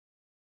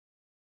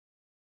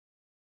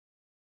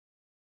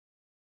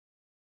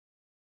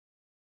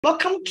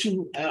Welcome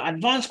to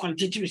Advanced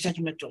Qualitative Research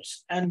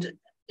Methods, and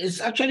it's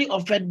actually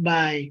offered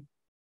by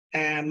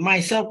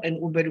myself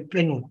and Uberu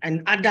Pleno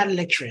and other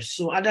lecturers.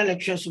 So other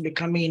lecturers will be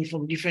coming in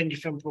from different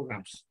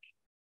programs.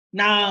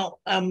 Now,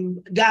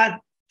 that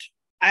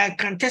I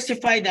can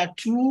testify that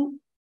two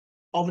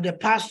of the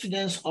past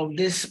students of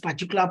this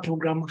particular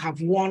program have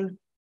won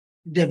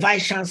the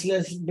Vice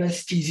Chancellor's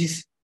Best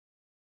Thesis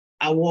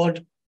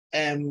Award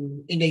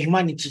in the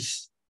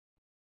humanities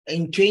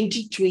in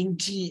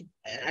 2020.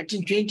 I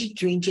think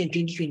 2020 and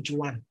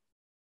 2021.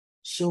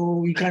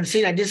 So you can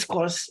say that this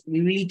course, we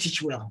really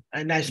teach well,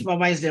 and I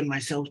supervise them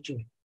myself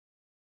too.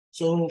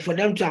 So for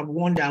them to have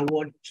won the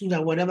award, so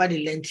that whatever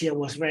they learned here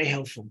was very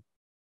helpful.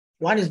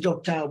 One is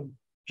Dr.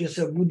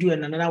 Joseph Budu,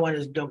 and another one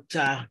is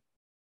Dr.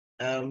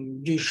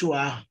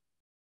 Joshua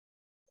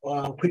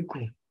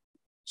Kweku.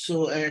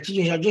 So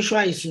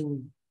Joshua is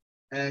in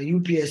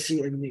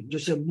UPSC, and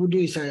Joseph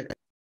Budu is a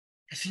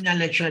senior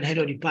lecturer and head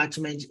of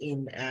department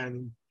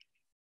in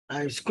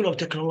School of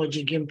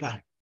Technology,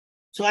 GIMPA.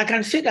 So I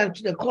can say that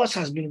the course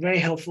has been very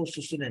helpful to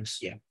students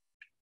here.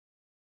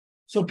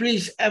 So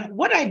please,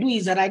 what I do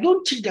is that I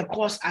don't teach the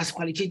course as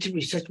qualitative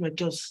research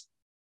methods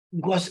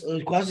because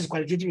the course is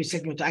qualitative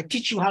research methods. I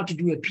teach you how to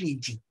do a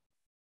PhD.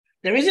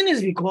 The reason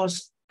is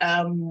because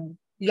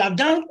you have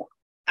done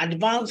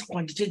advanced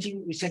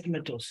quantitative research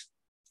methods.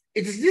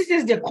 This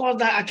is the course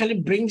that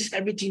actually brings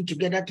everything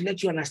together to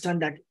let you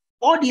understand that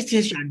all these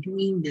things you are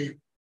doing, the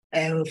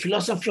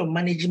philosophy of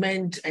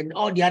management and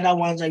all the other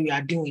ones that you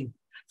are doing,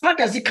 how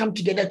does it come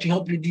together to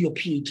help you do your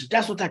PhD?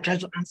 That's what I try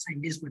to answer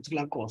in this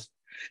particular course.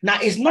 Now,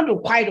 it's not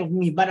required of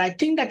me, but I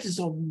think that is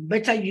of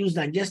better use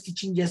than just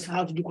teaching just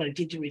how to do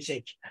qualitative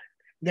research.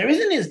 The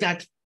reason is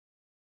that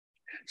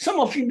some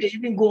of you may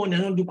even go on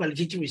and not do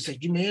qualitative research.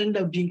 You may end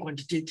up doing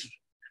quantitative,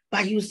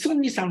 but you still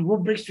need some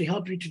rubrics to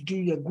help you to do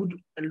your good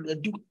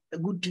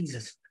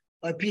thesis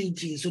or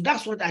PhD. So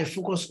that's what I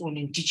focus on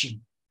in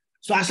teaching.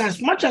 So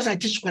as much as I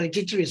teach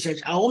qualitative research,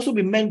 I'll also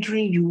be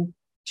mentoring you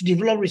to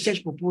develop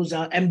research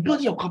proposal and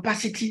build your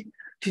capacity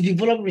to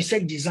develop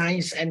research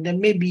designs, and then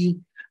maybe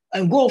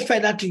go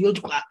further to you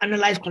to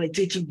analyze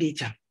qualitative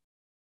data.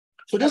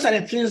 So those are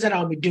the things that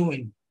I'll be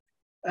doing,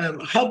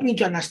 helping you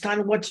to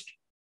understand what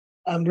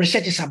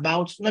research is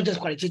about, not just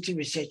qualitative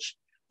research,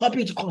 helping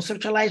you to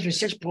conceptualize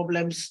research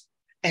problems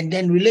and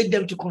then relate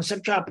them to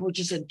conceptual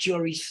approaches and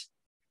theories,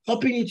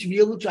 helping you to be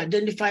able to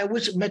identify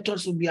which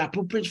methods will be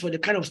appropriate for the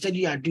kind of study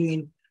you are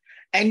doing,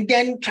 and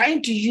then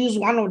trying to use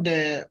one of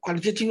the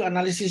qualitative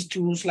analysis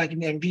tools like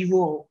in NVivo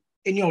or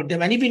any of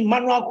them, and even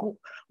manual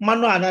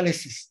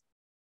analysis,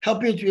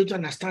 helping you to be able to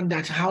understand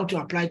that, how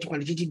to apply to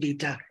qualitative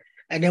data,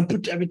 and then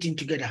put everything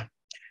together.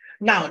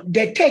 Now,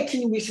 the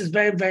 13 weeks is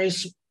very, very,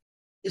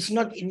 it's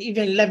not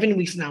even 11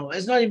 weeks now.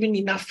 It's not even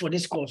enough for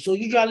this course. So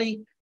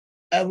usually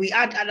we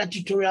add other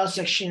tutorial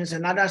sections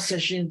and other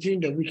sessions during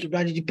the week,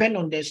 but it depends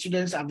on the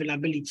students'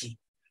 availability.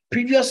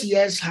 Previous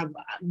years have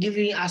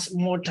given us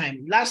more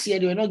time. Last year,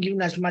 they were not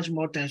giving us much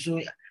more time,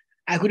 so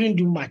I couldn't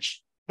do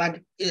much. But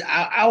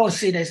I will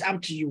say that it's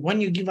up to you.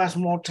 When you give us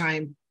more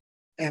time,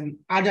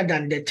 other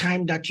than the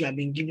time that you have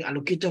been given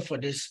allocated for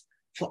this,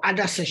 for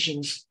other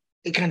sessions,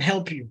 it can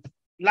help you.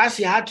 Last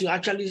year, I had to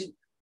actually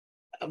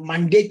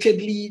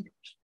mandatedly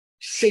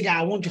say that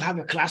I want to have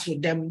a class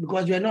with them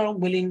because we're not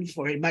willing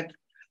for it. But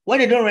what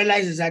they don't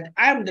realize is that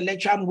I'm the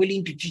lecturer, I'm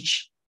willing to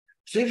teach.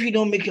 So if you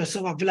don't make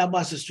yourself available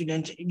as a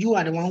student, you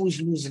are the one who's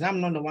losing.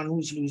 I'm not the one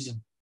who's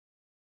losing.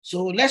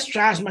 So let's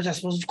try as much as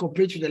possible to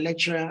cooperate with the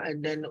lecturer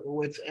and then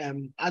with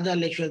other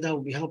lecturers that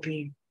will be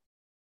helping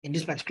in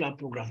this particular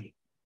program.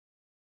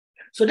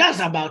 So that's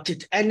about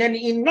it. And then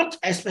in not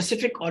a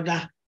specific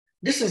order,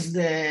 this is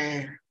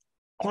the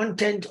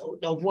content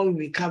of what we'll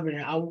be covering.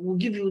 I will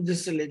give you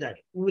this later.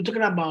 We're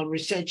talking about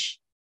research.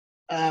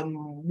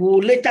 We'll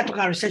later talk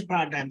about research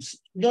paradigms.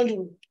 We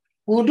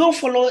don't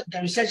follow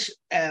the research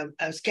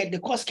the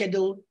course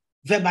schedule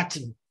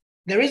verbatim.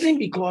 The reason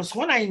because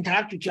when I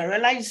interact with you, I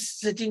realize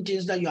certain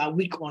things that you are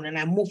weak on, and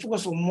I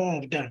focus on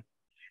more of them.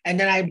 And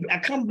then I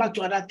come back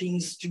to other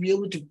things to be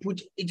able to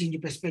put it into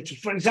perspective.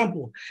 For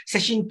example,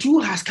 session 2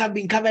 has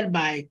been covered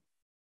by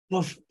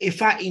Prof.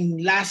 Ifa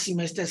in last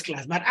semester's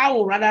class, but I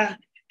will rather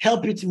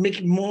help you to make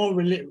it more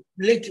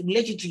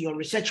related to your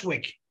research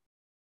work.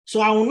 So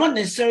I will not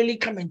necessarily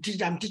come and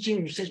teach. I'm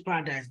teaching research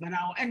paradigms, but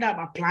I'll end up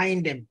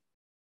applying them.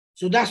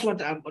 So that's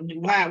what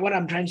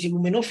I'm trying to say.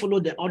 We may not follow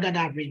the order that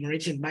I've been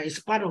written, but it's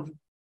part of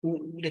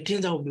the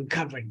things that we'll be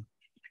covering.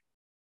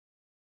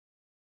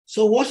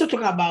 So we'll also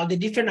talk about the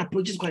different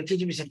approaches to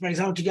qualitative research. For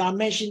example, today I'll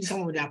mention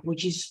some of the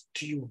approaches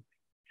to you.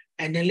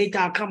 And then later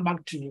I'll come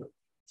back to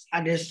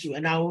others too.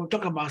 And I will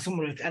talk about some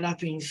of the other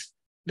things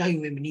that you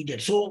may be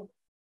needed. So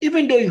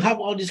even though you have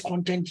all this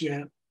content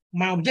here,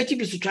 my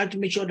objective is to try to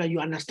make sure that you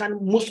understand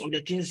most of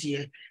the things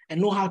here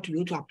and know how to be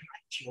able to apply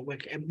it to your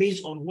work and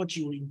based on what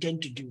you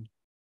intend to do.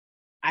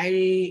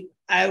 I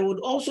would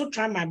also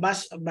try my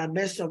best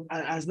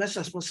as best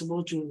as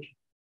possible to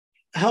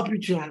help you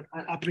to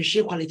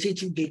appreciate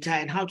qualitative data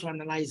and how to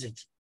analyze it,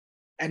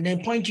 and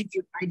then point you to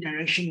the right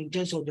direction in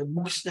terms of the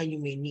books that you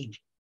may need.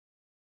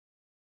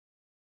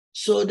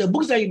 So the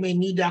books that you may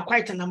need, there are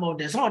quite a number of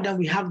them. Some of them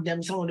we have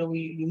them, some of them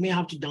you may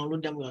have to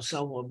download them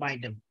yourself or buy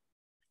them.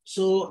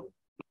 So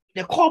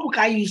the core book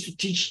I used to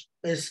teach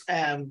is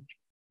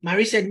my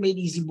Research Made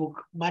Easy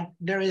book, but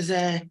there is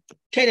a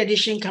third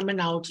edition coming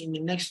out in the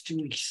next 2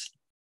 weeks.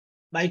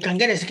 But you can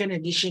get a second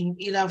edition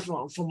either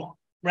from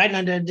right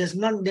now. There's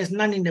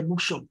none in the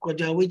bookshop because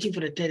they are waiting for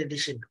the third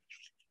edition.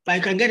 But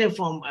you can get it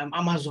from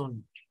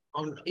Amazon.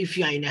 If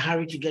you are in a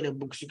hurry to get a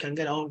book, so you can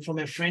get it from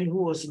a friend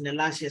who was in the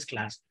last year's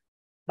class.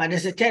 But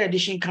there's a third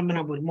edition coming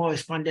up with more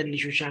expanded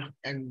literature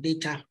and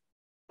data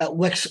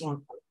works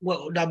on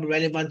what that be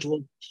relevant to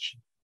what.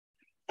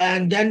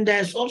 And then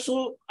there's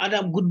also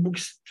other good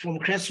books from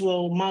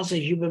Creswell, Miles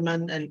and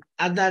Huberman, and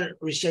other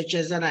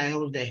researchers that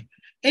are out there.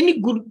 Any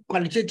good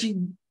qualitative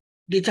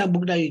data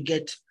book that you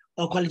get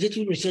or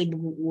qualitative research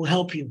book will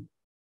help you.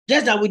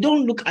 Just that we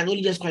don't look at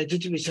only just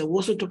qualitative research, we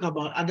also talk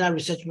about other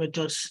research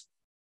methods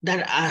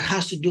that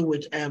has to do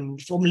with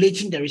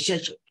formulating the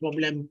research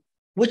problem,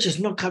 which is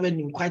not covered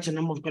in quite a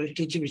number of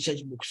qualitative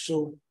research books.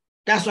 So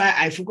that's why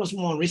I focus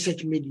more on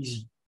Research Made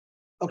Easy.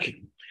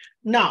 Okay.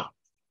 Now,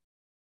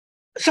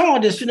 some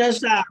of the students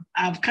that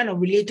I've kind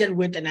of related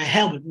with and I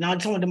helped, now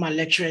some of them are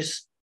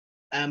lecturers.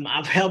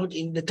 I've helped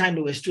in the time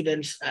they were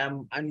students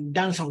and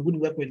done some good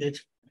work with it.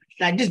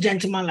 Like this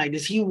gentleman like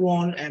this, he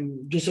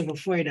won Joseph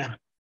Ofoeda.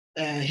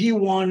 He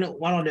won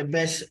one of the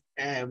best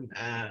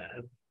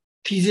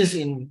thesis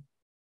in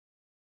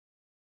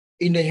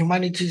the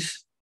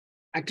humanities,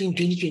 I think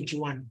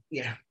 2021.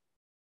 Yeah.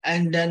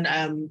 And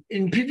then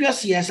in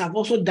previous years, I've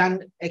also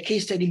done a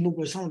case study book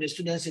with some of the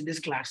students in this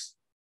class.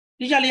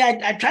 Usually,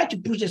 I try to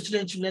push the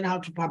students to learn how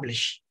to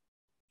publish.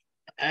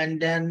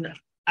 And then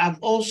I've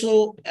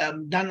also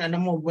done a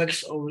number of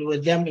works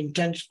with them in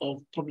terms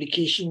of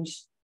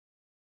publications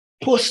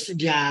post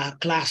their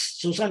class.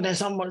 So sometimes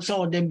some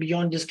of them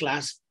beyond this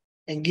class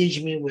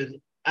engage me with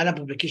other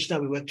publications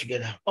that we work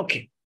together.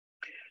 Okay.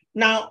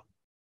 Now,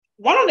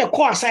 one of the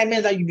core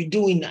assignments that you'll be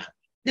doing,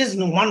 this is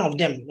one of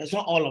them, it's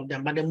not all of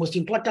them, but the most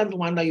important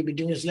one that you'll be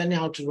doing is learning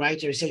how to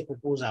write a research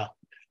proposal,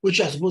 which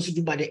you are supposed to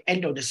do by the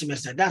end of the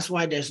semester. That's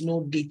why there's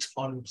no date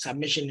on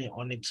submission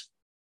on it. It's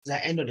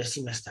the end of the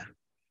semester.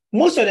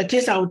 Most of the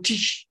things I will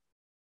teach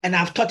and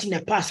I've taught in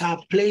the past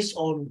are placed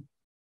on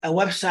a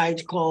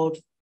website called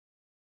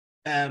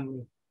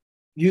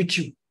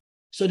YouTube.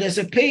 So there's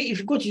a page, if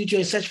you go to YouTube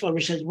and search for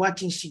Research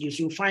Boateng Studios,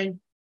 you'll find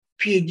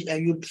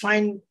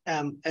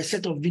a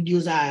set of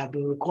videos I have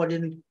been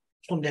recording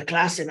from the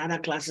class and other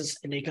classes,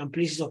 and you can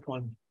place it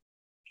upon.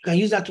 You can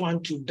use that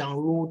one to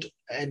download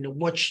and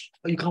watch,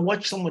 or you can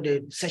watch some of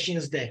the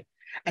sessions there.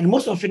 And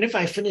most often, if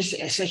I finish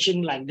a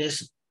session like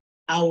this,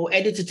 I will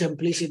edit it and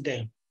place it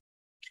there.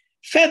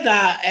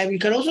 Further, you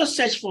can also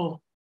search for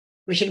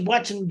Research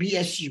Boateng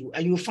BSU,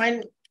 and you'll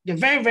find the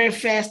very, very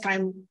first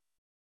time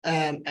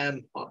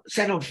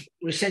set of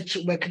research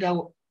work that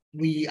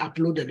we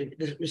uploaded,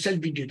 the research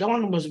video. That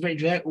one was very,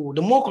 very old.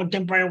 The more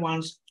contemporary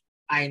ones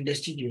are in the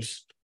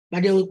studios.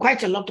 But there were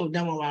quite a lot of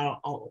them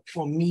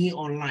from me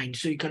online,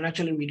 so you can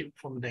actually read it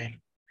from there.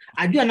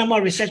 I do a number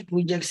of research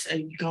projects,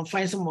 and you can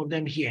find some of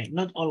them here.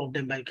 Not all of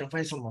them, but you can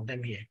find some of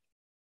them here.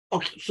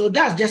 Okay, so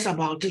that's just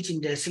about it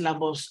in the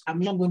syllabus. I'm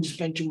not going to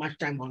spend too much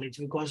time on it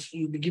because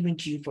it will be given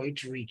to you for you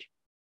to read.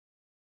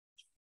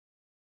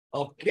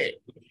 Okay,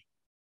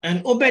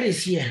 and Obed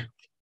is here.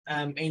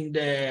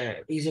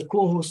 He's a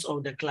co-host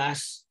of the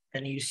class,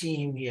 and you see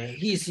him here.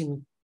 He's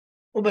in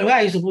Obed. Where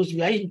are you supposed to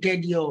be? Are you in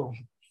third year?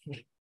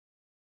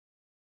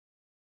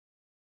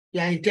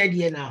 Yeah, in third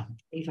year now,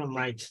 if I'm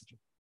right.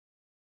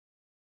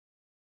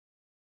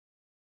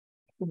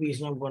 Obed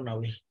is not gone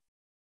away.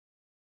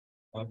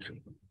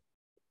 Okay.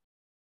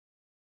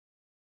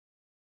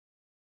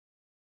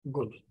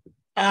 Good.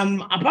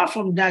 Apart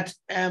from that,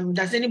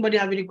 does anybody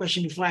have any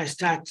question before I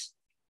start?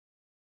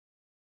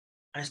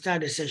 I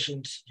start the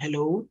sessions.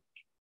 Hello?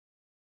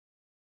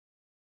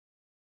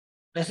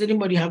 Does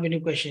anybody have any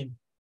question?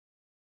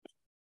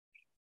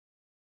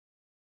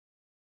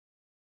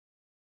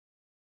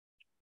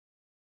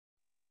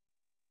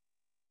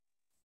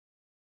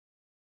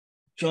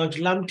 George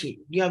Lamptey,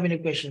 do you have any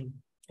question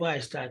before I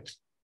start?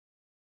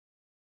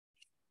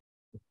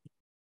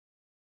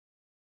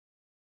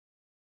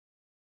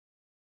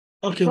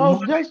 Okay.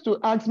 So just to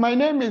ask, my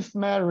name is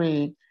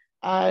Mary.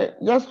 I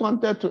just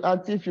wanted to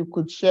ask if you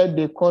could share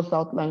the course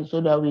outline so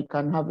that we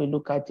can have a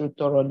look at it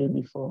thoroughly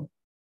before.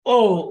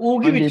 Oh, we'll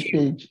give it to you.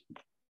 Page.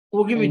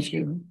 We'll give it to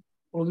you.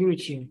 We'll give it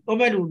to you.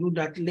 Obed will do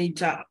that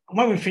later.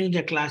 When we finish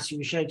the class,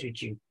 we'll share it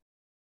with you.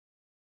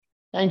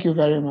 Thank you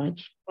very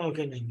much.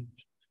 Okay, then.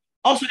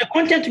 Also, the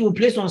content we will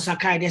place on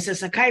Sakai, there's a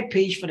Sakai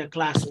page for the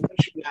class,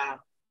 which we are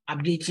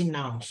updating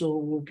now. So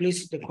we'll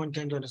place the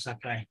content on the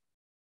Sakai.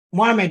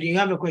 Mohammed, do you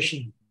have a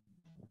question?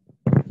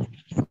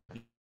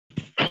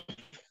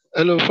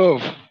 Hello,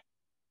 Prof.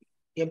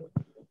 Yep.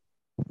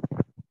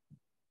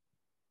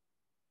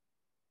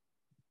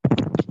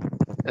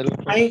 Hello,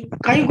 Prof.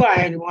 Can you go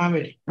ahead,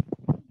 Mohammed?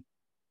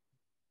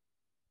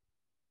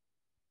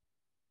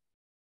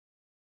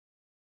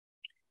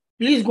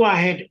 Please go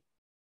ahead.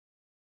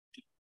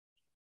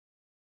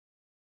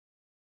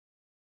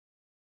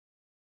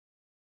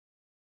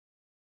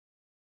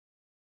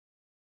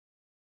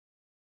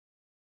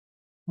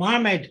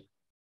 Mohammed.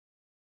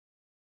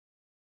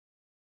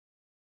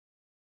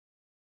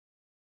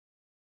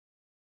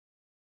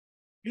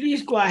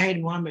 Please go ahead,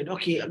 Mohammed.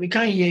 Okay, we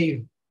can't hear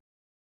you.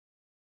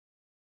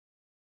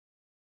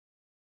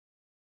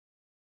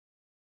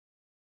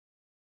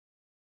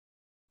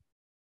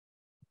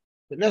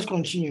 But let's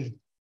continue.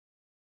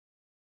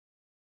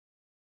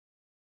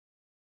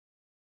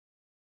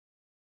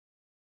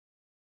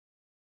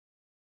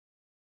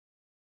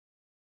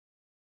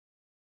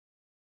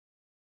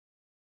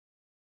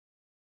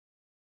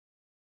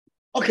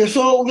 Okay,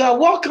 so we are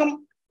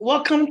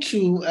welcome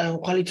to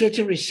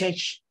qualitative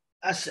research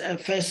as a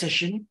first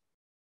session.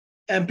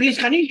 Please,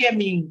 can you hear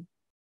me?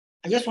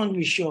 I just want to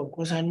be sure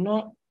because I'm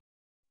not.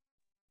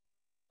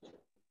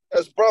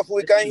 Yes, Prof,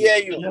 we can hear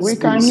you. We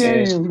can hear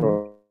Yes, you.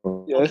 Prof.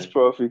 Yes, Okay.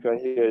 Prof, we can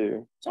hear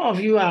you. Some of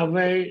you are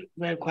very,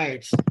 very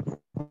quiet.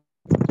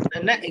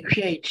 And not a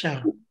quiet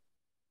child.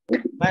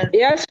 But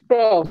Yes,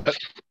 Prof.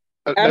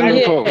 I'm Hello,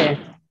 here. Prof.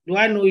 do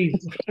I know you?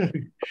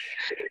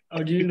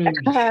 Or do you know me?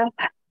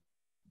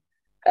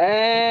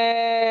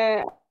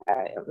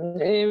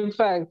 In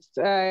fact,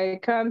 I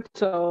can't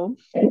tell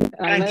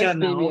unless tell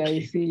now, maybe okay.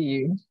 I see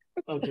you.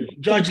 Okay.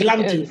 George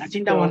Lamptey, Yes, I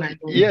think that one I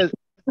know. Yes,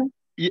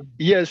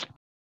 yes.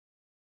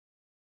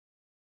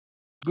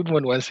 Good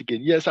morning once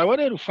again. Yes, I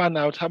wanted to find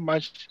out how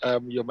much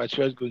your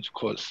material is going to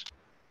cost.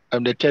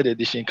 The third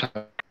edition.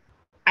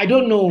 I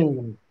don't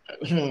know.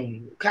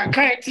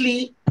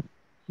 Currently,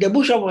 the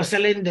bookshop was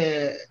selling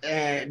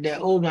the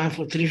old one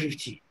for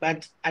 $350,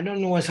 but I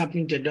don't know what's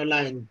happening to the dollar.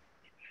 And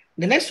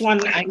the next one,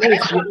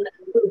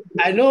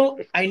 I know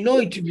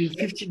it will be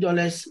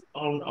 $50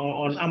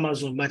 on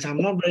Amazon, but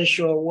I'm not very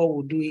sure what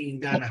we'll do in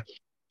Ghana.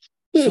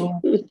 So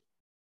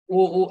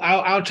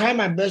I'll try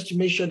my best to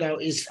make sure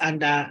that it's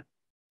under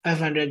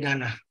 500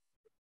 Ghana.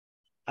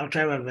 I'll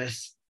try my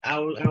best.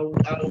 I'll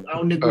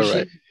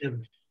negotiate with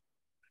them.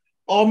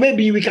 Or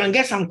maybe we can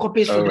get some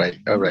copies for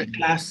the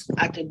class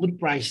at a good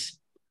price,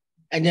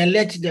 and then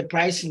let the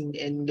price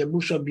in the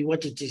bookshop be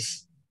what it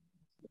is,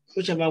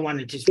 whichever one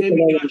it is.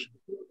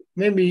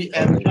 Maybe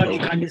George, you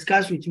can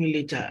discuss with me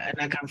later, and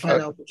I can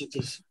find out what it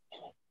is.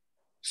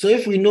 So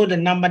if we know the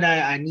number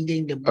that I need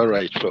in the book, all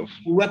right, Prof.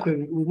 we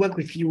work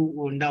with you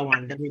on that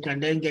one. Then we can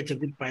then get a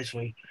good price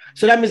for you.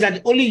 So that means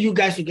that only you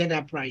guys will get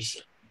that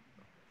price.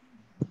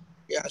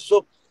 Yeah.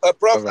 So,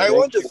 Prof, Right, I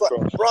want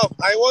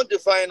to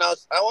find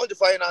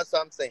out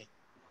something.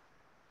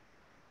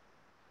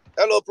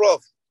 Hello,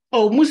 Prof.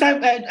 Oh, Musa,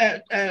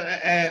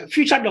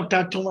 future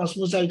Dr. Thomas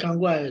Musa, you can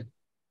go ahead.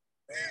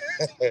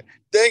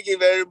 Thank you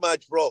very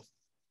much, Prof.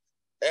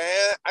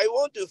 I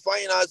want to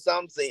find out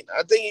something.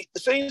 I think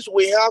since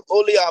we have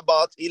only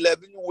about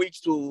 11 weeks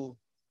to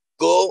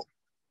go,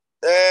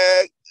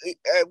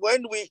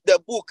 when the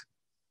book,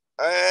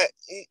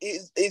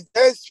 is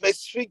there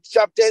specific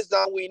chapters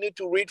that we need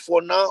to read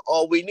for now,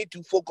 or we need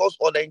to focus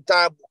on the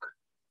entire book?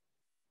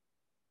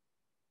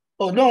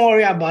 Oh, don't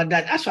worry about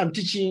that. As I'm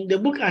teaching, the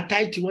book are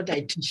tied to what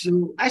I teach.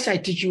 So as I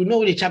teach, you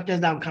know the chapters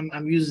that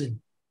I'm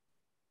using.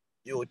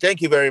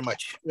 Thank you very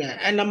much. Yeah,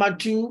 and number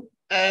two,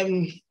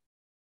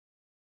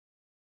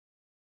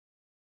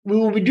 we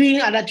will be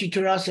doing other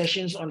tutorial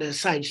sessions on the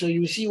side, so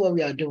you see what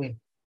we are doing.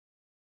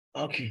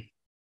 Okay.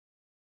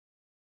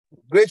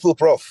 Grateful,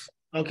 Prof.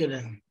 Okay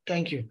then.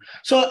 Thank you.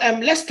 So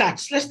let's start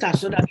so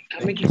that we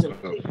can make it. So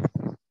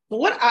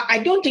what I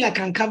don't think I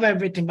can cover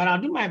everything, but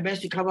I'll do my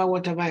best to cover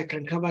whatever I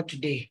can cover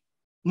today.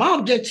 My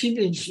objective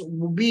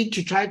will be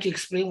to try to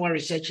explain what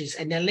research is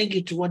and then link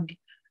it to what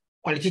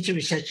qualitative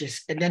research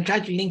is, and then try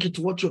to link it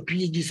to what your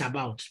PhD is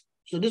about.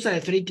 So those are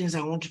the three things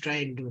I want to try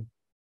and do.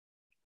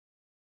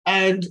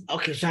 And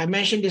okay, so I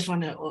mentioned this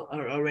one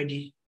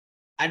already.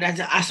 And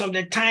as of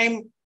the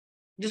time,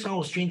 this one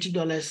was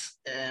 $20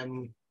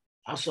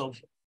 as of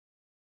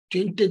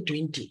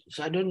 2020.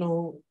 So I don't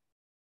know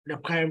the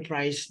current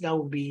price that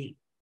will be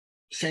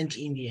sent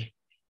in here.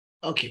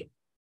 Okay.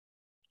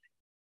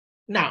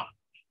 Now,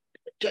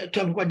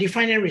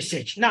 defining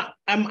research. Now,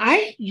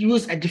 I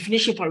use a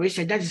definition for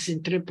research that is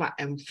in 3 parts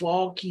and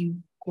 4 key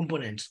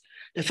components.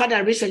 The fact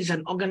that research is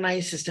an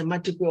organized,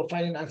 systematic way of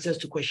finding answers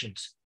to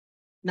questions.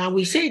 Now,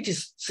 we say it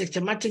is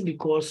systematic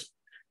because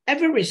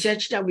every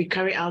research that we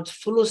carry out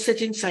follows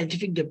certain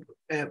scientific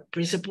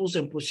principles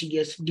and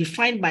procedures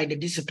defined by the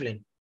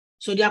discipline.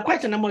 So there are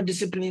quite a number of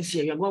disciplines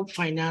here. You have got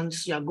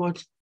finance, you have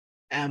got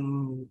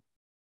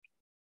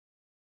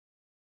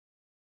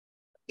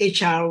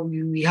HR,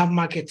 we have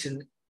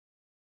marketing,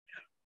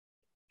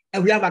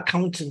 and we have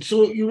accounting.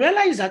 So you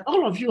realize that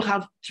all of you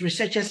have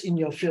researchers in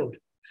your field.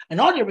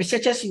 And all the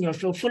researchers in your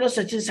field follow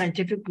certain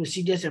scientific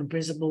procedures and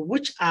principles,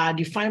 which are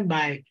defined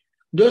by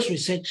those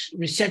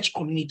research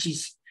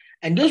communities.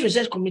 And those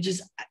research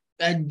communities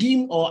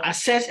deem or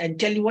assess and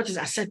tell you what is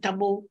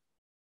acceptable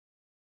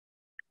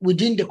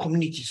within the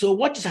community. So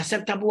what is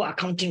acceptable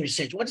accounting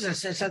research? What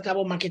is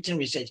acceptable marketing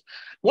research?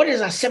 What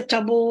is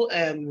acceptable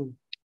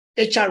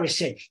HR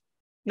research?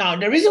 Now,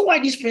 the reason why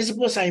these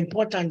principles are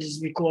important is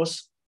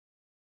because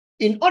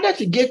in order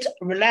to get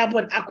reliable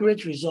and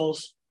accurate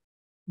results,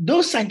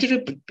 those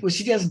scientific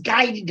procedures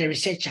guide the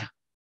researcher.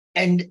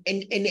 and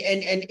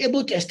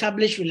able to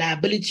establish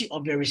reliability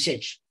of your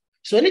research.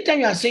 So anytime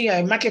you are saying you're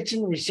a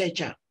marketing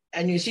researcher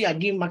and you say you're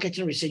doing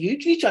marketing research, you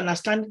need to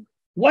understand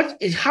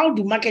how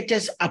do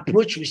marketers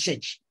approach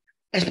research,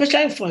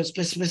 especially for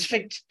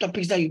specific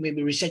topics that you may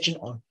be researching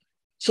on.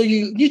 So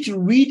you need to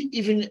read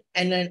even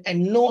and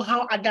know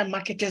how other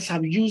marketers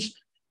have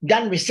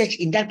done research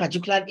in that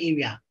particular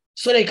area,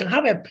 so that you can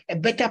have a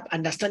better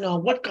understanding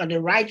of what are the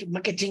right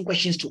marketing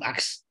questions to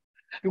ask.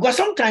 Because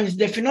sometimes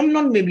the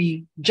phenomenon may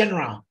be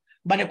general,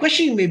 but the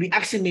question you may be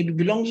asking may be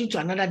belonging to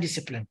another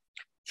discipline.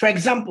 For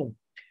example,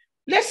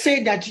 let's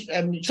say that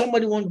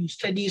somebody wants to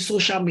study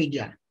social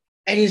media,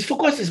 and his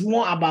focus is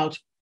more about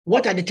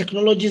what are the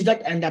technologies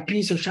that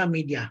underpin social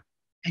media,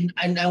 and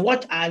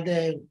what are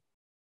the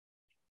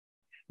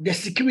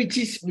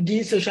securities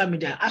within social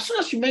media. As soon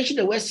as you mention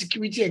the word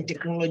security and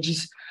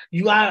technologies,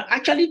 you are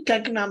actually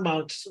talking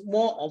about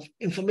more of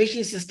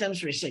information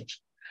systems research.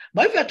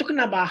 But if you're talking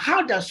about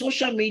how does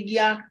social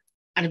media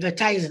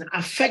advertising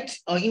affect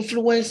or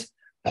influence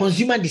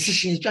consumer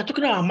decisions, you're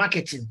talking about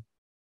marketing.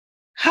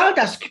 How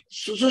does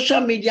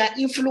social media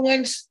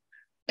influence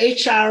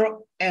HR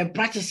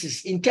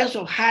practices in terms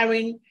of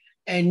hiring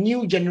a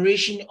new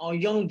generation or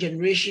young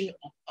generation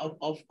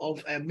of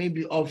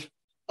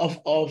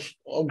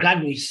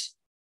graduates?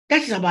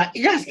 That's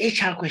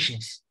HR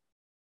questions.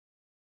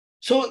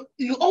 So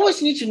you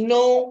always need to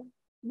know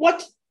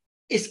what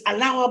is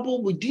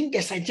allowable within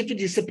the scientific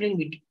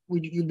discipline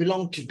you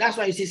belong to. That's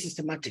why you say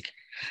systematic.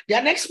 The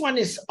next one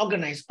is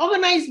organized.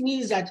 Organized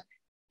means that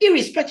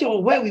irrespective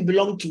of where we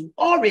belong to,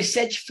 all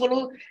research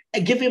follow a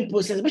given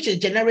process, which is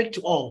generic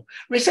to all.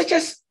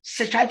 Researchers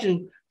try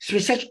to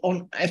research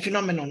on a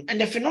phenomenon,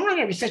 and the phenomenon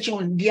they're researching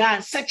on, they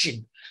are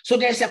searching. So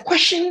there's a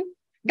question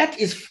that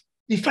is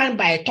defined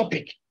by a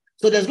topic.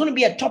 So there's going to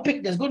be a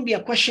topic, there's going to be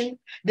a question,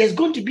 there's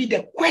going to be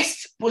the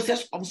quest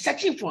process of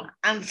searching for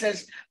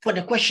answers for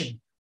the question.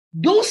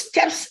 Those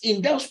steps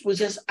in those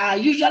processes are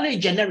usually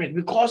generic,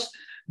 because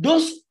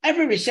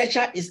every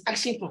researcher is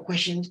asking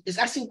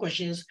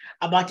questions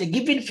about a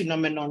given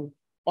phenomenon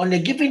on a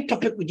given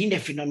topic within the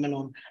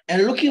phenomenon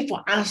and looking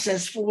for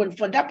answers for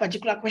that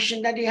particular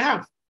question that they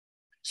have.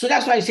 So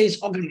that's why I say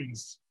it's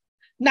organized.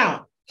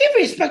 Now,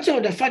 irrespective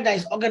of the fact that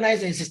it's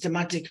organized and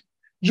systematic,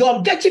 your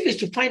objective is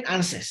to find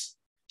answers.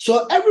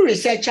 So every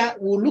researcher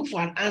will look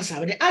for an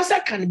answer. The answer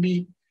can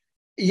be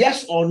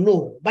yes or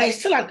no, but it's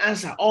still an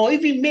answer, or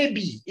even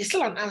maybe, it's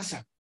still an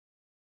answer.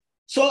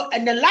 So,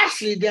 and then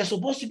lastly, there's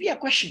supposed to be a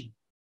question.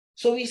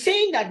 So we're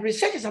saying that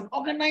research is an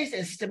organized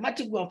and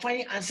systematic way of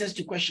finding answers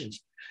to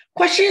questions.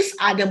 Questions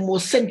are the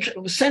most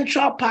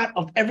central part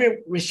of every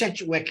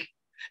research work,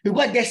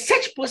 because the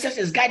search process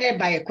is guided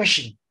by a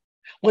question.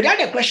 Without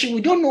a question,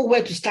 we don't know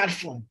where to start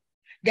from.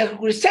 The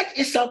research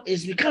itself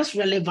becomes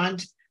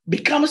relevant,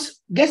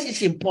 gets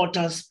its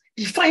importance,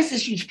 defines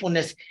its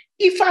usefulness.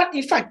 In fact,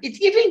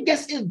 it even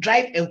gets its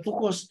drive and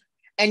focus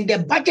and the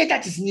budget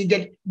that is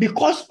needed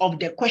because of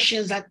the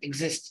questions that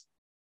exist.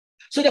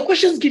 So the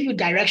questions give you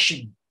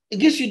direction. It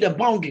gives you the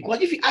boundary.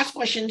 Because if you ask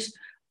questions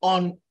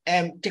on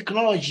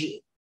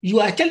technology, you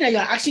are telling that you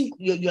are asking,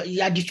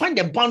 you are defining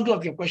the boundary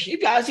of your question.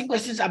 If you are asking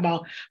questions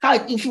about how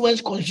it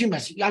influences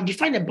consumers, you have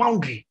defined a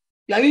boundary.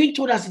 You have even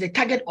told us the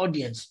target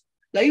audience.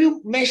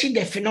 You mentioned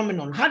the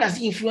phenomenon. How does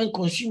it influence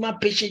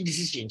consumer-patient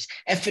decisions?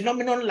 A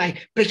phenomenon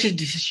like patient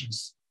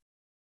decisions.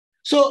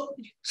 So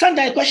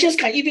sometimes questions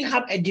can even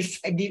have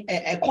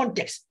a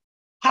context.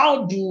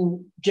 How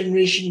do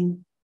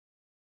Generation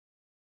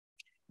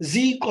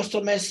Z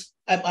customers,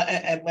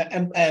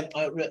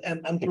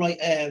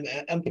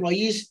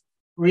 employees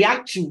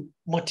react to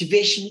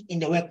motivation in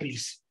the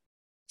workplace?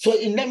 So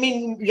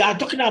you are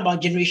talking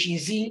about Generation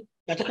Z,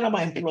 you're talking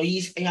about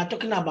employees, and you're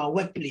talking about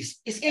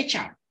workplace. It's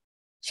HR.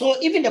 So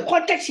even the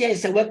context here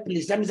is a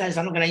workplace. That means that it's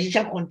an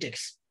organizational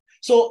context.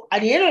 So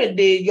at the end of the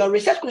day, your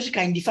research question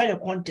can define a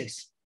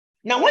context.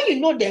 Now, when you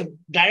know the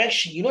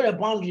direction, you know the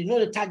boundary, you know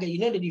the target, you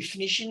know the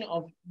definition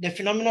of the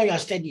phenomenon you are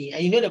studying,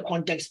 and you know the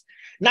context,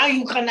 now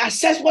you can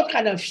assess what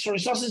kind of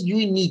resources you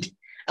need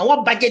and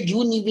what budget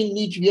you even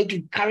need to be able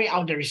to carry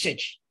out the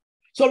research.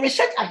 So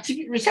research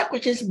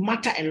questions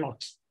matter a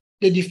lot.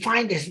 They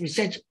define the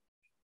research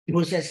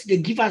process, they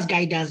give us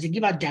guidance, they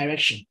give us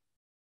direction.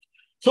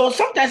 So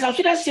sometimes I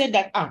should have said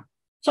that,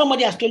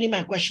 somebody has stolen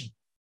my question.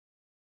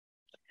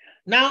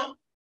 Now,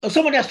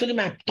 somebody has stolen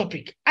my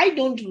topic. I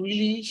don't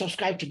really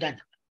subscribe to that.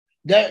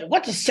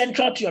 What is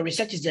central to your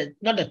research is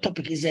not the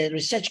topic, is a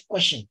research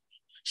question.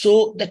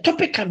 So the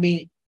topic can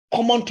be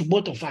common to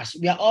both of us.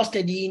 We are all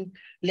studying,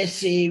 let's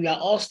say we are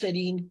all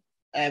studying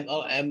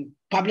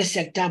public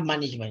sector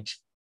management.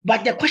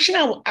 But the question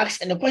I will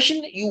ask and the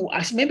question you will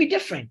ask may be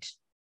different.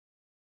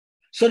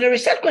 So the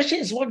research question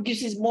is what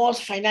gives us more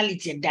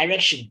finality and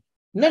direction,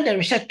 not the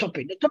research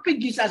topic. The topic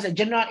gives us a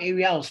general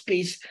area of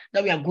space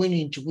that we are going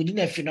into within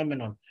a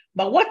phenomenon.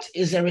 But what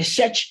is the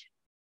research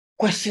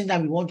question that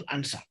we want to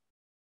answer?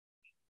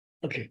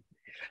 Okay.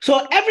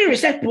 So every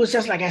research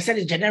process, like I said,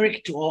 is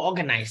generic to or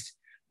organized.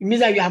 It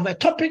means that you have a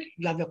topic,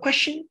 you have a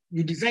question,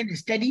 you design a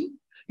study,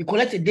 You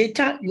collect the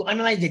data, you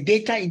analyze the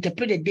data,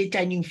 interpret the data,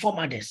 and inform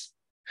others.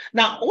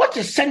 Now, what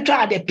is central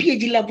at the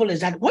PhD level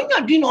is that when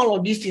you're doing all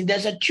of these things,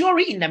 there's a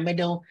theory in the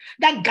middle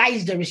that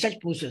guides the research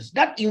process,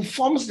 that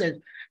informs the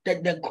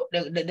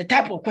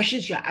type of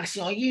questions you're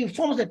asking, or you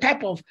informs the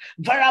type of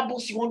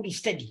variables you want to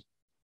study.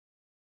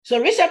 So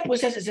research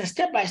process is a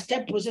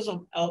step-by-step process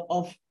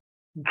of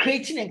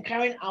creating and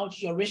carrying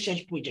out your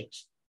research project.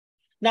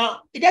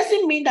 Now, it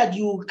doesn't mean that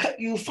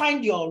you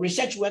find your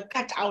research work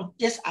cut out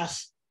just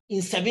as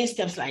in 7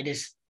 steps like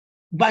this.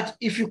 But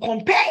if you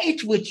compare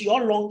it with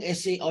your long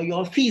essay or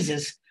your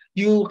thesis,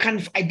 you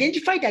can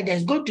identify that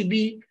there's going to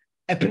be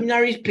a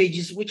preliminary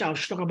pages, which I'll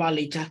talk about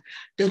later.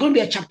 There's going to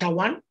be a chapter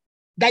 1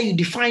 that you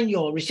define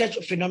your research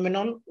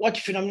phenomenon. What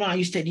phenomenon are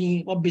you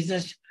studying? What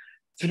business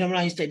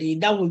phenomenon are you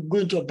studying? That will go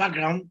into a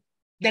background.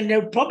 Then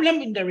the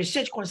problem in the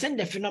research concerns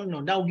the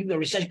phenomenon. That will give you a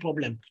research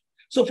problem.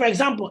 So, for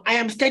example, I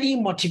am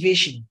studying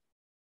motivation.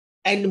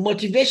 And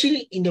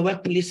motivation in the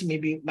workplace may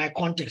be my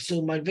context.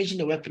 So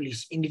motivation in the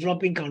workplace in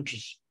developing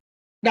countries.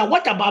 Now,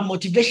 what about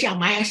motivation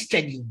am I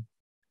studying?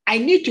 I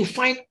need to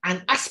find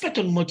an aspect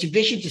of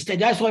motivation to study.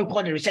 That's what we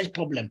call the research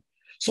problem.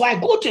 So I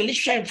go to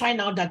literature and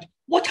find out that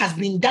what has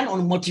been done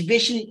on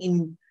motivation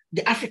in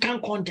the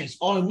African context,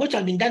 or what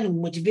has been done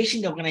in motivation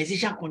in the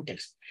organization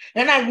context.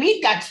 And I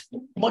read that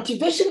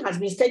motivation has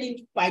been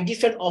studied by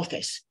different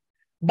authors.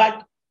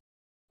 But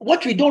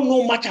what we don't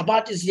know much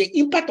about is the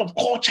impact of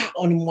culture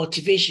on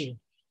motivation,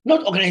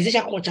 not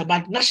organizational culture,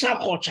 but national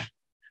culture.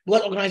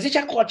 Because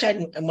organizational culture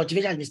and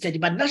motivation has been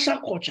studied, but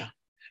national culture,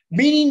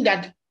 meaning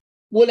that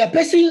will a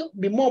person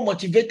be more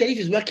motivated if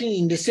he's working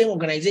in the same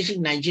organization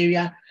in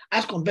Nigeria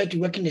as compared to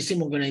working in the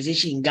same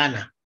organization in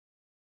Ghana?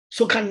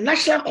 So can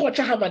national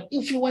culture have an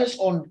influence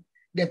on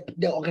the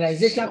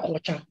organizational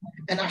culture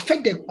and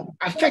affect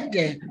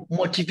the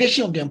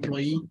motivation of the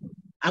employee?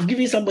 I'm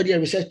giving somebody a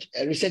research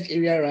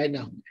area right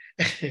now.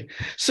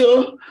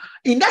 So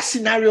in that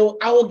scenario,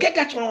 I will get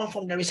that one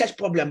from the research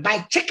problem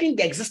by checking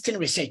the existing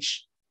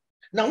research.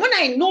 Now, when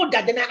I know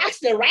that, then I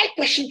ask the right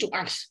question to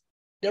ask.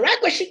 The right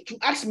question to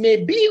ask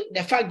may be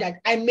the fact that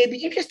I may be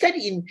interested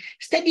in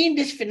studying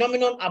this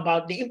phenomenon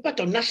about the impact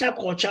of national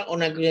culture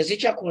on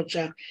organizational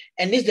culture,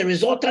 and is the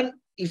resultant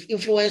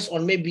influence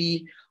on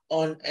maybe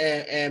on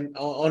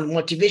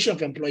motivation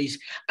of employees.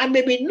 I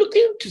may be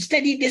looking to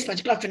study this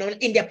particular phenomenon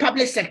in the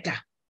public sector.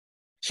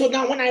 So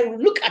now when I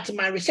look at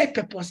my research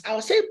purpose, I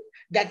will say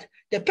that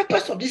the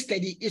purpose of this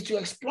study is to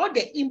explore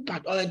the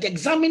impact or to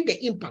examine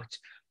the impact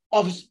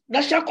of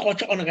national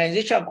culture on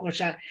organizational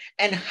culture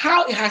and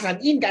how it has an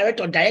indirect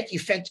or direct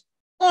effect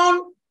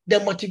on the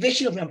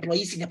motivation of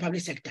employees in the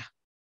public sector.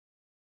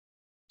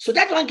 So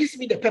that one gives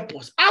me the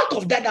purpose. Out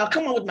of that, I'll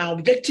come up with my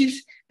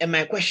objectives and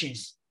my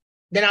questions.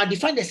 Then I'll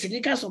define the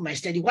significance of my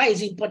study. Why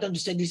is it important to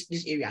study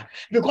this area?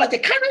 Because the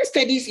current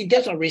studies in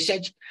terms of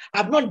research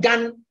have not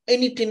done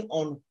anything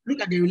on look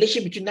at the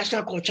relation between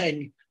national culture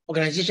and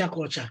organizational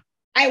culture.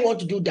 I want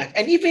to do that.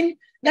 And even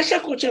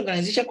national culture,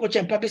 organizational culture,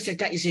 and public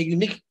sector is a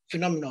unique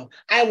phenomenon.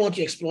 I want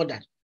to explore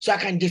that. So I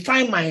can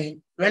define my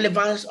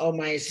relevance or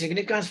my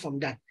significance from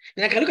that.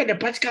 Then I can look at the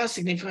practical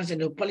significance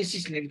and the policy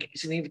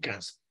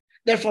significance.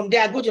 Then from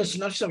there, I go to a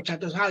synopsis of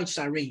chapters, how it's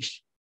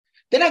arranged.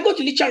 Then I go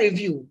to literature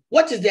review.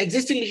 What is the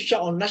existing literature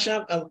on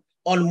national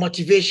on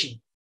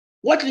motivation?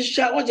 What's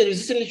the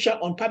existing literature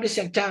on public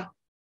sector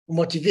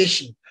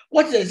motivation?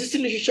 What's the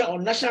existing literature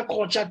on national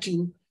culture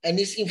too, and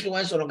its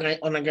influence on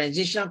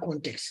organizational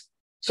context?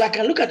 So I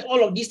can look at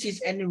all of these things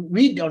and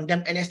read on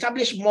them and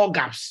establish more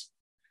gaps.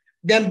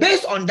 Then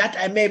based on that,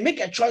 I may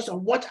make a choice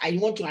of what I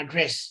want to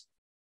address.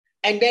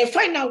 And then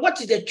find out what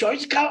is the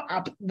theoretical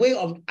way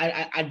of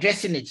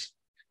addressing it.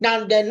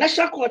 Now, the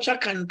national culture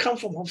can come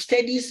from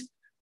studies,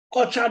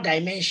 cultural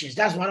dimensions.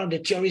 That's one of the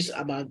theories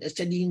about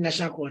studying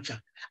national culture.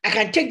 I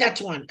can take that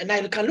one and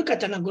I can look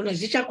at an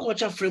organizational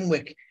culture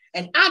framework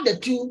and add the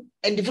two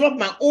and develop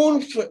my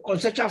own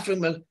conceptual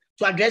framework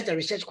to address the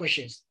research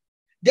questions.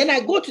 Then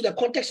I go to the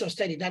context of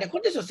study. Now, the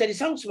context of study,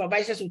 some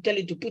supervisors will tell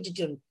you to put it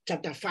in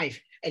chapter 5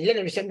 and let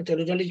the research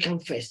methodology come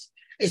first.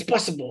 It's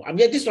possible.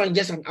 This one is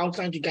just an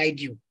outline to guide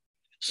you.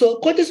 So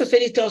context of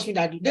study tells me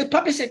that the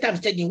public sector I'm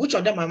studying, which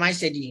of them am I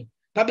studying?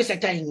 Public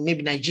sector in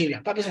maybe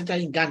Nigeria, public sector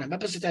in Ghana,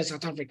 public sector in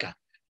South Africa.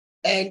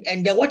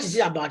 And then what is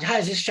it about? How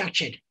is it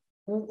structured?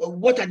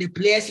 What are the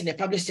players in the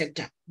public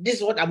sector? This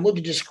is what I'm going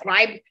to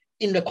describe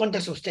in the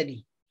context of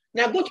study.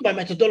 Now I go to my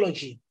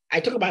methodology. I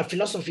talk about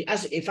philosophy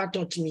as a fact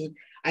taught me.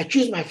 I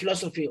choose my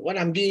philosophy. When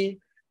I'm doing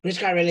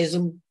critical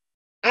realism,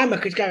 I'm a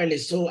critical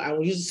realist, so I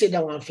will say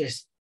that one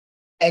first.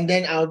 And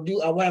then I'll do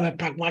what I'm a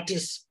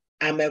pragmatist,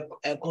 I'm a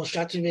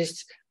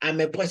constructivist,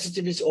 I'm a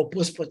positivist or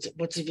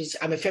post-positivist,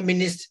 I'm a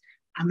feminist,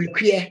 I'm a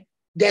queer.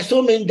 There's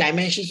so many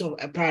dimensions of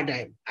a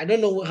paradigm. I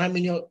don't know how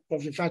many of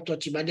in fact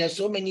taught you, but there's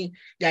so many,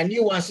 there are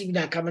new ones even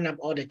that are coming up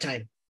all the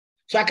time.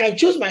 So I can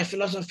choose my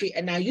philosophy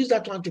and I use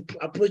that one to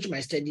approach my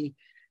study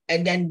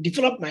and then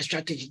develop my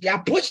strategy. The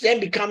approach then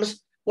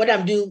becomes what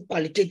I'm doing,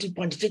 qualitative,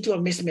 quantitative,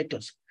 or mixed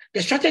methods.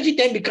 The strategy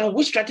then becomes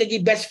which strategy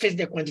best fits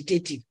the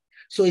quantitative.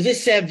 So is it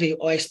survey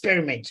or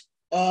experiment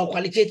or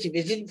qualitative?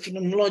 Is it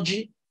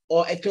phenomenology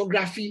or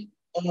ethnography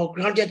or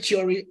grounded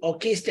theory or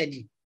case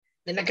study.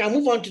 Then I can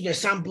move on to the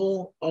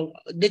sample of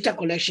data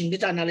collection,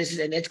 data analysis,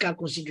 and ethical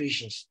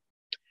considerations.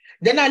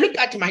 Then I look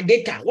at my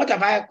data. What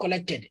have I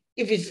collected?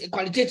 If it's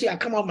qualitative, I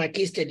come out with my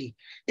case study.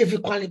 If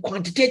it's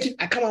quantitative,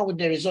 I come out with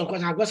the result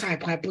because I've got some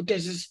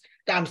hypothesis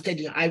that I'm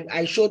studying.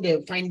 I show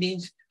the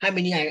findings, how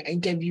many I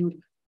interviewed,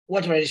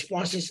 what were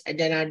responses, and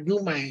then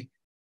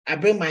I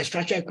bring my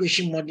structure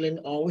equation modeling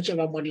or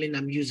whichever modeling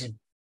I'm using.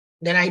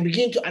 Then I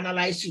begin to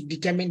analyze to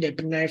determine the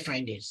preliminary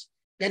findings.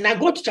 Then I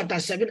go to chapter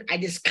 7, I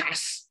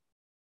discuss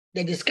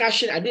the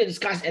discussion, I do a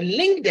discuss and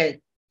link the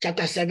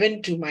chapter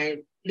 7 to my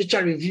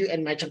literature review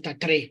and my chapter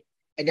 3.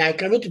 And I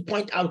can go to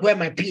point out where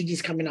my PhD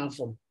is coming out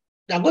from.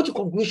 Then I go to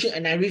conclusion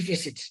and I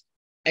revisit.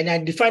 And I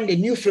define the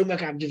new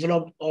framework I've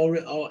developed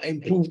or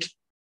improved.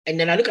 And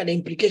then I look at the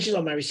implications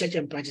of my research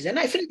and practice. And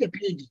I finish the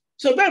PhD.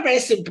 So very, very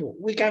simple.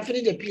 We can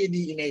finish the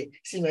PhD in a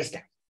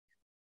semester.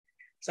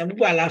 Some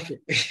people are laughing.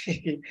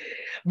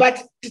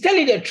 But to tell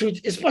you the truth,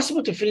 it's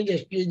possible to finish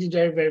the PhD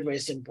very, very, very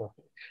simple.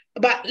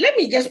 But let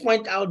me just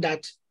point out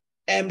that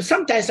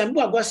sometimes some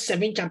people have got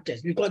 7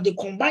 chapters because they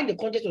combine the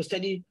content of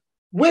study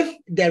with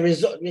the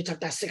result in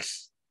chapter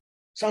 6.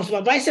 Some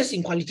supervisors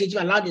in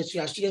qualitative allow their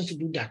students to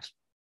do that.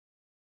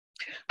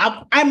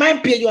 My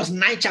PhD was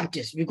 9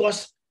 chapters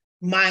because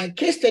my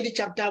case study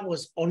chapter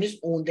was on its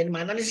own, then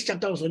my analysis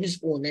chapter was on its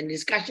own, and the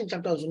discussion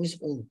chapter was on its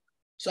own.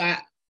 So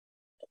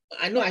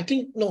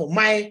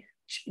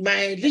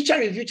my literature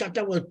review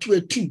chapter was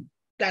 2.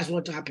 That's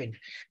what happened.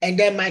 And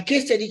then my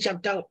case study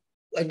chapter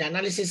and the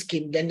analysis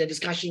came, then the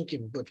discussion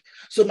came. Good.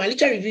 So my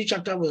literature review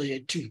chapter was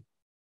 2.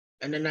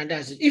 And then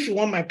that's it. If you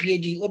want my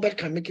PhD, Obed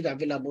can make it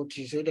available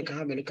to you so they can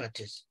have a look at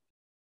this.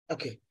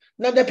 Okay.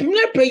 Now, the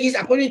preliminary pages,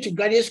 according to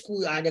graduate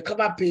school, are the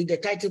cover page, the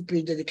title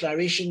page, the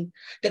declaration.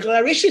 The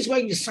declaration is where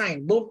you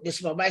sign, both the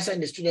supervisor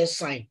and the students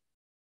sign.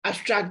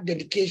 Abstract,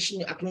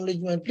 dedication,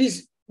 acknowledgement.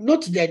 Please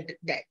note the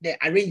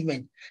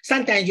arrangement.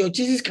 Sometimes your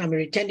thesis can be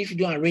returned if you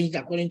don't arrange it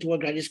according to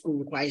what graduate school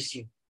requires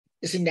you.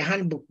 It's in the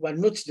handbook, but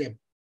note them.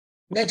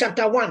 Then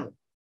chapter 1.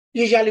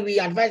 Usually we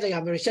advise that you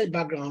have a research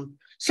background.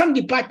 Some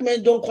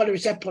departments don't call it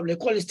research problem, they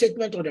call it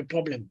statement of the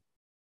problem.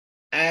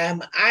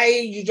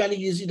 I usually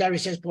use either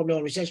research problem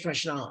or research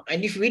rationale.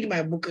 And if you read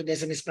my book,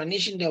 there's an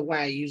explanation there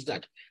why I use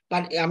that.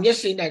 But I'm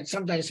just saying that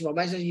sometimes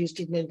supervisors use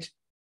statement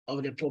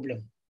of the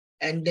problem.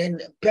 And then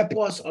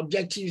purpose,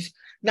 objectives.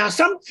 Now,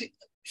 some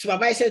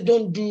supervisors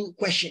don't do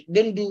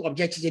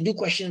objectives, they do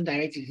questions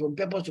directly from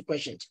purpose to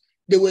questions.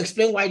 They will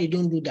explain why they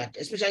don't do that,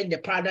 especially the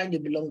paradigm they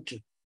belong to.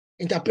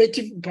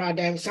 Interpretive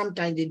paradigm,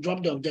 sometimes they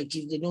drop the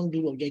objectives, they don't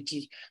do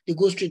objectives, they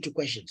go straight to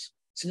questions,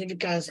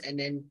 significance, and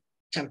then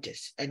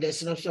chapters, and then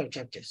synopsis of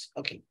chapters.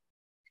 Okay.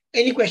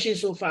 Any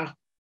questions so far?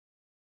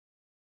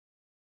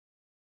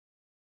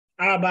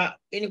 Araba,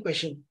 any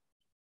question?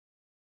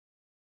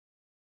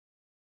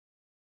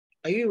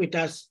 Are you with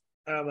us,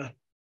 Araba?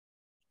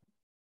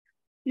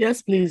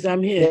 Yes, please,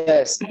 I'm here.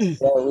 Yes,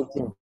 with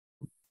you.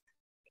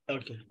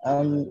 Okay. The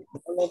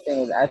only thing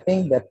is, I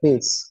think the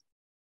pace.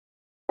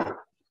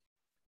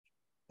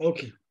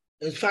 Okay,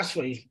 it's fast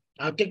for you.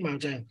 I'll take my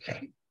time.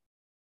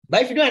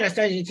 But if you don't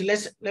understand it,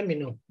 let me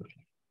know.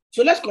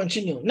 So let's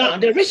continue. Now,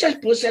 the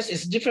research process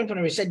is different from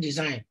the research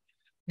design.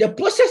 The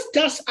process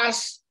tells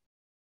us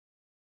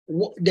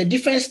the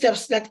different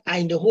steps that are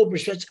in the whole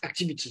research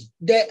activity.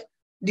 The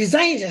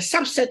design is a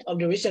subset of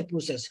the research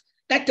process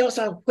that tells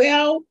us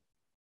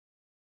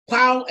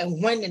how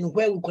and when and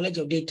where we collect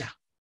your data.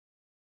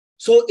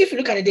 So if you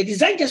look at it, the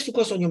design just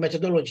focuses on your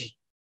methodology,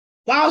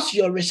 whilst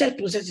your research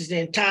process is the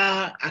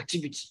entire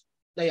activity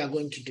that you are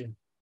going to do.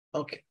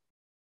 Okay.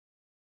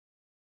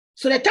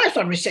 So the types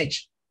of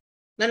research.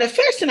 Now, the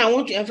first thing I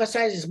want to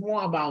emphasize is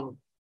more about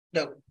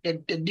the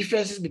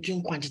differences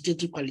between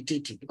quantitative and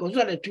qualitative, because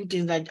those are the 2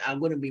 things that are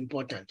going to be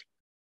important.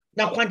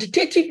 Now,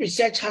 quantitative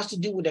research has to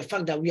do with the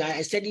fact that we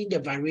are studying the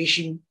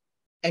variation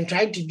and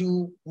trying to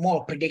do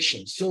more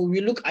predictions. So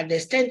we look at the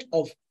extent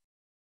of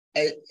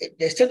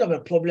a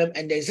problem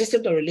and the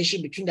existence of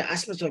relation between the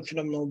aspects of a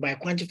phenomenon by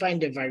quantifying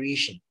the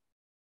variation.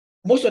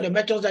 Most of the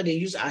methods that they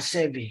use are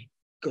survey.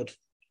 Good.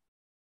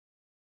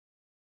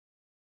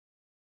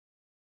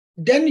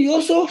 Then you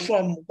also,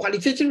 from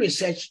qualitative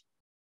researchers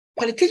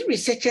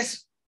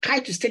try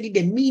to study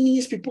the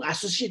meanings people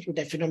associate with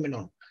the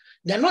phenomenon.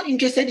 They're not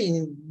interested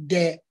in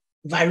the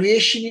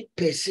variation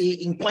per se,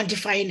 in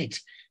quantifying it.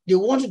 They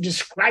want to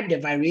describe the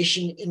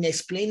variation in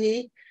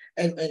explaining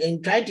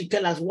and trying to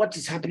tell us what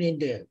is happening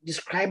there,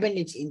 describing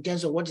it in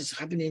terms of what is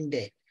happening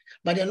there.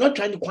 But they're not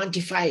trying to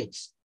quantify it.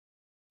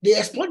 They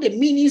explore the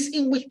meanings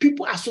in which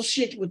people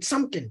associate with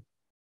something.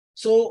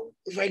 So,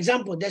 for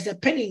example, there's a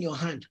pen in your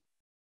hand.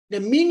 The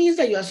meanings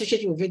that you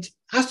associate with it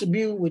has to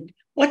be with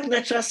what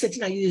natural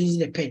setting are you using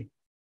the pen.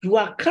 You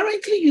are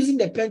currently using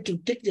the pen to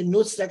take the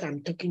notes that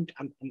I'm talking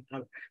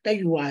that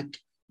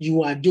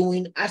you are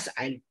doing as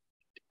I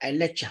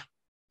lecture.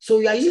 So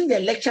you are using the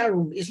lecture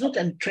room. It's not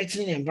a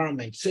threatening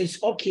environment. So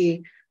it's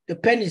okay. The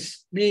pen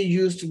is being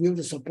used to be able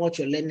to support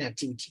your learning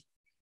activity.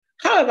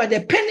 However,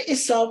 the pen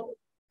itself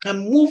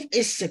can move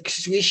its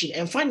situation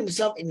and find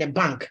itself in the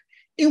bank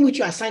in which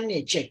you are signing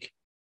a check,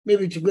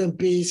 maybe to go and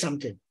pay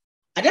something.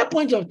 At that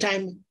point of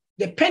time,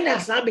 the pen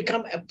has now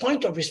become a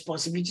point of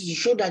responsibility to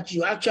show that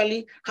you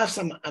actually have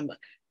some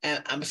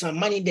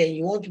money there,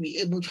 you want to be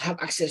able to have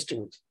access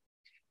to it.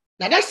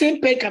 Now that same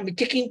pen can be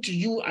taken to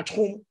you at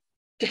home,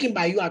 taken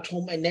by you at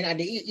home, and then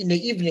in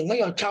the evening when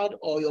your child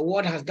or your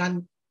ward has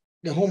done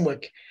the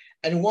homework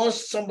and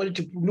wants somebody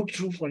to look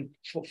through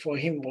for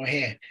him or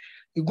her,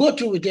 you go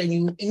through it and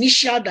you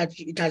initial that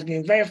it has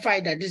been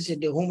verified that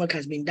the homework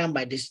has been done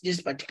by this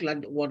particular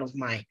word of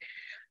mine.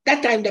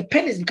 That time the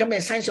pen is becoming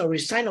a sign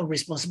of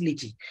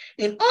responsibility.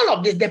 In all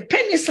of this, the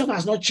pen itself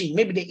has not changed.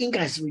 Maybe the ink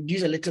has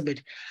reduced a little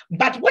bit,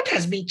 but what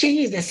has been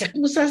changing is the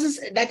circumstances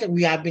that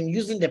we have been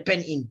using the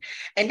pen in,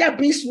 and that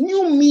brings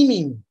new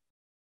meaning.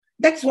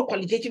 That's what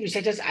qualitative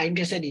researchers are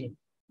interested in.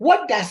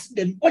 What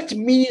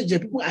meanings do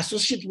people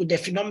associate with the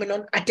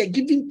phenomenon at a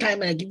given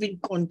time and a given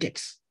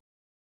context?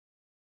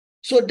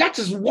 So that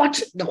is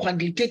what the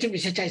quantitative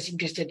researcher is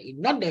interested in,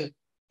 not the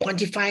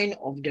quantifying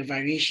of the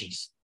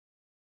variations,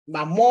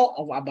 but more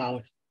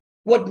about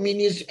what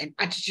meanings and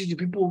attitudes do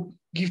people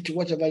give to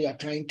whatever you are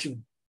trying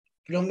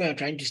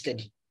to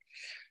study.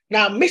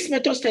 Now, mixed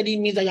method study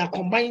means that you are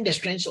combining the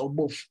strengths of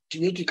both to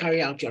be able to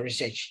carry out your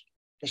research,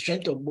 the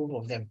strength of both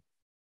of them.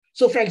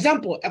 So, for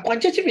example, a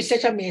quantitative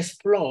researcher may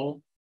explore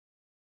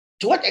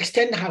to what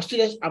extent have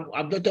students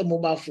adopted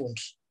mobile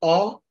phones,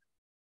 or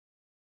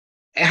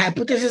a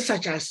hypothesis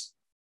such as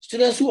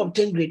students who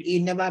obtain grade A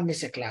never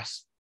miss a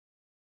class.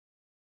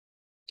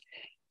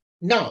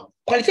 Now,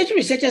 qualitative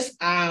researchers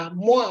are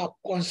more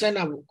concerned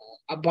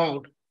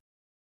about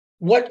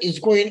what is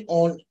going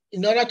on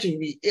in order to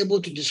be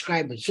able to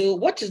describe it. So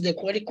what is the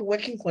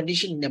working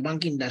condition in the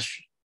banking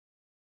industry?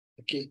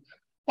 Okay.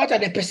 What are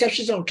the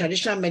perceptions of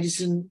traditional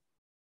medicine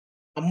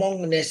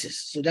among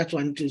nurses? So that's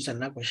one too, is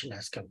another question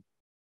that's come.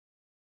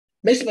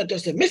 Mixed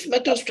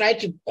methods try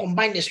to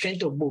combine the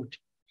strength of both.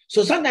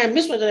 So sometimes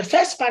mixed method, the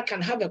first part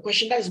can have a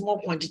question that is more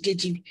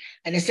quantitative,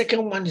 and the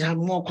second one is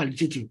more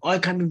qualitative, or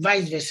it can be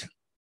vice versa.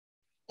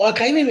 Or it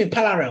can even be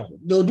parallel.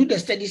 They'll do the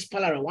studies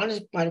parallel. One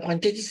is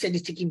quantitative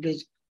studies taking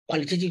place,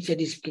 qualitative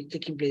studies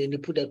taking place, and they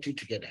put the two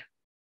together.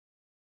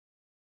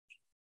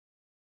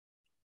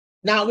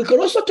 Now, we could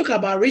also talk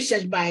about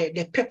research by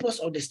the purpose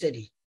of the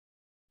study: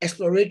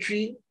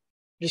 exploratory,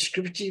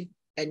 descriptive,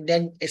 and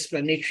then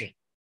explanatory.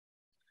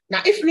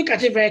 Now, if you look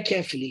at it very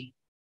carefully,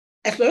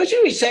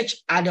 exploratory research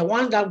are the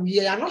ones that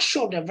we are not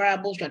sure of the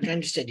variables we are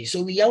trying to study,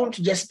 so we want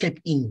to just step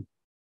in.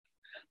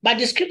 But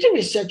descriptive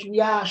research, we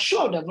are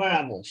sure of the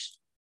variables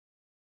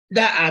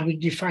that are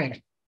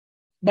defined,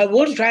 but we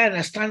want to try and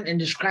understand and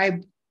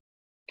describe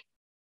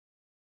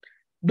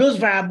those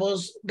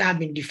variables that have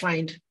been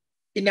defined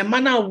in a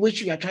manner of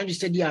which we are trying to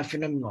study our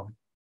phenomenon.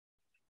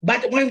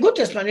 But when we go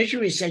to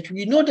explanatory research,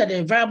 we know that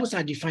the variables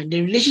are defined,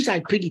 the relations are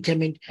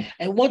predetermined,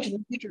 and what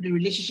which of the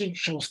relationship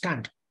shall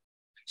stand.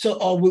 So,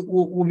 or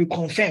will be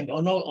confirmed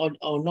or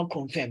not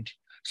confirmed.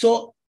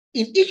 So,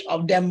 in each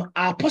of them,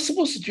 our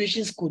possible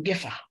situations could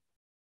differ.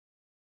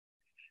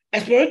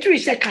 Exploratory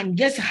research can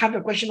just have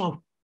a question of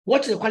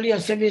what is the quality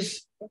of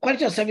service?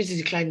 Quality of service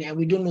is declining, and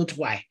we don't know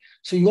why.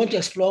 So you want to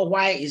explore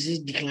why is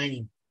it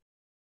declining.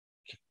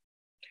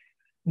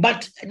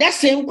 But that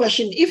same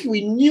question, if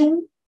we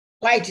knew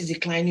why it is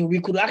declining, we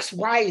could ask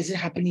why is it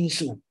happening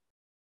so.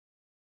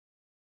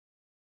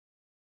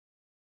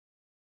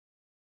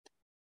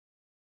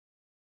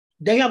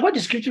 Then you have got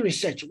descriptive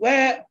research,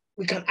 where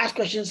we can ask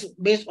questions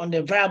based on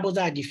the variables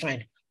that are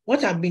defined.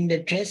 What have been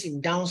the trends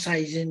in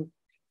downsizing,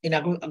 in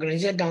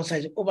organizational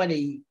downsizing over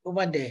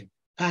the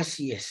past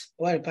years,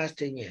 over the past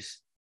 10 years?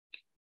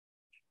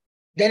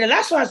 Then the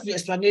last one is the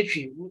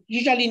explanatory.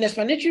 Usually in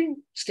explanatory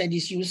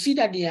studies, you will see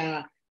that there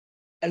are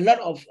a lot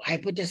of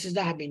hypotheses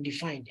that have been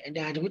defined, and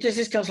the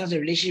hypothesis tells us the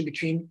relationship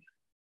between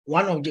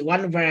one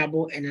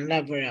variable and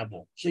another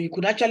variable. So you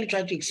could actually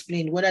try to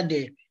explain whether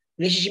the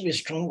relationship is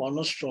strong or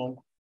not strong,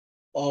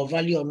 or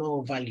value or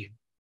no value.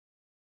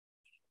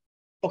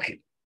 Okay.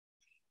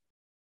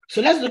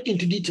 So let's look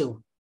into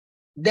detail.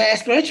 The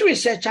exploratory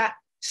researcher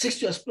seeks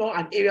to explore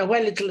an area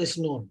where little is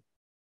known.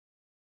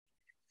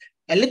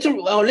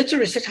 Little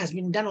research has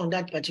been done on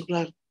that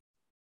particular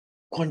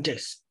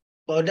context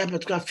or that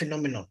particular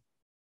phenomenon.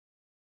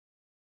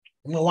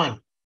 Number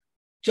one,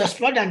 to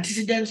explore the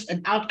antecedents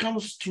and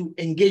outcomes to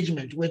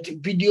engagement with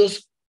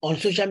videos on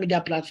social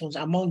media platforms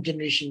among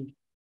Generation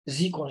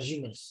Z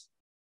consumers.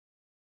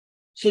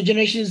 So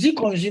Generation Z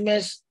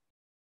consumers,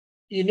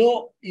 you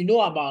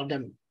know about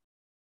them.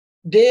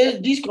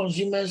 These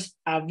consumers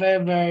are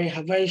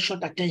have very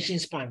short attention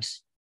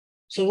spans.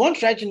 So we want to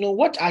try to know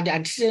what are the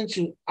antecedents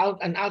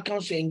and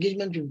outcomes to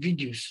engagement with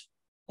videos.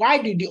 Why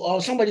do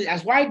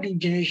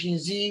Generation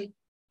Z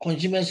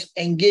consumers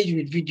engage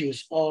with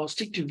videos or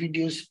stick to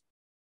videos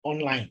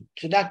online?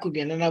 So that could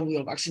be another way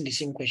of asking the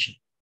same question.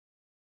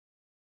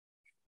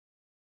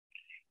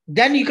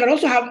 Then you can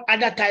also have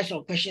other types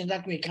of questions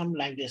that may come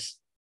like this.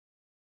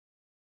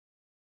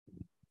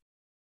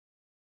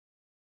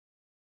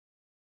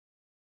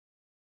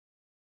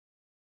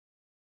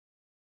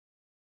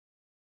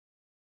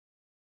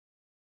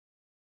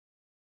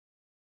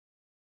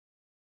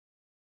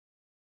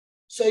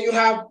 So you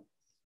have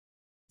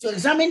to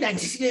examine the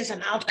antecedents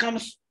and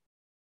outcomes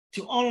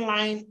to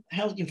online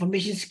health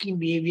information scheme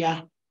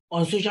behavior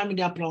on social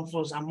media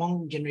platforms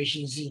among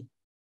Generation Z.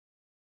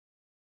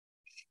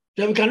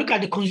 Then we can look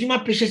at the consumer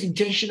purchase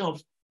intention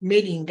of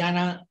made in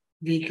Ghana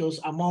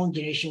vehicles among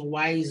Generation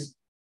Y,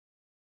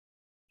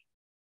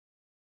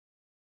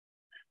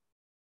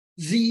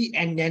 Z,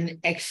 and then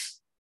X.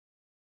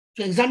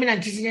 To examine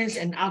antecedents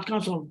and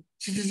outcomes of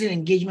citizen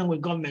engagement with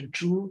government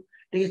through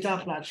digital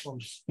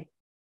platforms.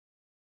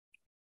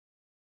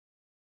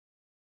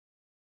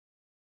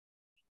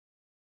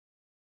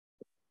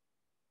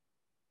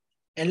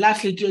 And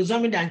lastly, to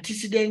examine the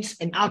antecedents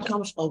and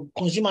outcomes of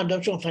consumer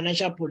adoption of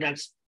financial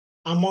products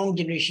among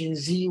Generation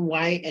Z,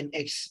 Y, and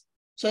X.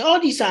 So all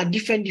these are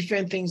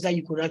different things that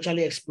you could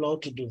actually explore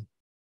to do.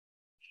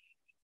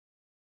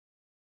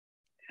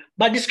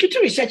 But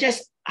descriptive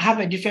researchers have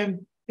a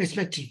different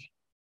perspective.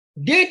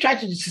 They try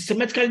to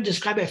systematically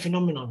describe a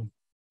phenomenon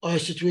or a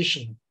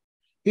situation,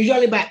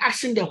 usually by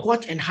asking the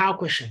what and how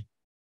question.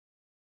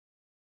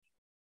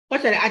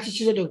 What are the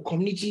attitudes of the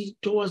community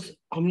towards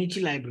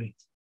community library?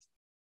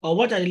 Or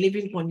what are the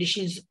living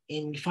conditions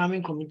in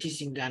farming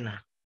communities in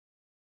Ghana?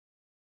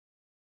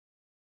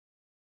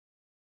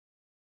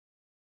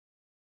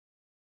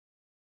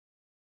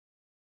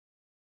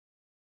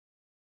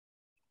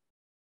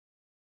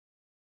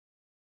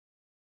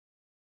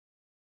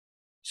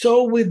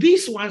 So with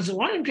these ones,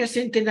 one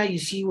interesting thing that you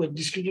see with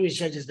descriptive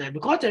research is that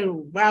because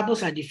the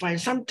variables are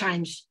defined,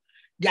 sometimes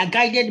they are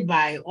guided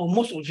by, or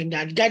most often they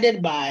are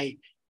guided by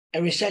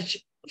a research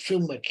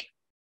framework.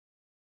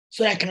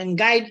 So it can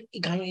guide,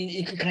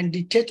 it can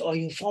dictate or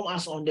inform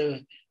us on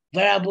the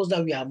variables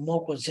that we are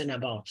more concerned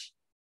about,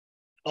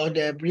 or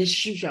the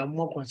relationships we are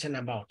more concerned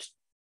about.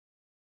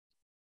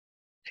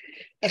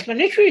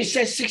 Explanatory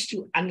research seeks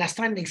to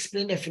understand and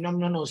explain the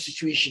phenomenon or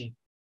situation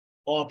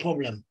or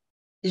problem,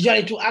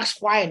 usually to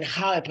ask why and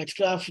how a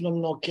particular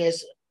phenomenon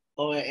occurs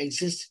or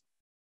exists,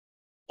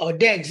 or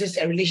there exists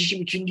a relationship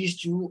between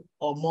these two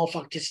or more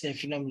factors in a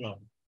phenomenon.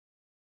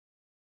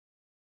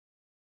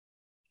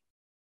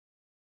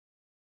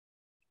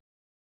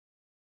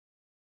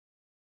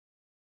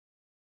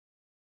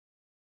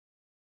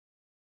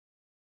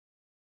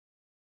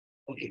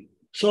 Okay,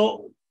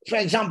 so for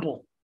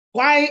example,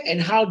 why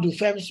and how do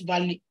firms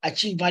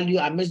achieve value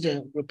amidst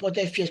the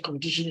reported fierce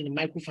competition in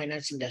the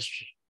microfinance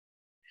industry?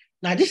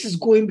 Now, this is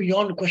going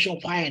beyond the question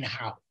of why and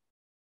how.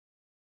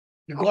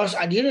 Because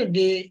at the end of the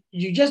day,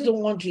 you just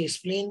don't want to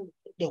explain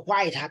the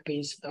why it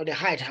happens or the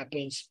how it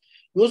happens.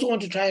 You also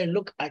want to try and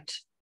look at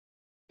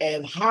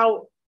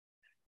how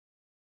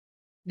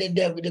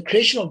the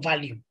creation of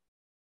value,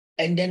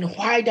 and then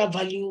why that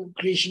value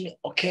creation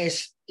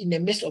occurs in the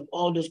midst of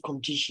all those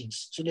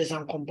competitions. So there's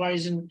some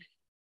comparison,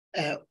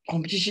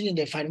 competition in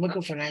the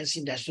microfinance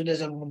industry. So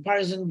there's a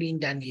comparison being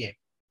done here.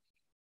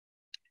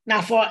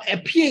 Now, for a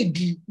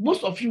PhD,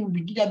 most of you will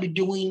either be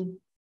doing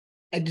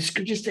a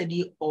descriptive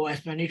study or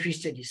explanatory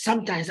study.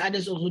 Sometimes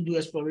others also do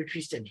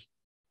exploratory study.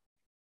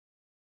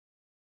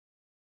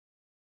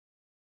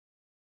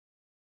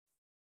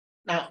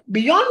 Now,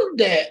 beyond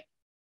the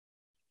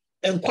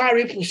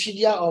inquiry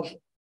procedure of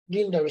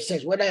doing the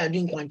research, whether you're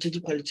doing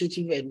quantitative,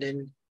 qualitative, and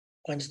then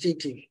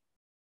quantitative,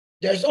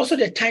 there's also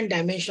the time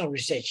dimension of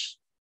research.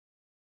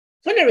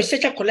 When a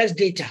researcher collects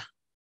data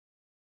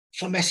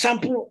from a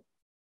sample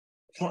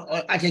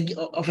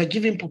of a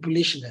given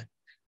population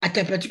at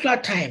a particular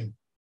time,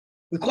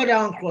 we call that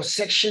one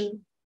cross-sectional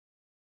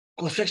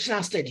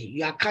study.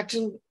 You are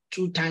cutting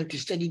through time to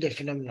study the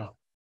phenomenon.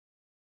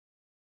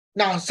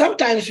 Now,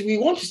 sometimes we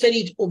want to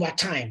study it over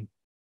time.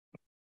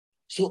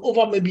 So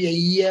over maybe a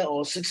year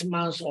or 6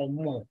 months or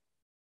more.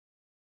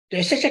 The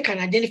researcher can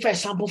identify a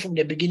sample from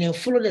the beginning and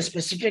follow the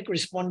specific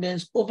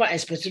respondents over a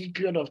specific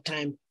period of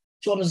time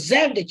to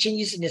observe the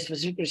changes in the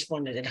specific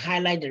respondents and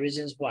highlight the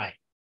reasons why.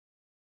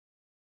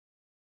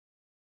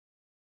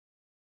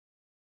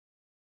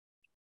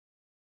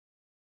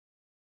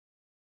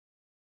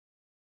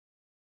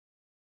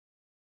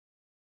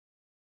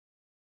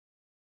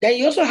 Then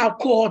you also have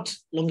cohort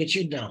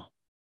longitudinal.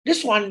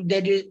 This one,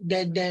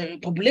 the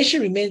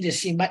population remains the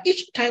same, but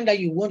each time that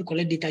you want to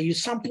collect data, you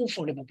sample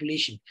from the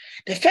population.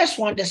 The first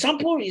one, the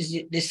sample is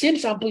the same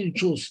sample you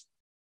chose,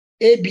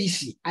 A, B,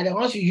 C, are the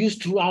ones you use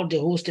throughout the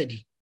whole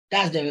study.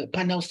 That's the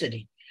panel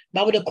study.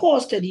 But with the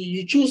cohort study,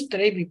 you choose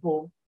 3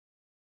 people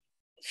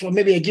from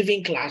maybe a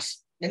given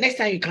class. The next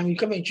time you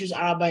come and choose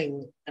Araba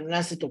and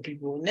another set of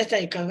people. Next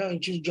time you come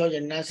and choose George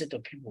and another set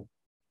of people.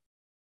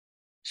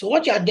 So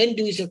what you are then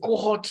doing is a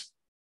cohort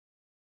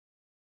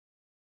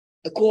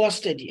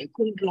study, a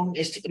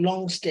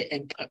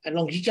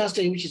longitudinal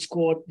study, which is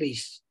cohort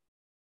based.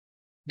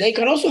 Then you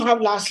can also have,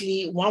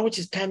 lastly, one which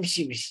is time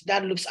series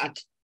that looks at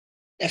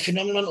a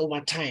phenomenon over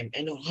time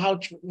and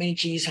how many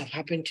changes have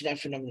happened to that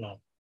phenomenon.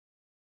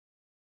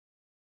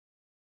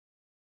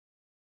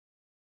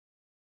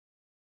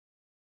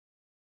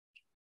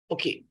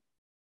 Okay.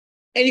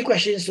 Any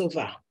questions so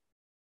far?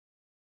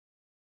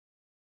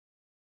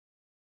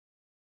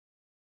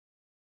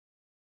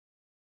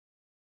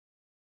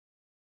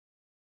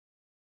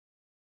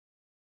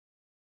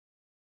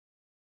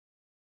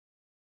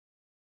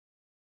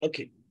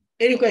 Okay.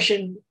 Any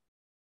question,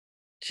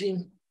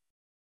 team?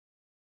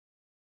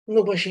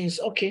 No questions.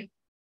 Okay.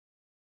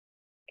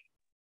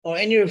 Or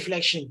any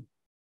reflection?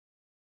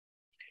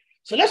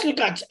 So let's look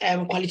at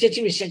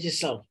qualitative research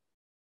itself.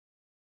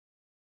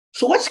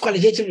 So what's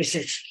qualitative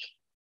research?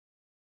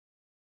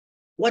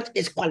 What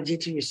is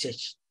qualitative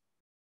research?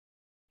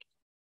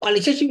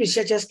 Qualitative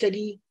researchers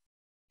study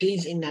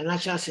things in the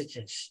natural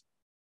settings.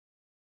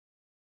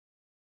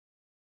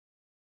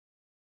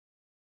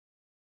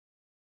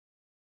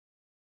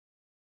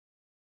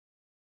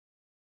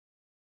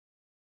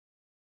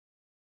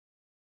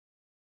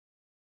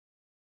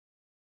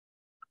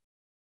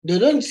 They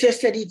don't just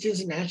study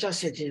things in natural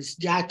settings.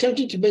 They are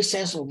attempting to make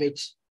sense of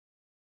it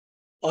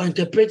or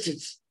interpret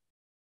it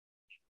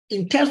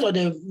in terms of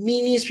the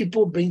meanings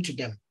people bring to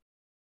them.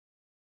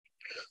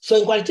 So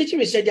in qualitative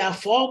research, there are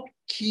 4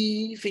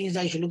 key things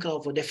that you should look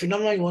out for. The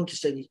phenomenon you want to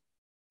study,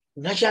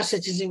 natural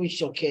settings in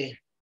which you occur,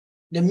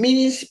 the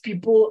meanings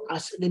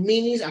the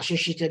meanings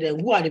associated,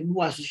 and who are the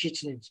people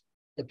associating it,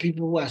 the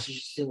people who are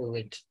associated with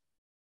it.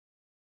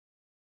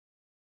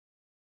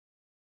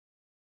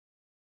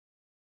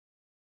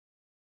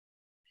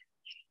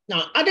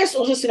 Now, others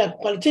also say that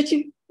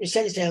qualitative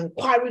research is an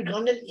inquiry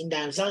grounded in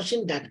the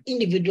assumption that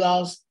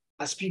individuals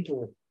as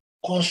people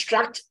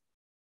construct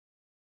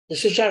the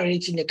social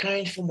reality in the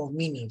current form of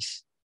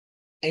meanings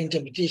and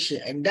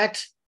interpretation, and that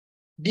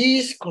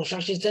these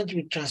constructions tend to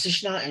be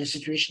transitional and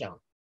situational.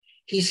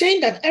 He's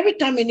saying that every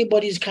time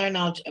anybody is carrying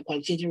out a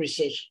qualitative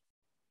research,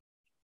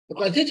 the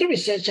qualitative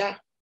researcher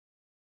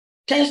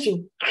tends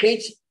to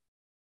create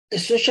a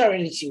social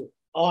reality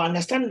or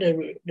understand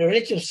the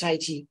reality of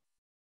society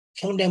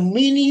from the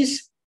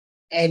meanings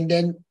and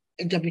then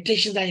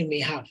interpretations that he may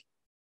have.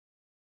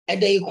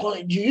 And then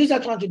you use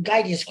that one to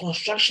guide his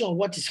construction of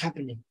what is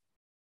happening.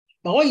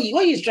 But what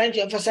he's trying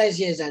to emphasize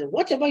here is that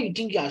whatever you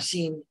think you are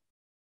seeing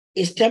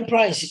is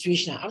temporary and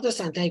situational. After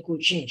some time, it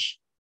could change.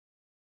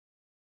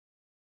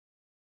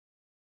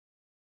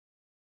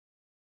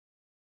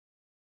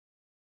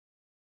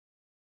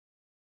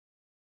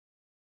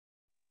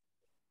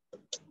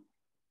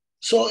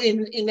 So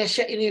in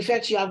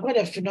effect, you have got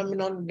a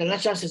phenomenon, the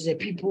natural sense, the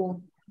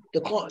people,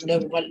 the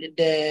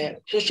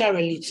social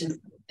reality,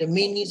 the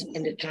meanings,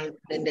 and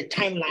the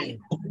timeline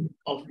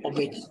of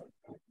it.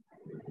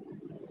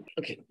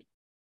 Okay.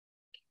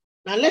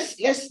 Now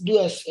let's do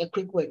a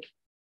quick work.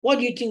 What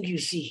do you think you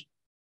see?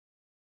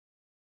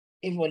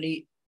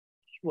 Everybody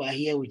who are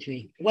here with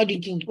me, what do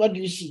you think? What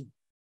do you see?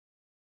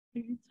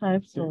 3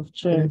 types of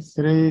chairs.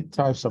 3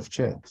 types of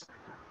chairs.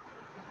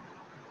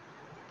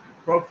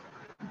 Prof,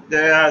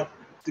 there are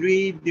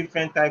 3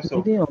 different types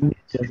of 3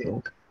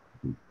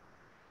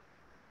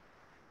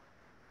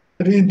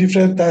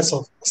 different types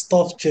of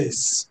stuffed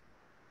chairs.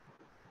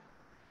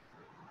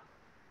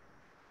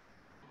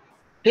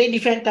 3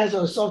 different types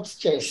of soft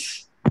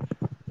chairs.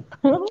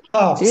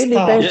 3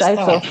 different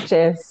types of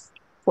chairs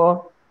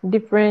for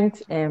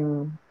different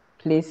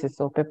places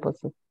or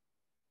purposes.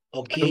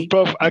 Okay.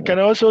 Prof, I can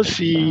also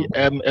see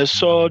a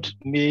sword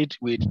made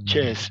with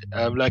chairs,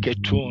 like a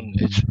tune.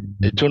 It's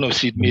a tune of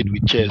seed made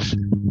with chairs,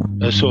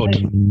 a sword.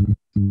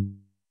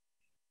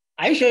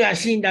 Are you sure you are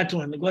seeing that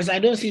one? Because I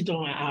don't see it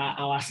on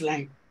our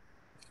slide.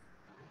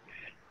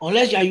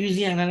 Unless you are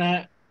using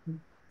another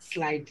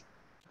slide.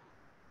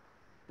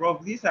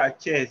 Prof, these are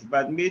chairs,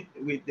 but made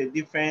with a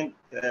different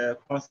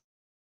concept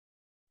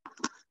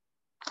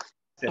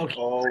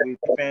or with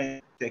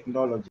different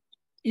technology.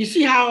 You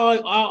see how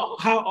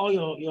all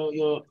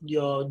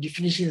your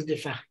definitions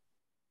differ.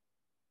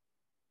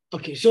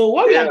 Okay, so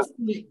what we are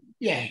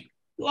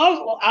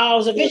all our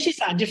observations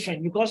are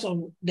different because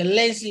of the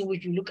lens in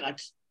which you look at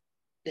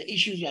the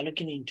issues you are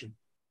looking into.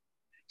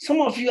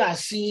 Some of you are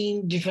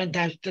seeing different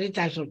types, 3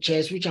 types of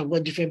chairs which have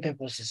got different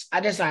purposes.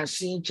 Others are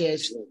seeing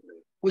chairs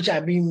which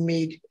are being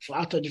made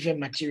out of different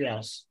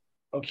materials.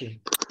 Okay.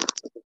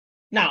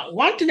 Now,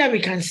 one thing that we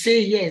can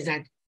say here is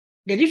that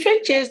the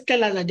different chairs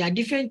tell us that there are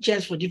different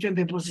chairs for different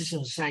purposes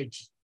in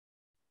society.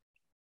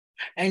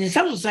 And in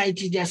some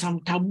society, there are some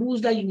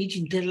taboos that you need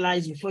to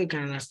internalize before you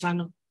can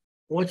understand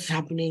what's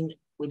happening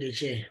with the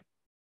chair.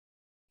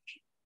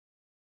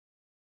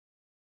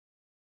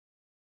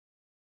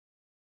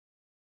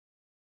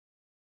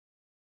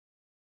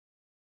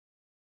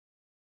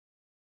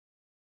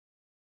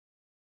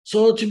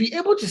 So to be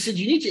able to sit,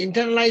 you need to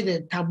internalize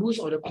the taboos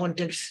or the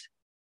context,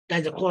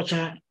 that's the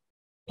culture.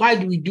 Why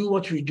do we do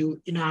what we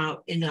do in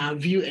our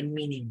view and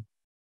meaning?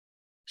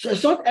 So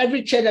it's not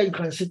every chair that you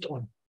can sit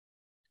on.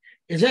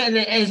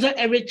 It's not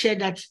every chair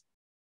that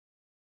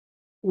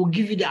will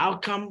give you the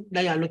outcome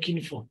that you are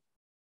looking for.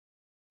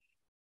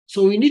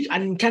 So we need to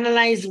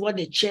internalize what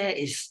the chair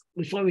is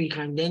before we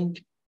can then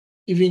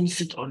even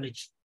sit on it.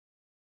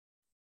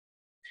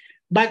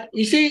 But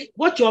you see,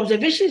 what your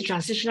observation is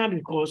transitional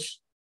because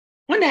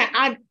when I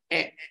add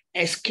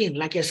a skin,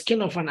 like a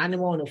skin of an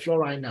animal on the floor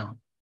right now,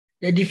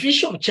 the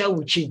definition of chair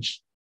will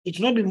change. It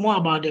will not be more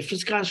about the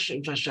physical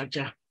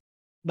infrastructure,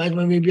 but it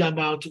may be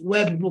about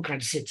where people can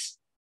sit.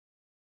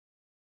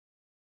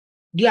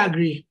 Do you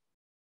agree?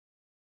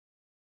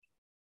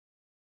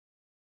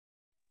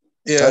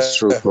 Yeah. That's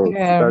true, Prof.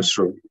 Yeah. That's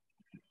true.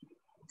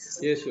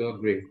 Yes, we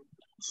agree.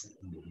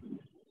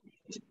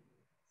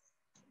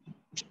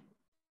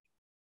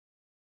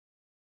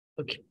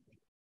 Okay.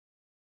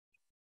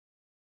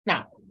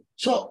 Now,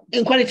 so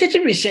in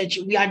qualitative research,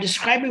 we are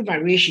describing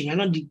variation. We're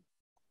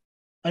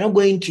not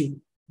going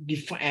to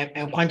define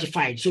and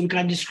quantify it. So we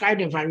can describe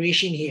the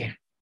variation here.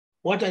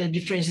 What are the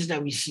differences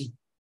that we see?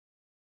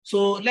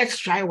 So let's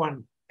try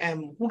one.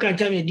 Who can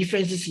tell me the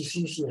differences he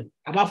sees here,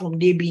 apart from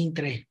they being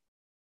 3?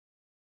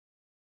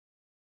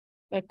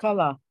 The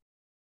color.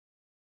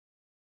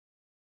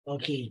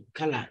 Okay,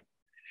 color.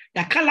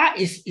 The color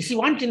is, you see,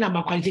 one thing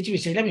about qualitative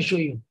research, let me show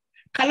you.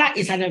 Color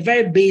is at a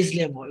very base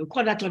level. You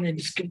call that on a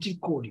descriptive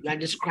code. You are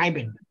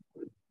describing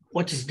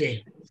what is there.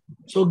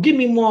 So give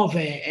me more of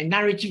a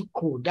narrative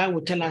code that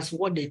will tell us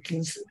what the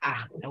things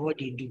are and what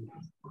they do.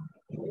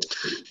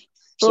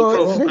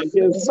 So Prof, I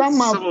guess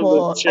some are some of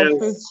for the chairs,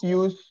 office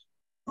use.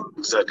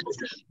 exactly.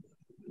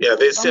 Yeah,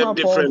 they Some serve are for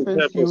different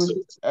office use,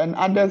 purposes. and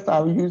others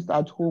are used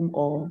at home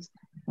or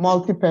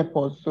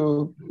multi-purpose.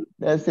 So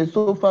there's a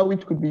sofa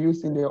which could be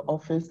used in the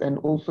office and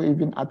also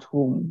even at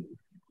home.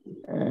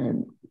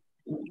 And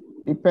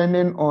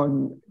depending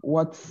on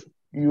what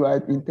you are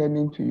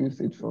intending to use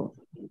it for.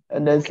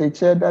 And there's a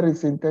chair that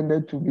is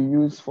intended to be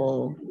used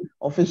for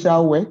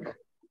official work,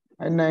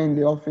 either in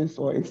the office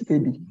or a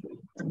study.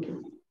 Thank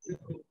you.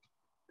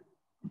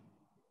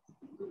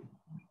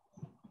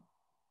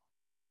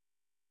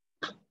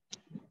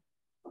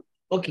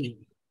 Okay,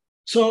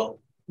 so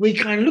we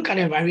can look at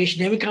the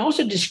variation, then we can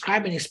also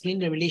describe and explain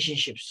the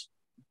relationships.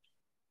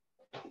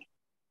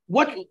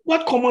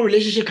 What common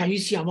relationship can you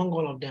see among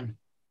all of them?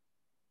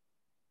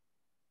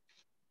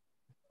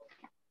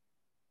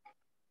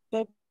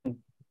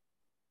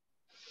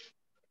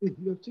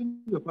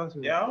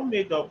 They are all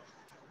made of,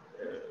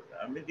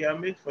 they are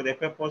made for the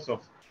purpose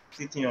of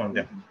sitting on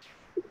them.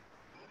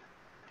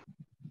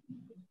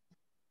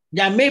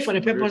 They are made for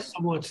the purpose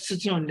of what?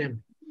 Sitting on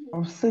them.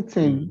 Of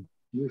sitting.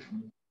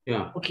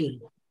 Yeah. Okay.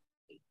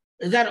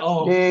 Is that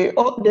all? They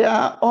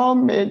are all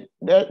made.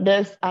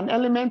 There's an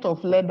element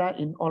of leather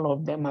in all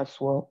of them as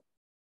well.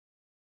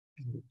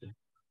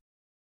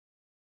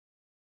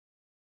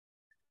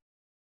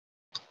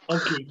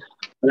 Okay.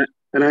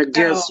 And I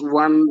guess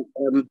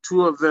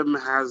two of them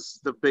has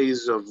the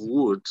base of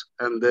wood,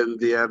 and then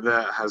the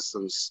other has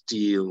some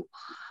steel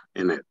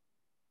in it.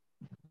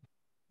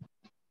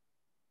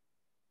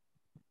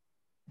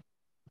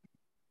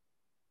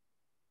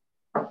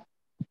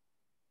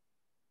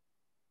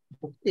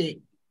 Okay.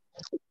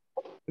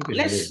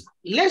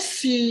 Let's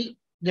see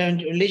the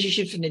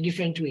relationships in a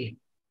different way.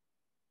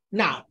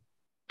 Now,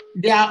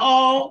 they are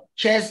all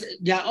chairs,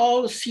 they are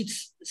all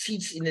seats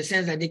in the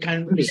sense that they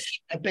can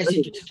receive a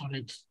person to sit on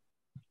it.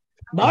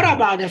 But what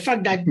about the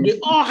fact that they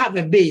all have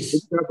a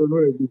base?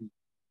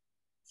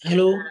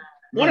 Hello?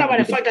 What about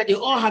the fact that they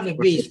all have a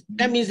base?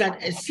 That means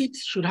that a seat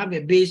should have a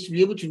base to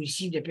be able to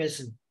receive the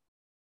person.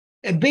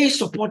 A base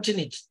supporting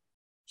it.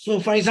 So,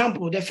 for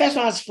example, the first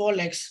one has 4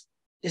 legs,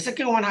 the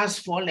second one has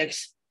 4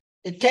 legs,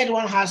 the third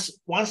one has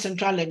 1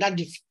 central leg that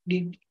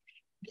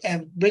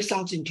breaks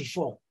out into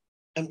 4,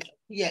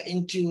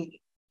 into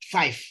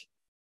 5.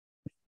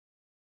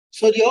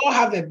 So they all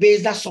have a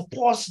base that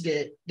supports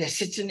the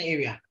sitting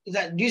area.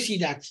 Do you see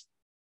that?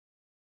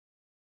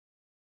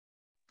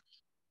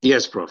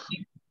 Yes, Prof.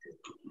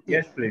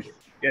 Yes, please.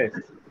 Yes.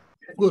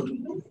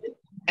 Good.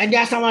 And there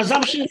are some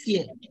assumptions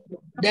here.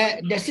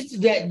 The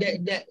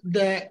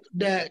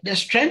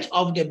strength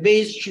of the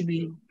base should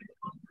be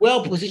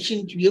well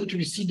positioned to be able to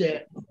receive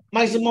the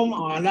maximum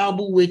or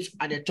allowable weight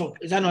at the top.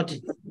 Is that not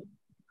it?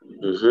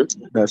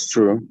 Mm-hmm. That's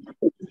true.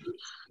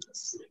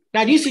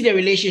 Now, do you see the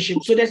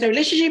relationship? So there's a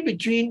relationship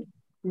between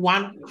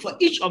for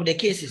each of the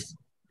cases.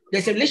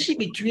 There's a relationship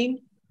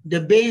between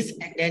the base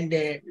and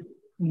the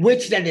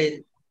weight that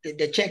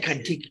the chair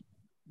can take.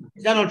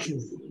 Is that not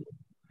true?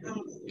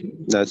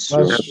 That's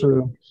true. That's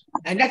true.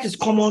 And that is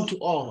common to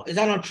all. Is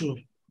that not true?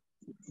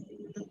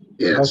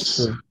 Yes.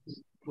 That's true.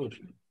 Good.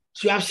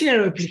 So you have seen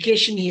a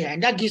replication here,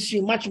 and that gives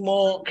you much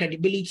more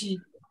credibility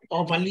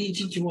or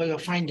validity to what you're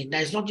finding.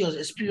 That is not your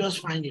experience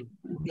finding.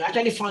 You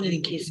actually found it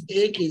in case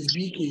A, case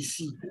B, case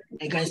C.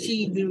 And you can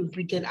see it being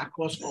repeated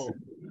across all.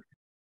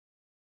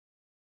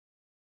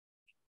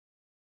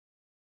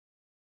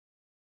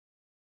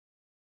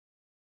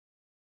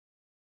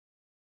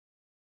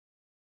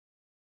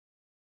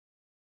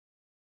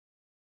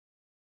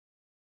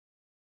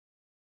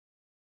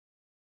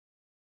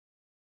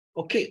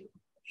 Okay.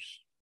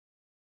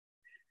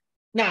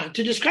 Now,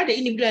 to describe the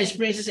individual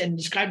experiences and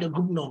describe the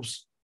group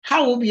norms,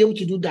 how will we be able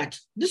to do that?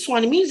 This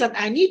one means that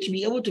I need to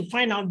be able to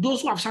find out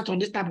those who have sat on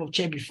this type of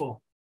chair before.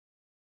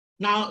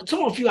 Now,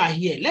 some of you are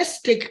here.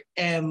 Let's take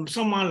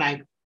someone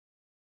like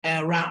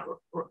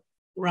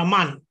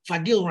Rahman,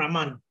 Fadil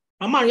Rahman.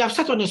 Rahman, you have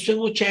sat on a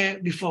swivel chair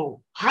before.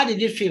 How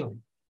did it feel?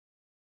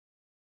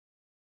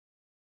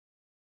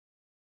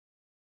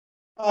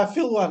 I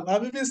feel one.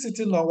 I'm even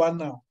sitting on one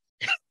now.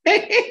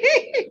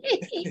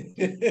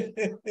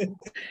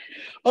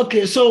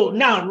 Okay, so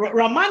now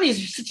Rahman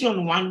is sitting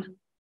on one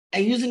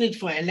and using it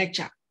for a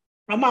lecture.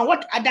 Rama,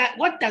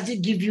 what does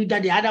it give you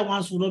that the other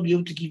ones will not be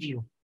able to give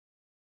you?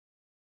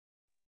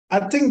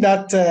 I think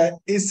that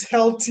it's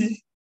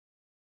healthy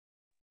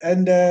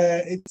and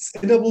it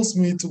enables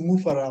me to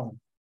move around.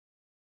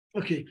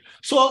 Okay,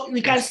 so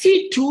we can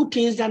see two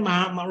things that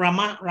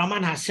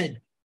Raman has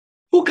said.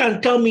 Who can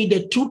tell me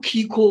the two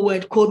key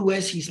code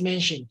words he's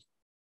mentioned?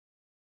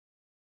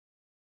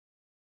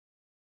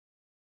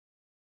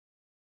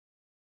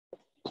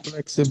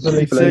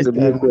 Flexibility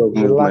and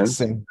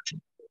relaxing.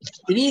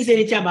 He didn't say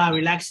anything about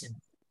relaxing.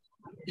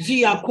 You see,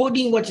 you are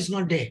coding what is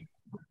not there.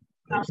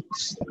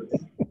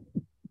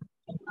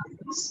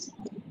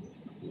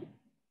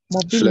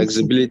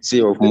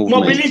 Flexibility of movement.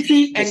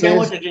 Mobility and then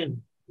what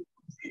again?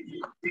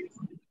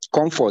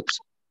 Comfort.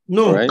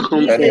 No. Right?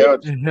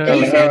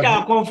 He said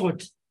our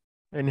comfort.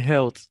 And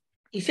health.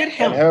 He said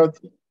health.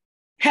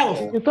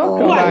 Health. You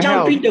are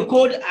jumping the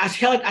code as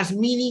health as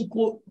meaning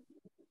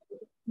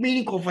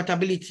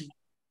comfortability.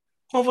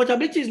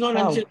 Comfortability is not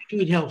necessarily to do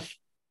with health.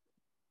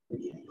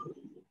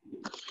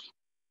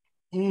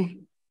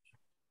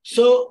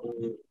 So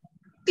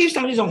if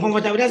something is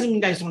uncomfortable, it doesn't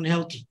mean that it's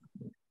unhealthy.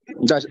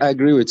 I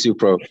agree with you,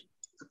 Prof.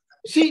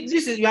 See,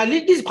 this is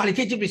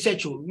qualitative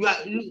research.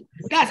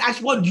 That's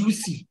actually what you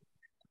see.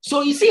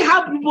 So you see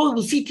how people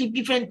will see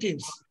different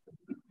things.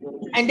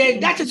 And then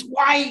that is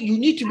why you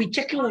need to be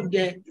checking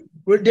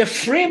with the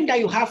frame that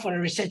you have for the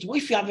research.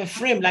 If you have a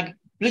frame like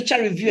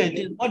literature review,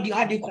 and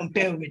how do you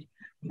compare with?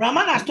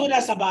 Raman has told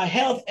us about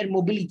health and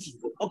mobility.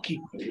 Okay.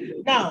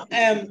 Now,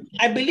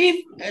 I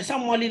believe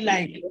somebody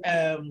like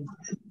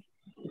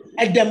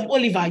Adam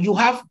Oliver, you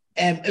have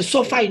a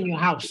sofa in your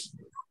house.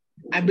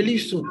 I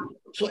believe so.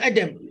 So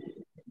Adam,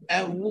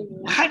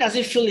 how does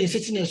it feel in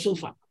sitting in a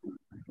sofa?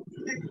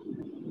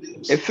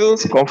 It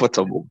feels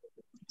comfortable.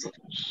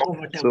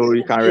 So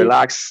you can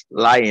relax,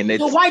 lie in it.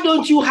 So why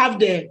don't you have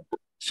the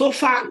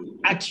sofa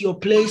at your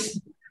place?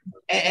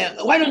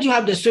 Why don't you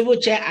have the swivel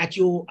chair at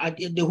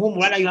the home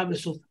rather you have the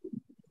sofa?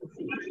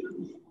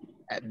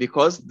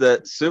 Because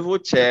the swivel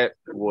chair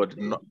would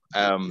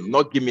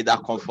not give me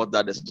that comfort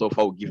that the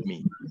sofa will give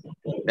me.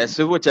 The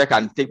swivel chair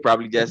can take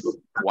probably just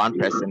one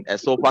person. A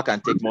sofa can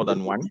take more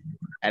than one.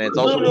 And it's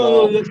also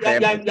more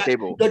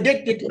stable.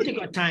 Take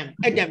your time.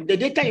 Adam, the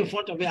data in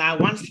front of you are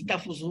 1 seater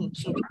for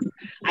sofa.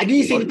 I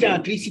didn't say anything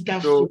about 3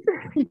 seaters. So,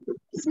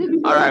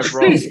 all right,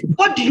 bro. Please,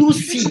 what do you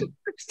see?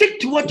 Stick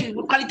to what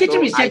you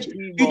qualitative research.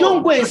 You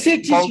don't go and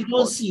say things you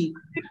don't see.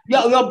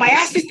 Your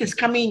biases is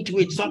coming into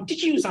it. So I'm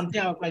teaching you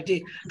something about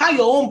qualitative. How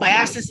your own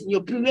biases in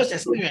your previous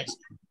experience.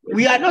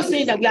 We are not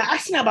saying that, we are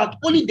asking about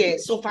only the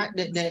sofa,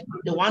 the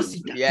 1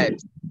 seater.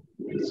 Yes.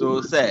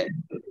 So sir,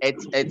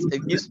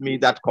 it gives me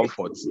that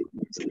comfort.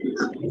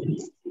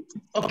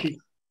 Okay.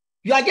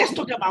 You are just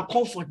talking about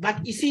comfort,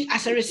 but you see,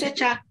 as a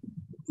researcher,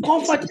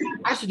 comfort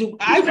has to do.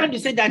 I want to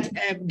say that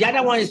the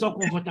other one is not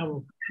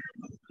comfortable.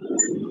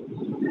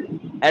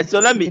 And so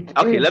let me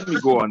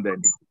go on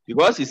then.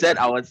 Because he said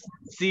I was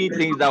seeing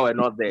things that were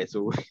not there.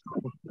 So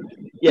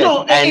yes,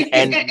 no,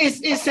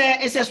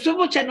 it's a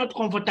swivel chair not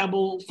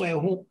comfortable for a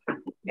home.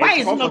 Why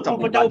is it not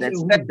comfortable for a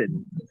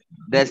home?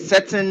 The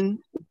setting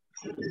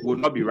would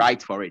not be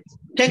right for it.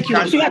 Thank you.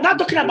 So we are not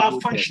talking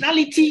about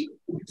functionality.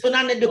 So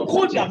now the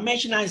code you have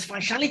mentioned is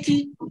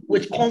functionality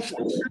with comfort.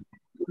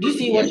 Do you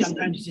see what I'm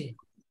trying to say?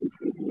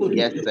 Good.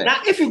 Yes, sir.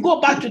 Now, if you go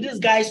back to this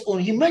guy's own,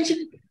 he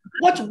mentioned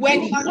which of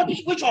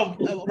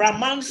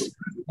Raman's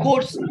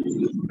codes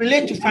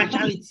relate to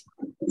functionality?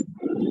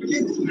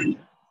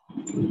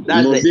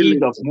 That's the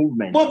ease of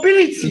movement.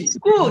 Mobility.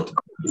 Good.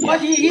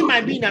 But he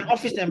might be in an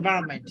office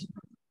environment,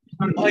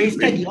 or he's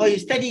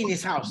studying in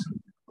his house.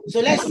 So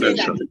let's say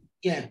that,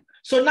 yeah.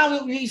 So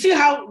now we see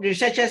how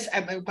researchers,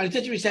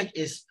 qualitative research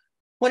is.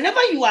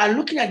 Whenever you are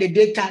looking at the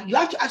data, you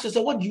have to ask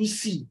yourself, what do you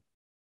see?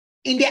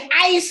 In the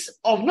eyes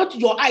of, not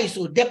your eyes,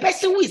 so the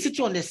person who is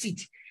sitting on the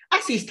seat,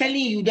 as he's telling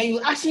you, then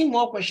you ask him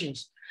more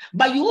questions.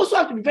 But you also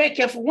have to be very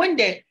careful when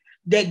the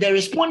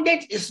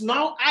respondent is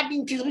now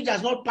adding things which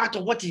is not part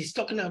of what he's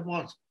talking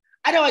about.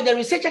 Otherwise, the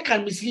researcher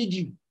can mislead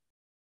you.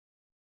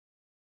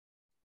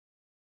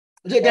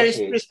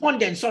 The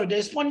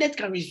respondent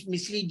can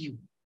mislead you.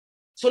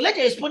 So let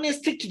the respondent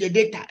stick to the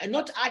data and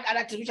not add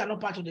other things which are not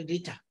part of the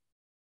data.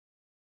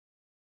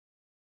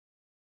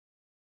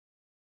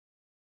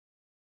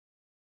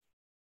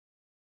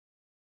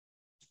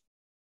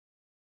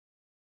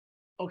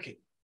 Okay.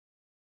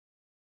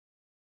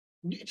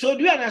 So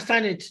do you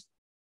understand it?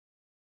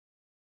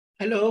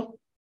 Hello?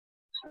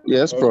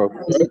 Yes, Prof.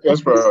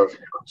 Yes, Prof.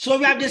 So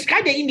we have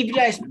described the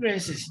individual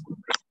experiences.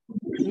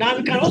 Now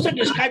we can also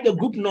describe the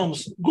group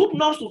norms. Group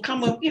norms will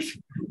come up if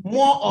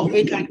more of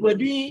it, like we're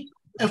doing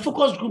a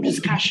focus group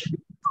discussion.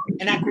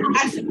 And I could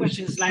ask the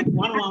questions like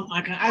one-on-one,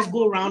 I can ask,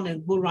 go around,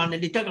 and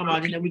they talk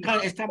about it, and we can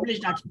establish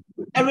that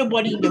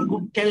everybody in the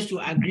group tends to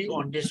agree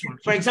on this one.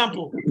 For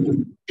example,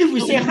 if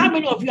we say, how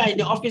many of you are in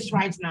the office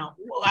right now?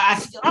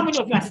 How many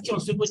of you are sitting on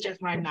swivel chairs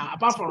right now,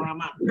 apart from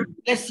Raman?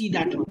 Let's see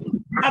that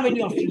one. How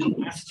many of you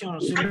are sitting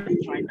on swivel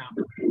chairs right now?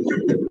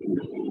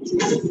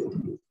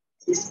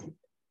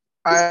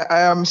 I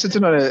am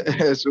sitting on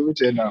a swivel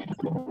chair now.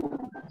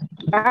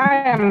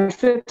 I am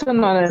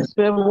sitting on a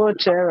swivel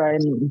chair right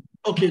now.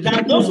 Okay,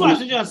 guys, those who are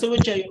sitting on a swivel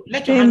chair,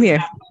 let your hand be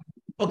up.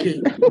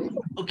 Okay,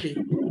 okay.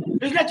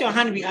 Please let your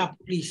hand be up,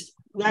 please.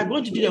 We are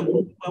going to do the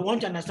group. I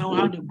want to understand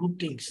how the group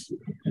thinks.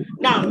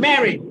 Now,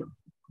 Mary,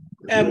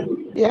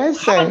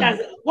 yes, sir.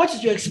 What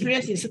is your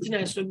experience in sitting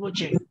on a swivel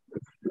chair?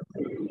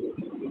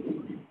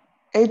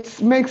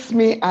 It makes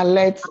me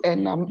alert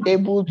and I'm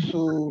able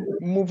to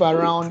move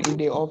around in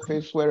the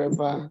office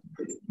wherever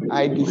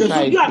I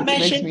decide. So it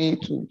makes me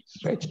to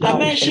stretch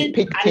out and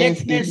pick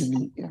things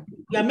easily. Yeah.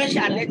 You are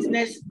mentioning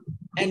alertness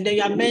and then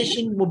you are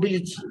mentioning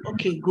mobility.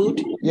 Okay,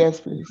 good. Yes,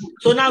 please.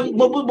 So now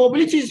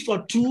mobility is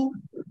for 2,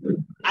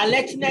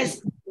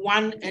 alertness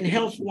 1, and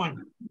health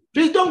 1.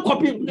 Please don't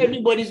copy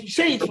anybody.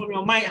 Say it from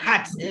your mind,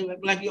 heart,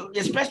 like you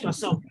express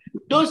yourself.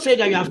 Don't say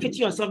that you are fitting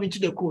yourself into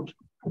the code.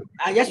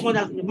 I just want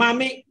to,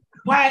 Mommy,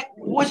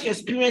 what's your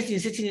experience in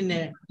sitting in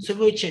a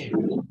swivel chair?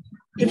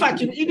 In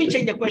fact, you even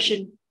change the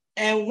question.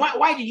 And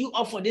why did you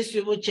opt for this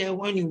swivel chair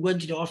when you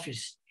went to the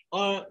office?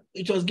 Or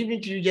it was given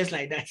to you just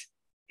like that?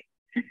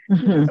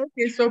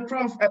 Okay, so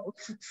Prof,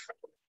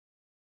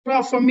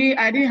 for me,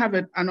 I didn't have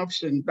an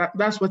option.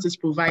 That's what is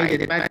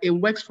provided, but it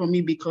works for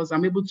me because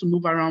I'm able to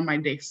move around my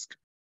desk.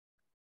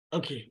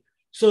 Okay,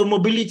 so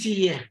mobility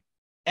here.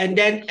 And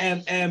then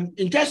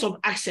in terms of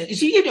access, you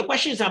see, if the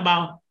question is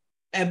about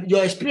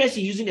your experience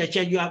in using the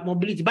chair, you have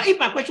mobility. But if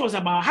my question was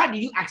about how do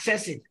you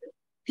access it,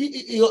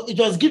 it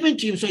was given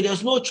to you, so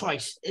there's no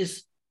choice.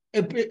 It's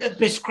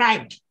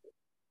prescribed.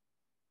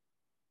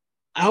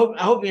 I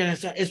hope you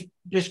understand. It's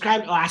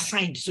prescribed or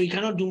assigned, so you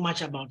cannot do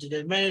much about it.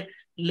 There's very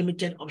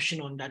limited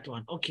option on that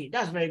one. Okay,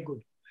 that's very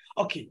good.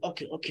 Okay,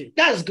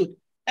 that's good.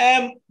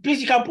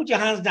 Please, you can put your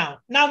hands down.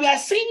 Now we are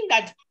saying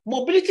that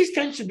mobility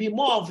tends to be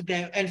more of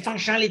the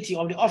functionality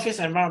of the office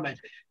environment.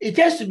 It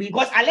tends to be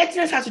because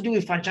alertness has to do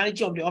with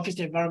functionality of the office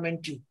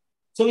environment too.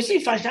 So we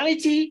see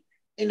functionality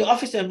in the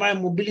office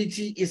environment,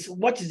 mobility is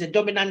what is the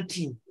dominant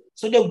theme.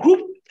 So the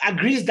group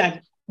agrees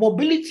that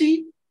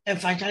mobility and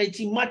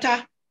functionality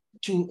matter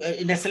to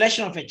in the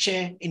selection of a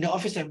chair in the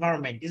office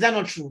environment. Is that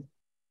not true?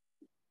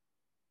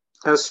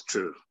 That's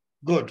true.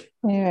 Good.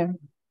 Yeah.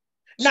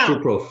 Now,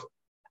 true, Prof.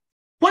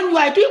 When you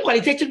are doing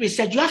qualitative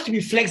research, you have to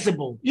be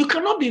flexible. You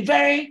cannot be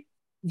very,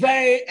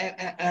 very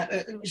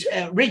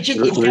rigid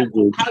in terms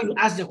of how you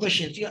ask the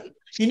questions.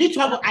 You need to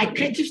have a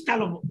creative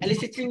style of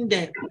eliciting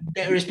the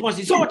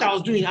response. So what I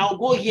was doing, I'll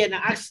go here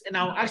and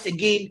I'll ask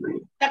again.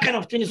 That kind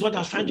of thing is what I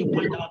was trying to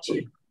point out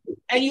here.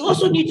 And you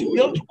also need to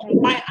be able to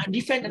combine a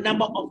different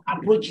number of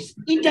approaches.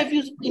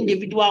 Interviews,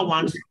 individual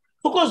ones.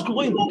 Focus group,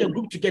 when you put the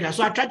group together.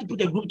 So I tried to put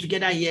the group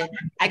together here.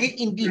 I did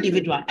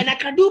individual. And I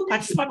can do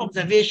participant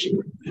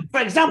observation. For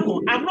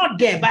example, I'm not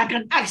there, but I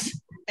can ask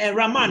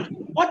Raman,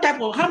 what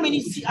type of, how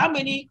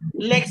many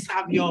legs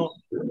have your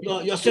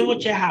swivel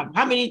chair have?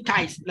 How many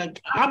ties? Like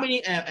how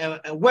many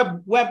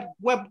web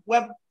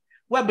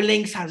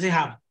links has it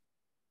have?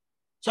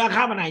 So I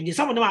have an idea.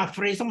 Some of them are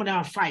 3, some of them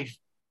are 5.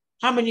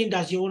 How many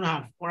does your own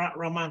have,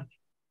 Raman?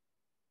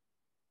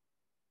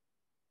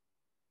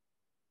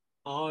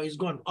 Oh, it's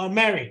gone. Or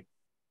Mary,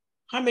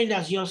 how many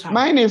does yours have?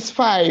 Mine is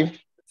 5.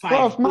 5.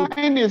 Prof,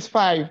 mine is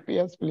 5.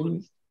 Yes,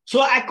 please.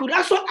 So I could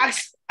also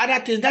ask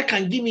other things that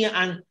can give me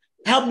and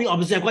help me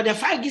observe. But the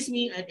 5 gives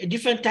me a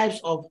different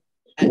types of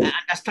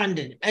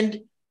understanding. And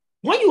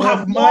when you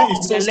have more mine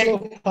is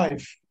also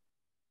 5.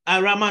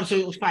 Raman, so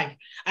it was 5.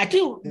 I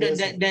think yes.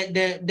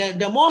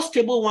 the more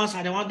stable ones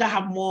are the ones that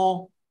have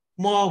more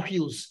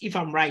wheels, if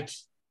I'm right.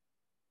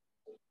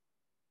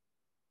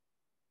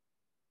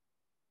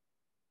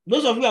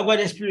 Those of you have got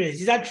experience,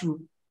 is that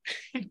true?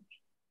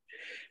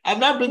 I'm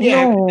not bringing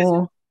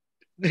no.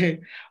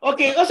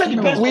 Okay, also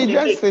depends on we the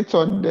just sit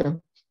on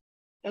them.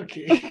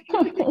 Okay.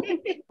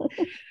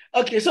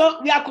 Okay,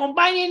 so we are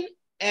combining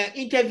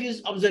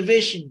interviews,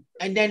 observation,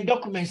 and then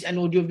documents and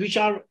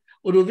audiovisual.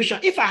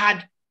 If I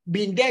had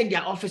been there in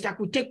their office, I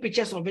could take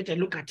pictures of it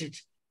and look at it.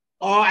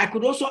 Or I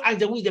could also ask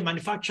them who is the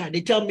manufacturer.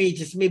 They tell me it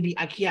is maybe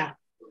IKEA.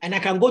 And I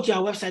can go to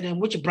our website and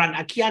which brand,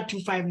 IKEA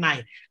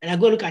 259, and I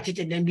go look at it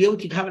and then be able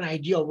to have an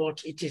idea of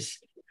what it is.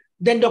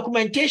 Then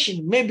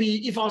documentation,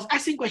 maybe if I was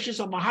asking questions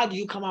about how do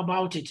you come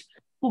about it,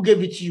 who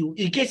gave it to you?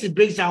 In case it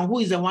breaks down, who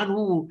is the one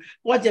who,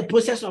 what's the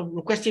process of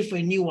requesting for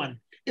a new one?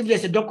 If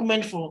there's a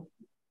document for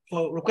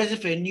requesting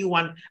for a new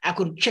one, I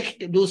could check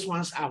those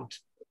ones out.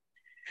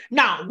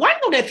 Now, one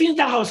of the things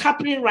that was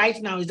happening right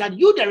now is that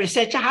you, the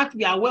researcher, have to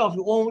be aware of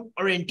your own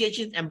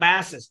orientations and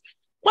biases.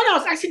 When I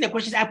was asking the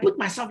questions, I put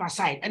myself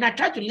aside and I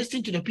tried to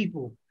listen to the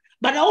people.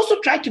 But I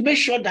also tried to make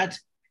sure that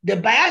the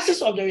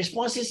biases of the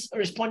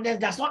respondents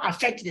does not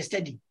affect the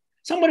study.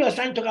 Somebody was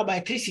trying to talk about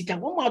a 3-seater.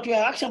 One month we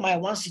are actually about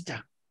a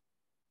 1-seater.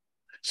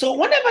 So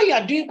whenever you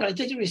are doing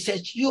qualitative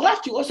research, you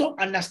have to also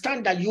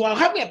understand that you are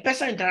having a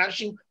personal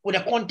interaction with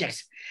the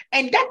context.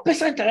 And that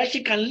personal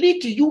interaction can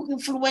lead to you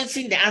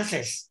influencing the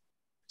answers.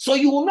 So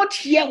you will not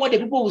hear what the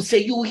people will say.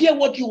 You will hear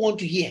what you want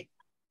to hear.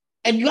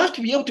 And you have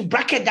to be able to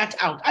bracket that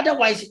out.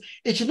 Otherwise,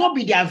 it should not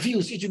be their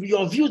views. It should be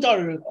your views that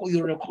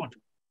you record.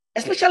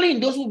 Especially in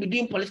those who will be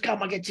doing political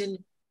marketing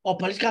or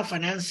political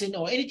financing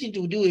or anything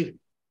to do with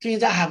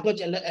things that have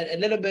got a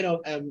little bit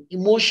of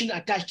emotion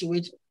attached to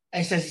it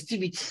and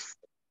sensitivity,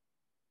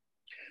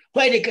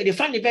 where they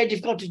find it very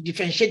difficult to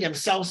differentiate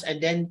themselves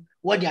and then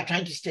what they are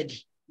trying to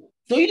study.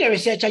 So you, the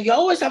researcher, you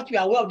always have to be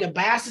aware of the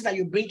biases that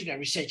you bring to the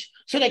research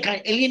so they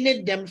can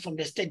alienate them from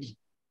the study.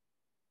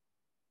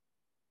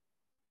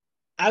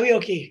 Are we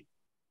okay?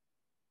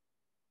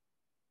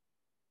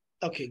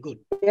 Okay, good.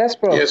 Yes,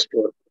 Prof. Yes,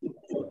 Prof.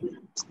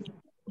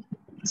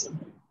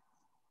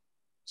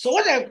 So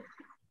what are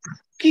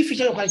key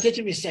features of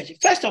qualitative research?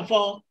 First of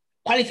all,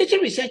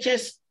 qualitative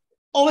researchers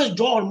always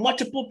draw on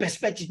multiple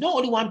perspectives, not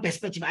only one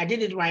perspective. I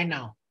did it right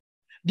now.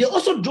 They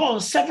also draw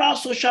on several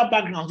social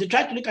backgrounds. They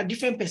try to look at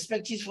different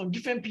perspectives from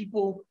different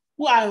people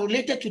who are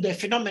related to the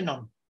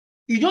phenomenon.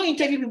 You don't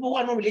interview people who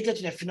are not related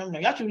to the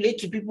phenomenon. You have to relate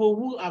to people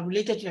who are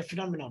related to the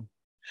phenomenon.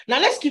 Now,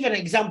 let's give an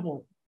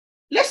example.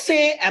 Let's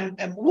say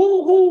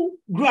who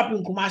grew up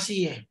in Kumasi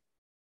here?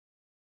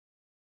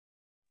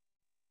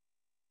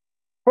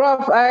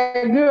 Prof,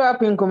 I grew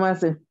up in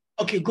Kumasi.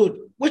 Okay, good.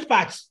 Which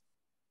parts?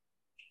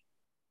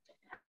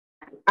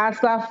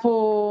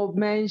 Asafo,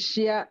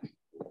 Menchia.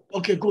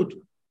 Okay, good.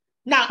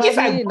 Now, Probably if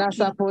I in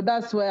Asafo,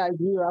 that's where I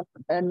grew up,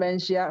 and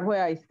Menchia,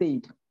 where I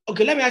stayed.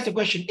 Okay, let me ask you a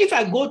question. If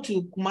I go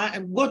to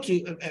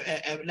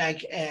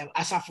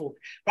Asafo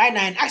right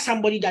now and ask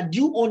somebody that do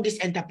you own this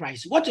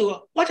enterprise, what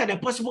are the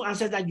possible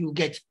answers that you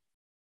get?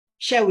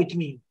 Share with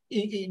me.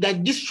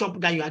 That this shop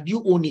that you are, do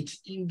you own it?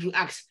 If you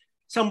ask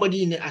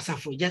somebody in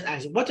Asafo, just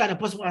ask, what are the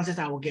possible answers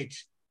I will get?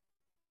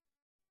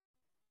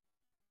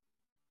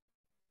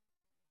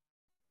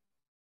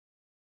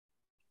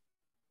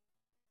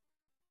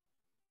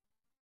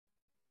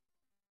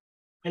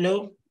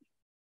 Hello?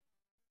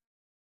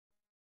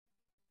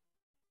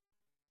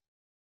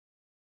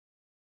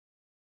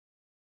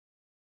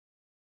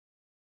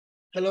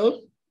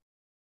 Hello?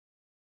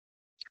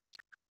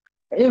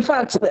 In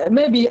fact,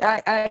 maybe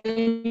I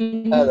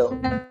Hello.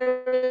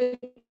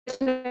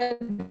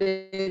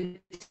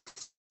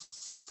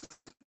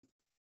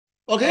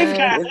 Okay, if you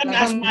can, let me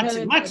ask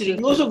Martin. Martin, you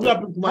also grew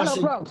up in Kumasi.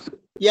 Hello, Prof.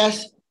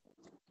 Yes.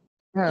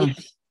 Yeah.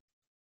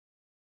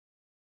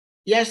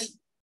 Yes.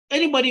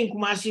 Anybody in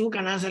Kumasi who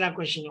can answer that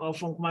question, or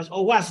from Kumasi,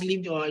 or who has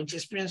lived or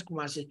experienced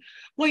Kumasi,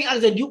 when you ask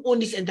them, do you own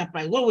this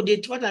enterprise? What are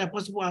the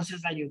possible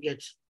answers that you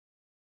get?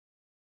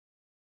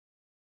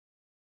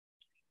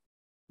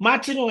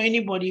 Martin or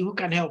anybody who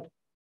can help?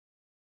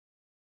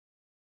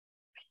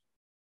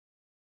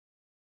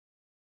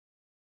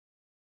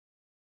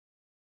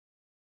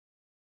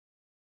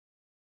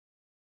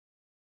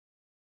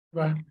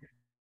 Right.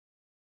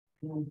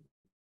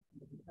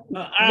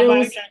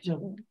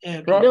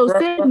 They'll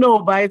say no,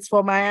 but it's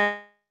for my.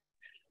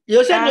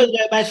 You said no,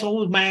 but it's for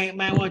who?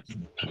 My what?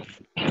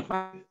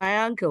 My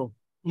uncle.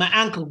 My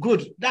uncle.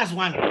 Good. That's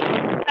one.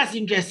 That's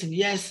interesting.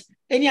 Yes.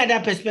 Any other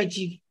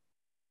perspective?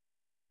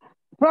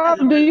 Prof,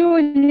 do you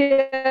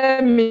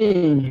hear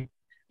me?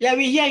 Yeah,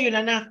 we hear you,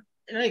 Nana.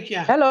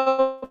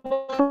 Hello.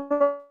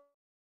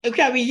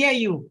 Okay, we hear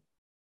you.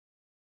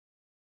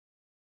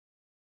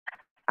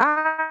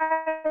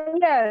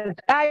 Yes,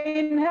 I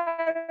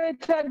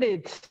inherited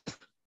it.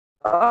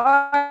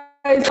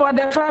 It's for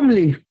the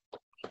family.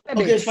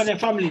 Okay, it's for the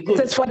family.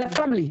 Good. It's for the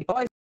family.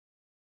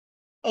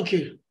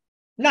 Okay.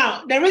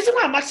 Now, the reason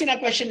why I'm asking that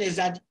question is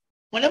that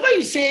whenever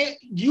you say,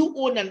 do you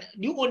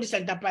own this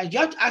enterprise, you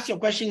have to ask your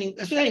question,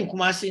 especially in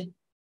Kumasi,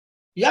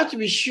 you have to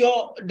be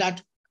sure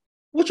that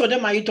which of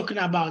them are you talking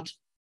about?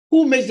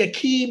 Who makes the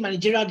key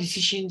managerial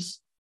decisions,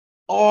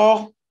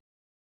 or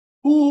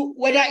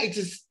whether it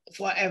is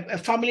for a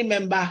family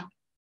member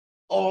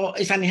or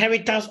it's an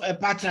inheritance or a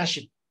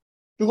partnership.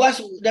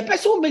 Because the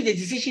person who makes the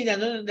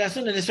decision does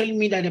not necessarily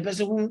mean that the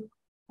person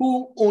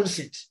who owns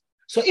it.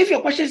 So if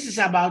your question is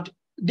about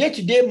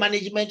day-to-day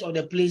management of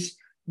the place,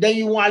 then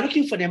you are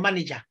looking for the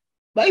manager.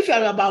 But if you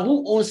are about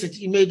who owns it,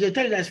 you may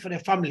tell that it's for the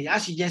family,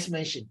 as you just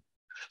mentioned.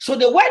 So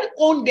the word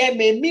own there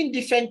may mean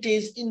different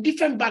things in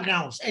different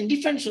backgrounds and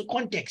different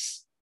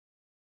contexts.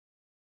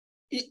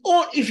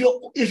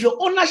 If your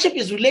ownership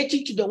is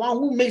related to the one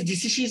who makes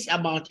decisions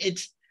about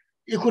it,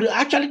 it could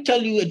actually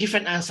tell you a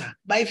different answer.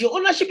 But if your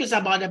ownership is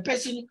about the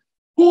person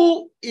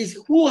who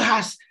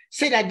has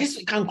said that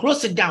this can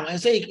close it down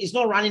and say it's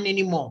not running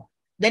anymore,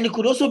 then it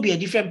could also be a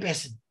different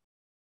person.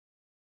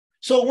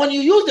 So when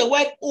you use the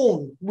word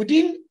own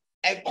within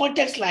a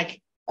context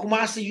like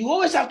Kumasi, you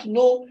always have to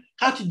know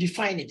how to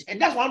define it. And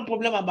that's one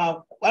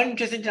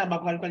interesting thing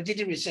about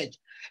qualitative research.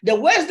 The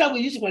words that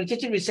we use in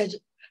qualitative research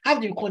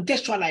have to be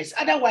contextualized.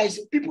 Otherwise,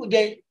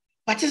 the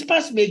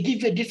participants may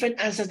give you different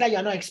answers that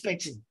you're not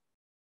expecting.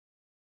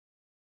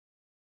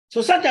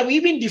 So sometimes we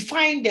even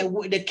define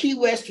the key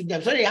words to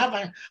them so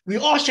we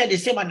all share the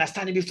same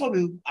understanding before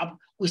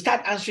we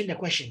start answering the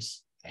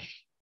questions.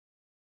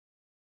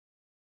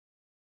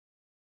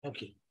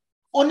 Okay.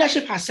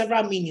 Ownership has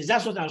several meanings.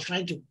 That's what I was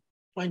trying to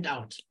point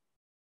out.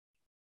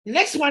 The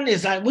next one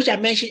is, which I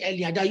mentioned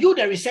earlier, that you,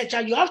 the researcher,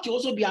 you have to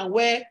also be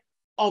aware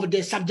of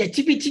the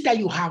subjectivity that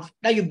you have,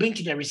 that you bring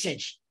to the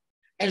research.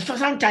 And so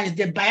sometimes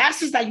the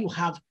biases that you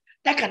have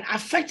that can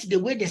affect the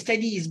way the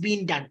study is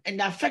being done and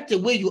affect the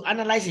way you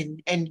analyze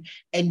and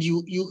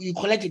you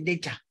collect the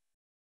data.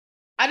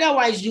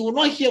 Otherwise, you will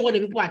not hear what the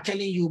people are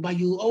telling you, but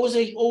you always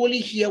only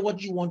hear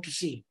what you want to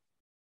say.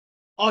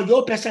 Or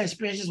your personal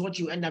experience is what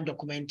you end up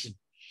documenting.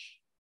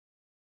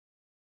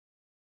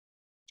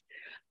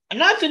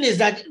 Another thing is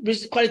that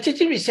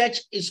qualitative research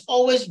is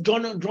always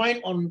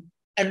drawing on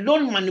a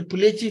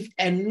non-manipulative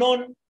and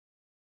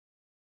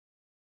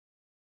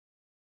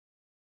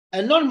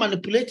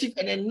non-manipulative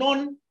and a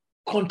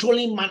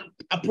non-controlling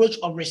approach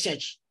of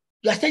research.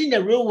 You are studying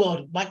the real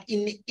world, but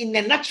in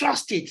a natural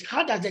state.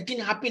 How does the thing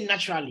happen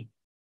naturally?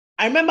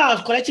 I remember I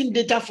was collecting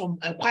data from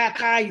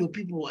Kwayaka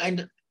people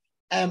and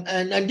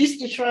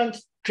these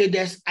insurance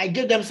traders. I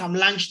gave them some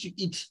lunch to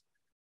eat.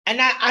 And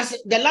as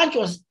the lunch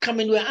was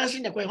coming, we were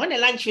answering the question. When the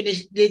lunch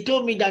finished, they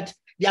told me that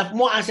they have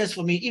more answers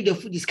for me if the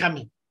food is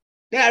coming.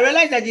 Then I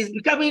realized that it's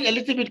becoming a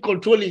little bit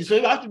controlling. So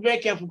you have to be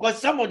very careful because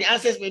some of the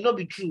answers may not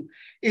be true.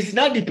 It's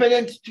not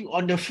dependent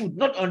on the food,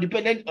 not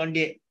dependent on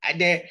the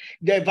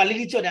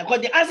validity of that.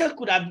 Because the answers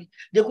could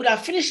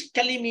have finished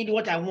telling me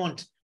what I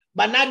want.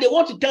 But now they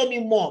want to tell me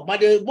more. But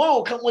the more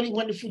will come only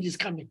when the food is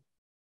coming.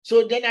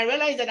 So then I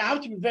realized that I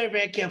have to be very,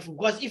 very careful.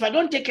 Because if I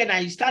don't take care and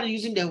I start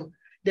using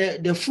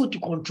the food to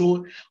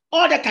control,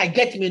 all that I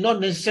get may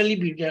not necessarily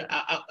be the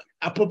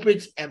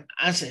appropriate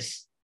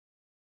answers.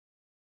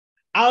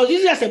 I was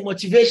using it as a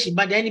motivation,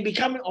 but then it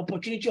became an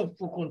opportunity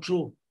for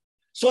control.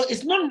 So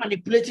it's not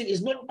manipulative,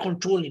 it's not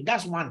controlling.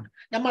 That's one.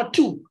 Number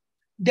two,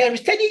 the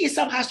study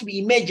itself has to be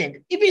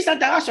emergent. Even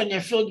sometimes on your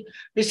field,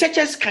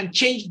 researchers can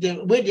change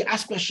the way they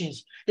ask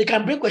questions. They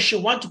can bring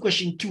question 1 to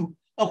question 2,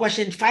 or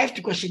question 5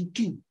 to question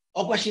 2,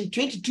 or question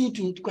 22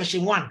 to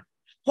question 1.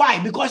 Why?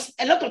 Because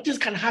a lot of things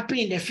can happen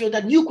in the field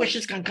that new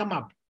questions can come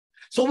up.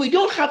 So we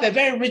don't have a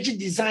very rigid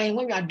design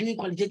when we are doing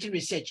qualitative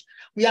research.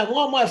 We have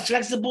more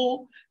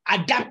flexible,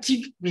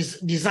 adaptive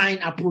design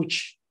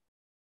approach.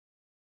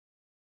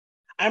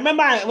 I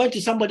remember I went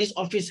to somebody's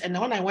office, and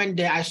when I went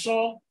there, I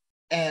saw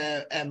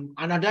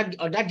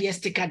another dear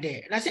sticker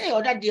there. And I said, hey,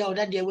 other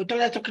dear, we're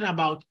talking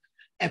about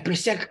a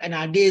presec and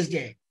our days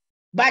there.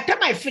 By the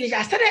time I finished,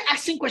 I started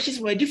asking questions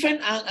from a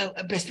different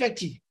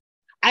perspective.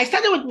 I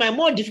started with my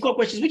more difficult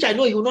questions, which I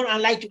know he will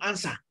not like to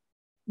answer.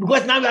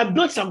 Because now we have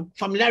built some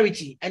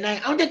familiarity, and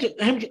I wanted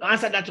him to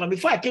answer that one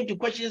before I came to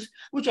questions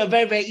which were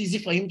very, very easy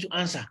for him to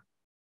answer.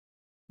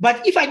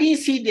 But if I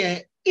didn't see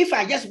if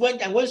I just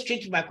went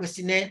straight to my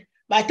questionnaire,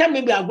 by the time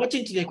maybe I got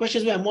into the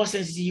questions were more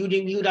sensitive,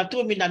 he would have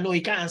told me that no,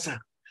 he can't answer.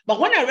 But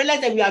when I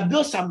realized that we have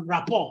built some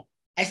rapport,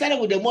 I started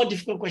with the more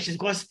difficult questions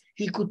because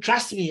he could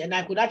trust me and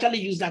I could actually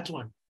use that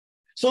one.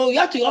 So you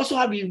have to also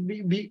have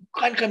be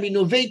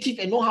innovative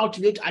and know how to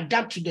be able to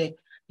adapt to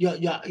your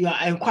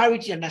inquiry,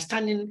 to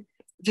understanding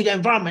to the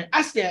environment.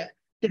 As the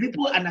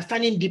people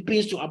understanding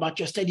deepens about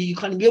your study, you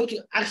can be able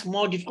to ask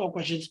more difficult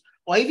questions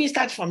or even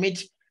start from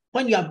it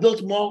when you have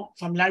built more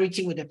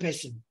familiarity with the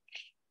person.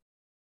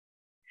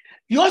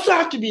 You also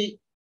have to be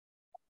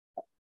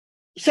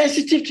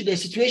sensitive to the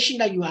situation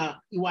that you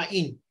are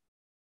in.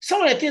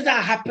 Some of the things that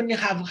are happening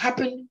have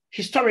happened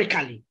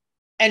historically,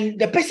 and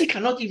the person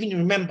cannot even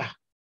remember.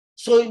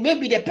 So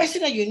maybe the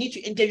person that you need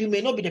to interview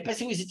may not be the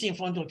person who is sitting in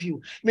front of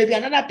you, maybe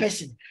another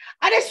person.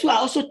 Others who are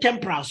also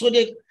temporal, so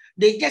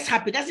they just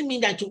happen. Doesn't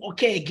mean that it will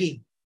occur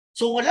again.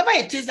 So whatever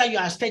it is that you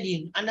are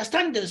studying,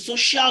 understand the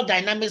social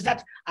dynamics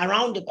that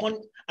around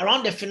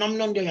the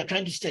phenomenon that you are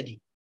trying to study.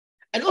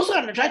 And also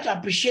try to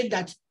appreciate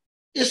that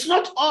it's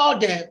not all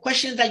the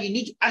questions that you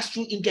need to ask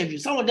through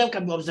interviews. Some of them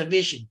can be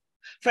observation.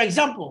 For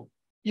example,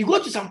 you go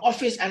to some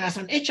office and as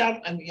an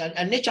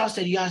HR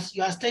study,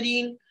 you are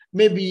studying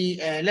maybe,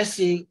 let's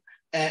say,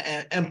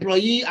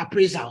 employee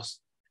appraisals.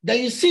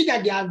 Then you see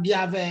that they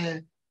have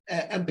a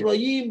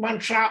employee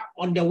mantra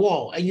on the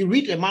wall, and you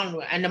read the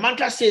manual, and the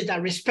mantra says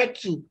that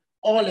respect to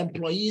all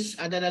employees,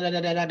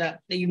 then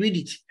you read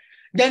it.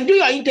 Then do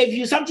your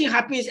interview, something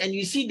happens, and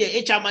you see the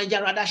HR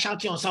manager rather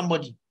shouting on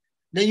somebody.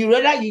 Then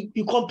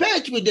you compare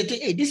it with the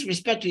thing, hey, this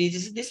respect to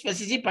it, this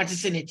person is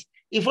practicing it.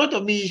 In front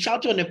of me,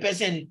 shouting on the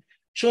person,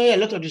 showing a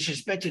lot of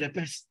disrespect to the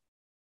person.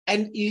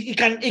 And you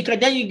can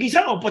then you give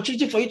some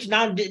opportunity for you to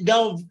now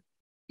delve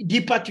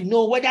deeper to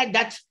know whether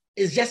that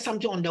is just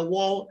something on the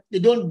wall, they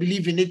don't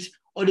believe in it,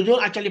 or they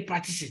don't actually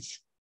practice it.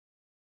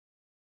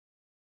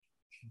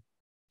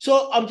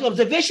 So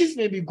observations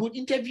may be good,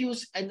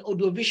 interviews and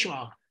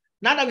audiovisual.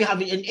 Now that we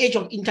have an age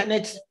of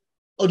internet,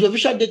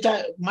 audiovisual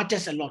data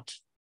matters a lot.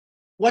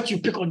 What you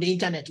pick on the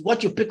internet,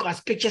 what you pick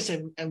as pictures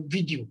and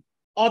video,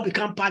 all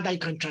become part that you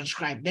can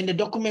transcribe. Then the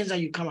documents that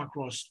you come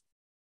across.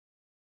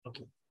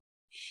 Okay.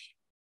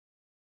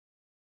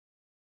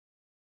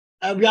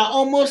 We are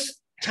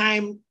almost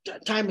time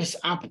is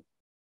up.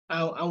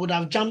 I would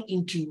have jumped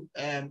into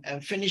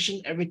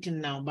finishing everything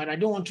now, but I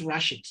don't want to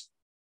rush it.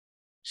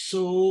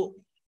 So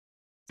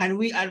can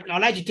we, I'd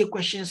like to take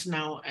questions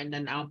now and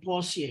then I'll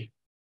pause here.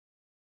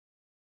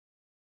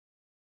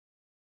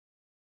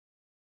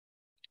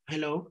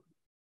 Hello?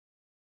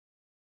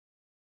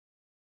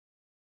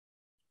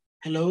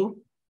 Hello?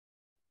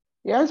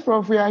 Yes,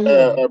 Prof, we are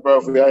here.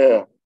 Prof, we are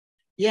here.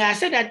 Yeah, I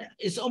said that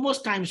it's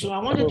almost time, so I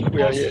wanted to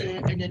pause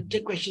and then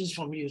take questions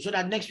from you, so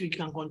that next week we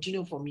can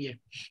continue from here.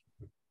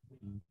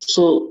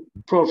 So,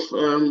 Prof,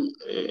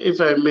 if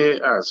I may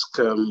ask,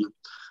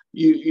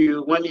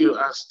 you when you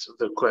asked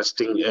the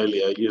question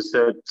earlier, you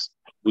said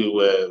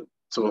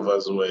some of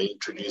us were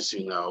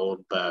introducing our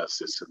own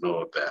biases and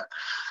all that.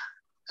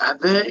 Are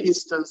there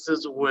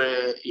instances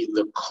where, in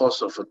the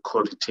course of a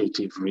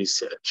qualitative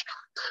research,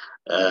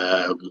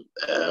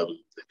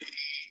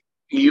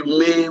 you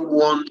may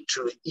want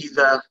to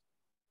either,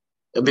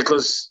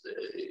 because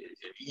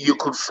you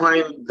could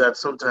find that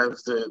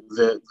sometimes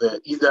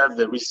either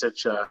the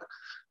researcher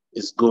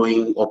is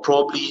going, or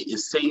probably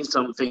is saying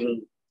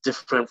something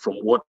different from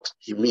what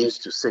he means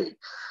to say.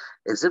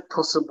 Is it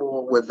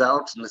possible,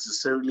 without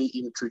necessarily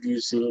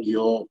introducing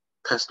your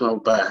personal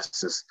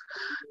biases,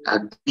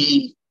 and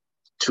B,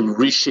 to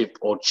reshape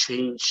or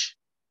change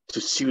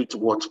to suit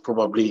what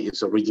probably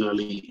is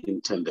originally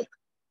intended?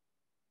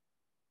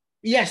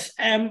 Yes,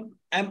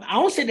 I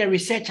won't say the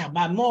researcher,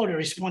 but more the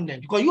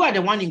respondent, because you are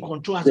the one in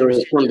control as the a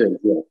researcher.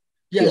 Respondent, yeah.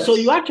 Yeah, Yes. so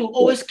you have to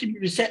always keep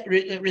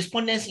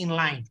respondents in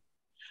line.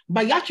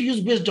 But you have to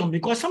use wisdom,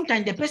 because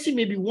sometimes the person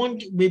may be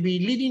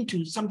leading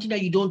to something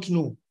that you don't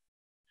know.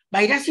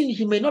 But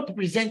he may not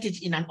present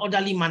it in an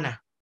orderly manner.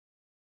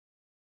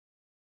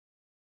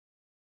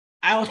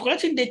 I was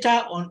collecting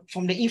data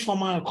from the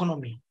informal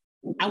economy.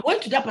 I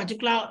went to that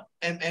particular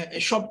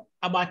shop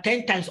about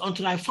 10 times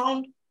until I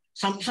found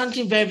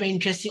something very, very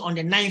interesting on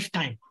the 9th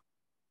time.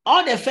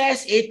 All the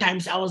first 8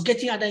 times, I was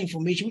getting other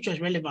information which was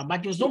relevant,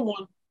 but it was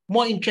no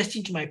more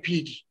interesting to my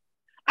PhD.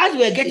 As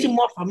we were getting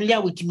more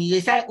familiar with me, they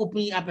started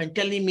opening up and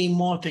telling me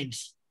more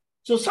things.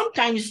 So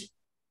sometimes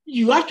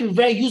you have to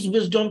use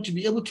wisdom to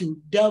be able to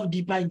delve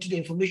deeper into the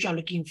information you're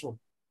looking for.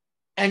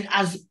 And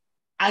as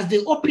they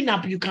open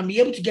up, you can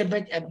be able to get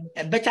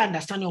a better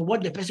understanding of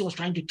what the person was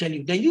trying to tell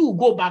you. Then you will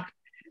go back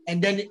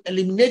and then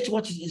eliminate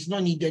what is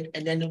not needed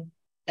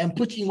and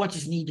put in what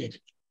is needed.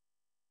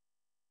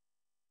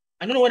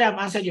 I don't know whether I've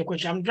answered your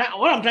question.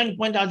 What I'm trying to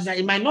point out is that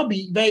it might not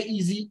be very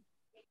easy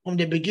from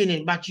the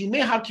beginning, but you may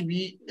have to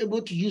be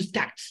able to use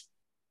tact.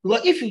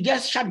 Because if you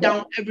just shut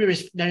down the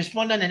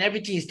respondent and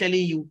everything is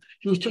telling you,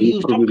 you stop.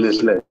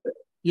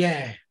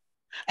 Yeah.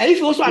 And if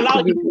you also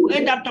allow people to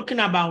end up talking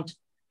about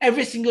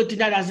every single thing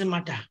that doesn't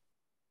matter.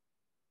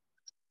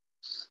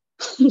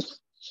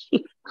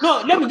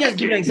 No, let me just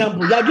give you an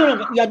example. You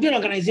are doing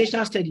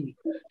organizational study.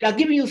 They are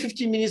giving you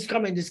 15 minutes to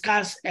come and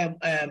discuss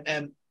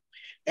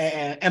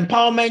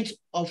empowerment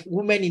of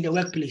women in the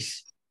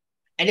workplace.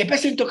 And the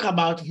person talk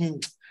about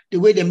the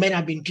way the men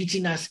have been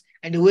treating us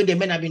and the way the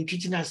men have been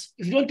treating us.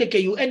 If you don't take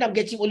care, you end up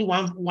getting only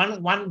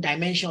one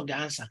dimension of the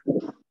answer.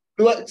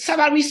 Because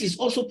salaries is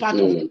also part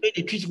of the way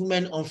they treat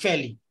women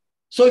unfairly.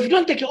 So if you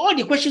don't take care, all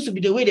the questions will be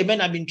the way the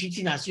men have been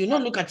treating us. You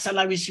don't look at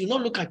salaries, you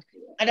don't look at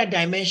other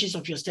dimensions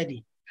of your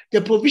study.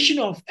 The provision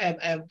of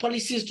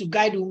policies to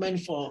guide women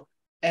for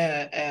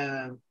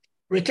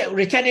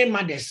returning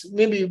mothers,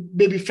 maybe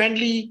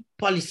baby-friendly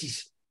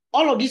policies.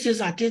 All of these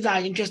things are things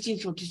that are interesting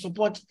to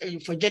support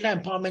for gender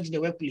empowerment in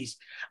the workplace.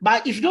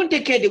 But if you don't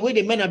take care of the way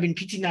the men have been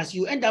treating us,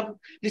 you end up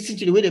listening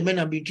to the way the men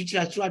have been treating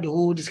us throughout the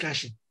whole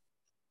discussion.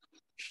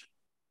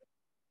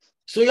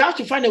 So you have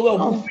to find a way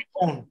of moving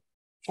on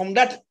from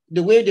that,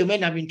 the way the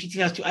men have been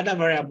treating us, to other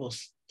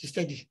variables to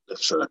study.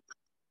 That's right.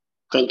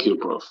 Thank you,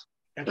 Prof.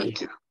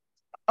 Thank you.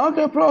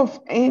 Okay, Prof.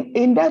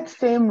 In that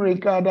same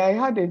regard, I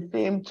had the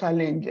same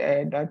challenge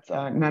that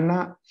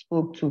Nana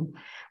spoke to,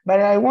 but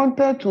I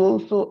wanted to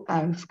also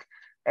ask,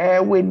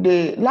 with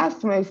the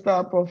last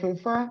semester,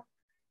 Professor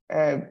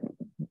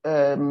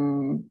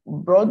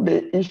brought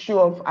the issue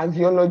of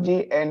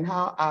axiology and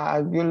how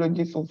our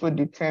axiologists also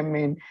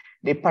determine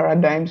the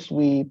paradigms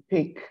we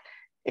pick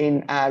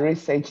in our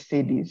research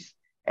studies.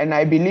 And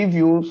I believe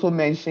you also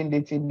mentioned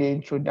it in the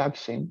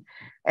introduction.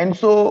 And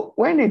so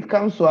when it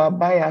comes to our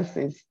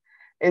biases,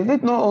 is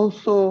it not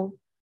also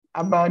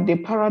about the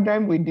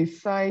paradigm we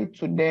decide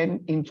to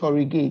then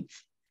interrogate?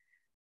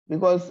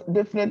 Because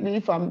definitely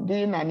if I'm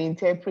doing an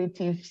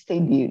interpretive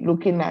study,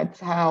 looking at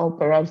how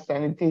perhaps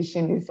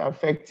sanitation is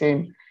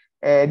affecting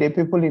the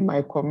people in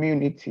my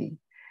community,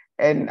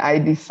 and I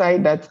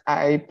decide that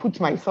I put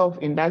myself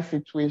in that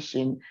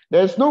situation,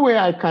 there's no way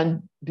I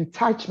can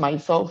detach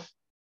myself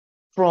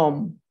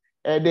from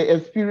the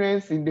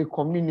experience in the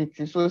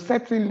community. So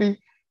certainly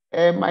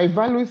my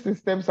value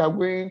systems are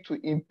going to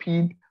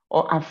impede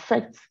or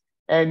affect,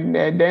 and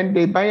then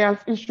the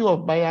issue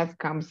of bias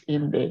comes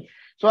in there.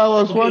 So I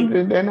was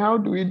wondering then, how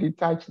do we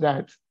detach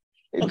that?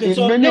 Okay,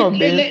 so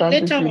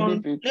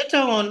later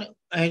on,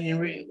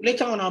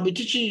 I'll be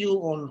teaching you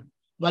on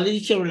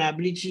validity and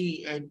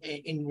reliability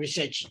in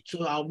research.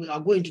 So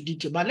I'll go into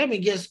detail, but let me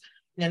just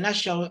in a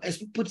nutshell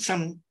put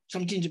something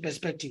into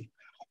perspective.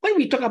 When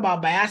we talk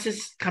about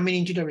biases coming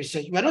into the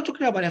research, we're not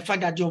talking about the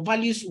fact that your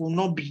values will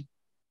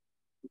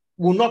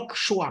not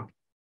show up.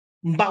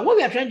 But what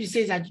we are trying to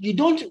say is that you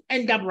don't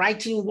end up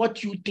writing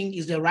what you think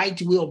is the right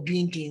way of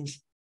doing things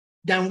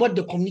than what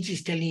the community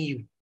is telling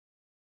you.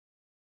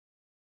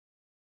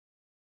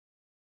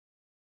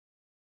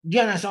 Do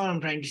you understand what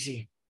I'm trying to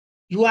say?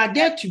 You are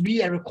there to be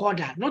a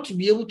recorder, not to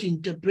be able to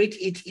interpret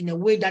it in a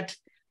way that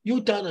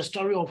you tell the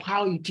story of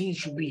how you think it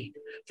should be.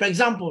 For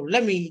example,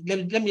 let me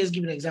just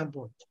give an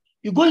example.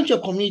 You go into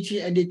a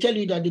community and they tell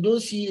you that they don't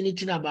see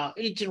anything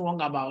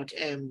wrong about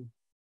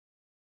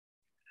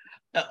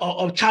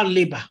of child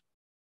labor.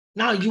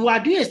 Now you are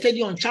doing a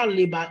study on child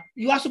labor.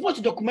 You are supposed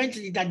to document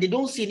it that they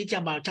don't see anything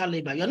about child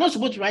labor. You're not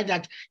supposed to write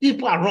that these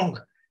people are wrong.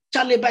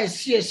 Child labor is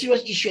a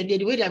serious issue, and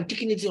the way they are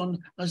taking it on.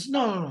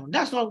 No,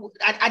 that's not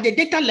at the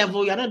data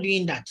level. You're not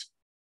doing that.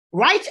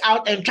 Write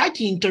out and try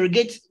to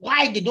interrogate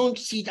why they don't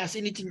see it as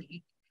anything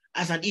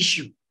as an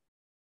issue.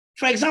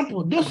 For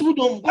example, those who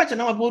don't, quite a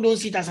number of people don't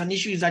see it as an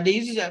issue is that they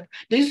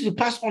used to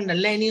pass on the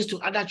learnings to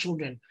other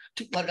children,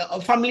 to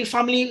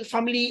family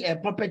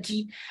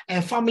property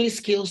and family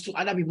skills to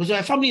other people. So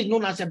a family is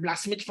known as a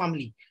blacksmith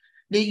family.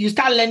 You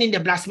start learning the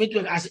blacksmith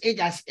work as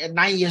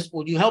 9 years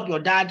old. You help your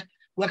dad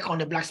work on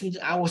the blacksmith.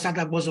 I was at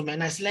that bosom,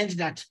 and I learned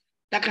that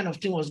kind of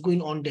thing was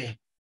going on there.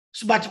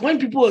 So, but when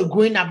people were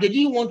growing up, they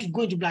didn't want to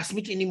go into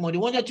blacksmith anymore. They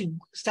wanted to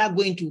start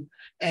going to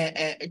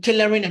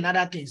tailoring and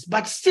other things.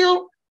 But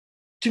still,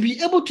 to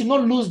be able to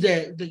not lose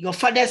your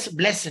father's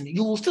blessing,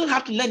 you will still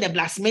have to learn the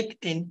blacksmith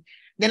thing.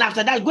 Then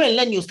after that, go and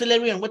learn your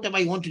tailoring and whatever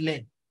you want to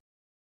learn.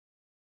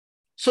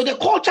 So the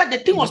culture, the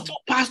thing was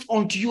still passed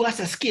on to you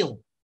as a skill.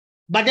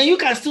 But then you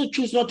can still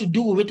choose not to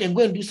do with it and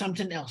go and do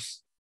something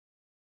else.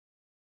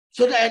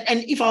 So that,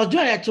 and if I was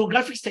doing an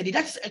ethnographic study,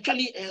 that's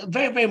actually a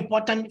very, very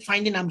important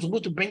finding I'm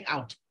supposed to bring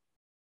out.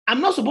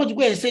 I'm not supposed to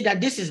go and say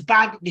that this is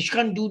bad, you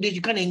can't do this,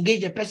 you can't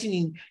engage a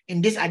person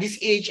in this at this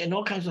age and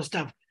all kinds of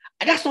stuff.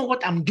 And that's not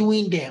what I'm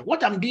doing there.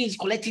 What I'm doing is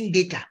collecting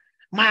data.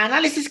 My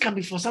analysis can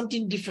be for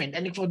something different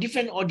and for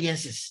different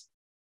audiences.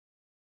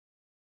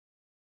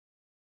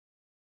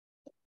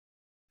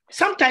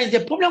 Sometimes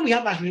the problem we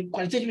have as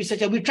qualitative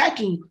researchers, we try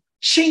to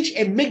change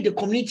and make the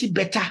community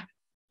better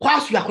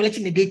whilst we are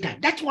collecting the data.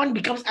 That one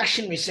becomes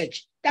action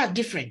research. That's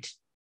different.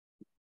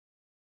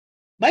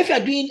 But if you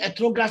are doing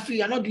ethnography,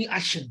 you are not doing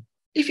action.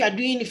 If you are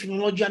doing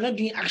phenomenology, you are not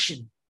doing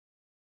action.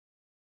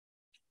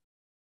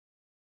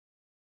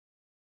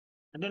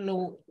 I don't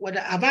know whether,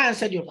 have I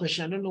answered your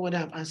question? I don't know whether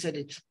I've answered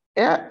it.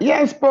 Yeah,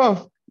 yes,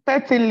 Prof.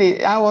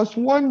 Certainly. I was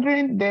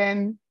wondering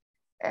then,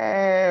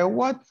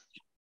 what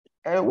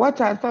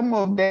are some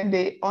of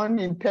the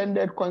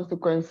unintended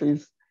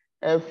consequences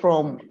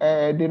from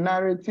the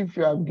narrative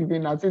you have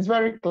given us? It's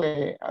very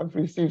clear, I've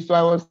received. So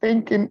I was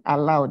thinking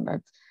aloud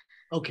that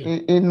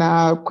in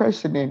our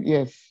questioning,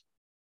 yes.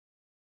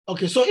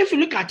 Okay, so if you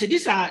look at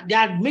it, there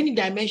are many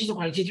dimensions of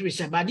qualitative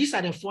research, but these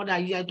are the 4 that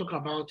I talk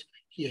about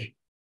here.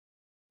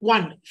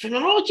 1,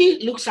 phenomenology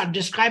looks at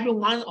describing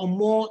one or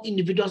more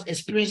individuals'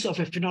 experience of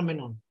a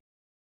phenomenon.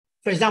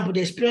 For example,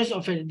 the experience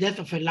of the death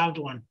of a loved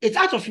one. It's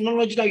out of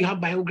phenomenology that you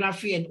have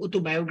biography and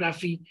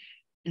autobiography,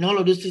 and all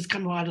of those things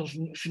come out of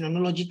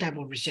phenomenology type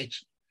of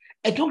research.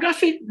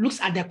 Ethnography looks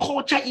at the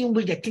culture in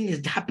which the thing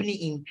is happening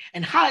in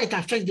and how it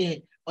affects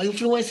or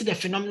influences the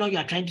phenomenon you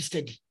are trying to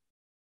study.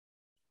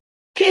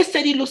 Case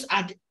study looks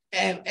at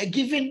a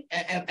given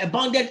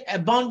bounded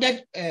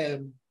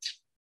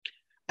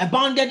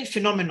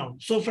phenomenon.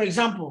 So, for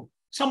example,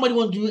 somebody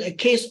wants to do a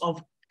case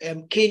of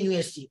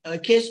KNUST, a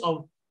case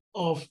of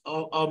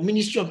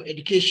Ministry of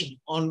Education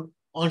on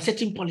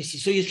certain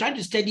policies. So, he's trying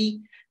to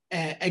study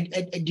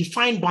a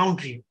defined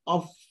boundary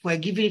for a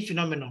given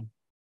phenomenon.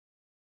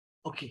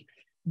 Okay.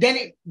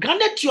 Then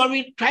grounded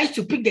theory tries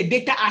to pick the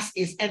data as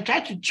is and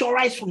try to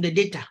theorize from the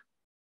data.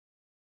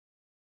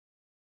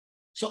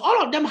 So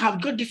all of them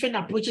have got different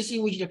approaches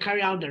in which they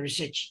carry out the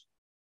research.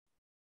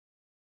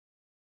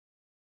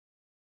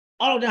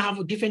 All of them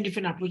have different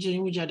approaches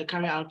in which they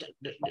carry out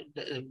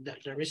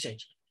the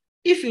research.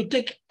 If you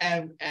take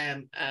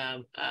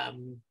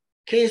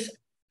case,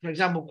 for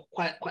example,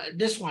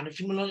 this one,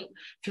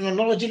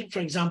 phenomenology, for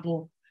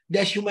example,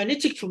 there's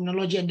humanitic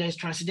phenomenology and there's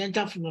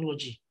transcendental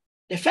phenomenology.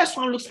 The first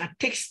one looks at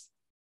text,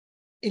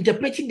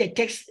 interpreting the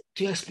text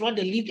to explore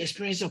the lived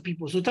experience of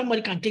people. So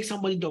somebody can take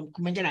somebody's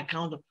documented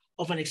account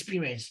of an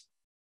experience.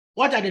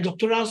 What are the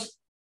doctoral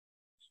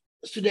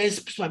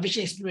students'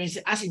 supervision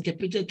experiences as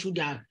interpreted through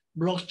their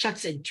blogs,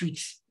 chats, and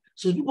tweets?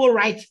 So people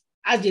write,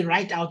 as they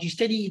write out, you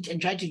study it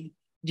and try to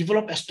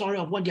develop a story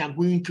of what they are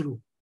going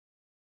through.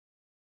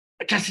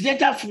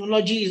 Transcendental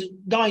phenomenology is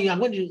that one you are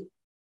going to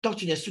talk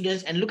to the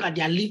students and look at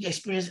their lived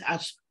experience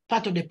as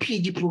part of the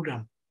PhD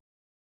program.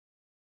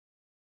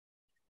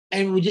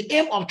 And with the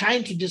aim of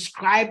trying to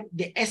describe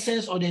the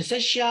essence or the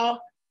essential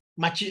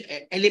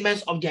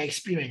elements of their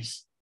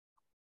experience.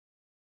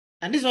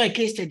 And this is not a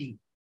case study.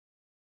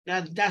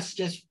 That's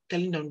just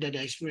telling them their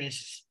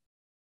experiences.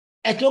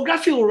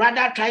 Ethnography will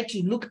rather try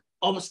to look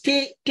or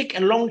take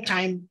a long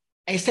time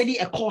and study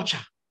a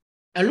culture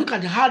and look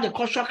at how the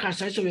cultural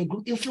characteristics of a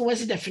group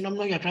influences the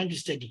phenomenon you're trying to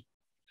study.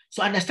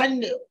 So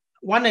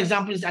one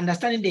example is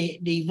understanding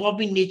the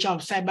evolving nature of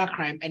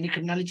cybercrime and the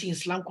criminality in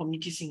slum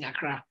communities in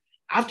Accra.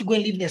 I have to go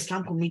and live in the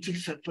slum community,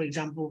 for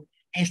example,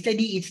 and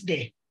study it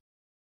there.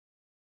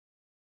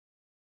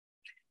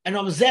 And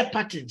observe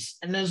patterns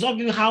and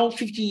observing how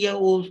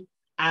 15-year-olds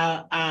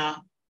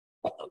are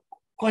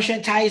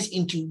conscientized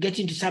into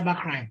getting to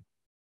cybercrime.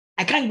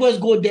 I can't just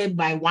go there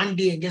by one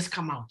day and just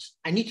come out.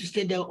 I need to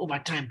stay there over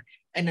time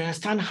and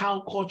understand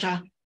how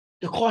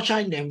the culture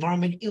in the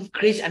environment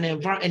creates an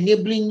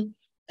enabling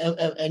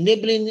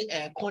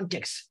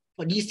context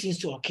for these things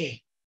to occur.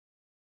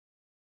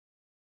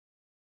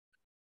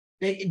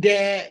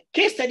 The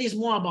case study is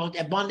more about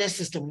a bounded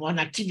system or an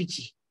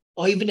activity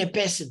or even a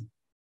person.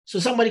 So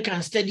somebody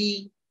can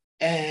study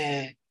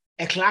a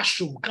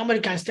classroom, somebody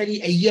can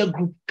study a year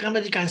group,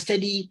 somebody can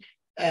study,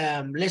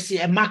 let's say,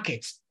 a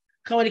market.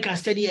 Somebody can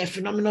study a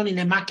phenomenon in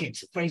a market.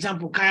 For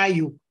example,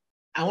 Kayayu.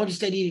 I want to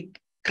study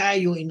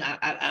Kayayu in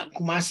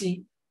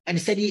Kumasi and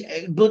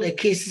build a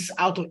cases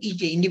out of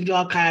each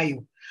individual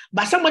Kayayu.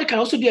 But somebody can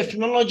also do a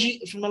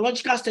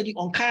phenomenological study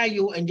on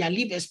Kayayu and their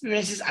lived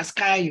experiences as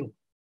Kayayu.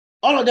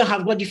 All of them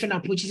have got different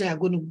approaches that are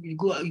going to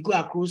go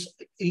across.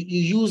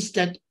 You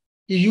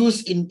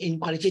use in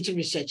qualitative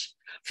research.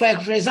 For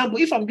example,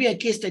 if I'm doing a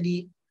case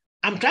study,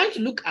 I'm trying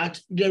to look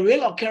at the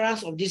real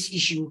occurrence of this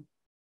issue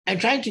and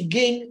trying to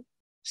gain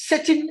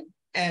certain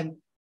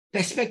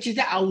perspectives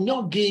that I will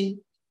not gain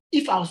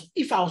if I was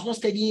not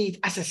studying it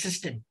as a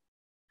system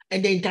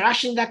and the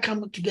interaction that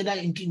come together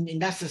in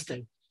that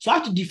system. So I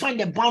have to define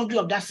the boundary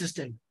of that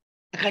system.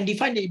 I can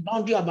define the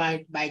boundary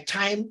by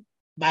time,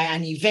 by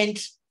an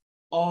event,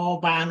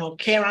 or by an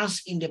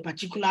occurrence in the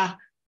particular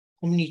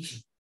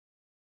community.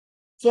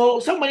 So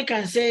somebody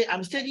can say,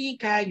 I'm studying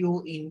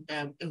Kayayu in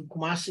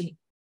Kumasi.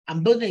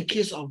 I'm building a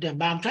case of them,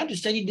 but I'm trying to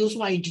study those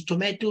who are into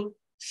tomato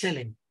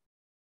selling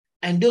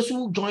and those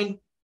who joined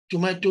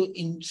tomato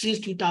since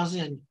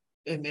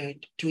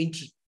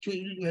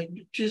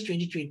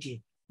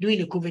 2020, during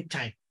the COVID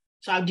time.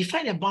 So I've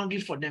defined a boundary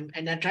for them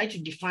and I try to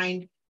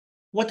define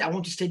what I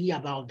want to study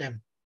about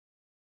them.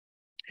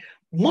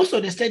 Most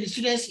of the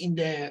students in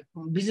the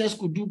business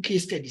school do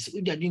case studies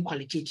if they're doing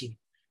qualitative.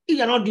 If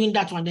they're not doing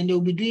that one, then they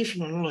will be doing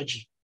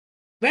phenomenology.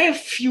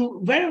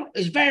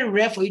 It's very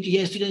rare for you to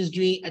hear students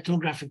doing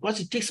ethnography because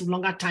it takes a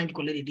longer time to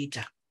collect the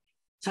data,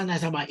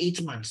 sometimes about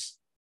 8 months.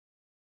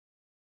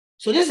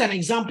 So this is an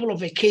example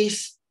of a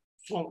case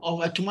of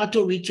a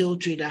tomato retail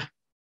trader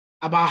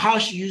about how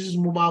she uses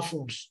mobile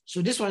phones.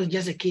 So this one is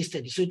just a case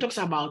study. So it talks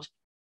about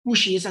who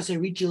she is as a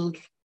retail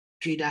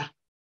trader,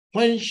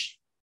 when she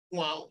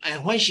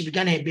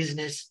began her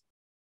business,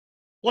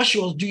 what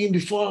she was doing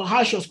before,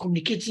 how she was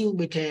communicating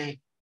with her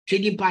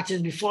trading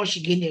partners before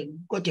she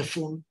got a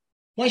phone.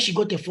 When she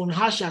got a phone,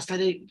 how she has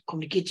started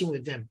communicating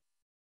with them.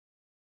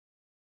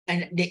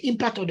 And the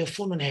impact of the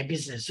phone on her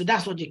business. So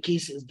that's what the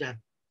case is done.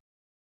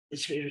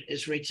 It's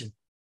written.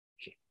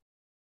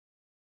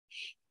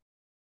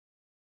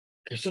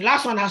 Okay, so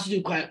last one has to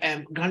do with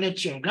grounded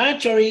theory. Grounded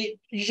theory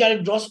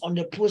usually draws on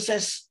the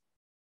process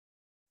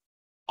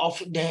of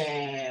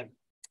the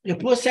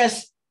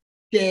process,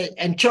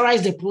 and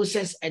theorize the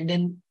process and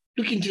then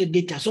look into the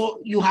data.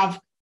 So you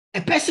have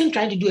a person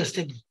trying to do a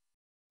study.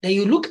 Then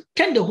you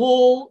turn the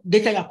whole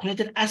data you have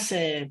collected as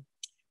a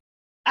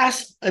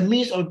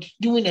means of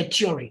doing a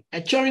theory.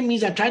 A theory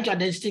means that trying to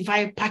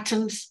identify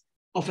patterns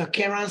of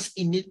occurrence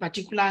in that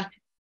particular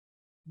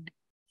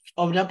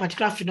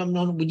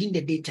phenomenon within the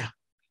data.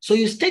 So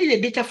you study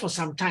the data for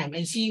some time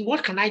and see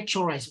what can I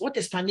theorize, what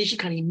explanation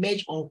can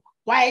emerge on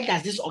why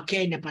does this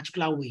occur in a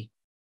particular way.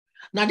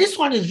 Now this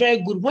one is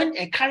very good when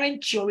a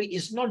current theory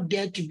is not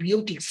there to be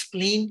able to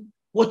explain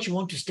what you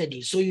want to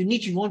study. So you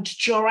want to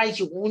theorize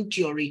your own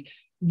theory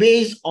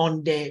based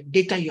on the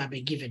data you have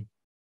been given.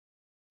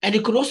 And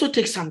it could also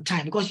take some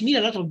time because you need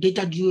a lot of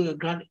data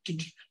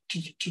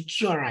to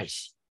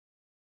theorize.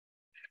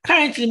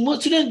 Currently,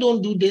 most students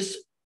don't do this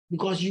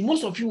because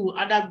most of you would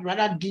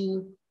rather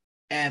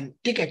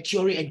take a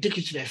theory and take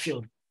it to the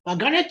field. But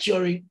grounded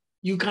theory,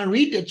 you can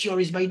read the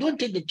theories, but you don't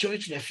take the theory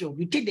to the field.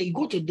 You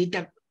go to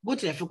the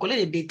field,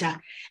 collect the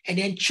data, and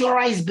then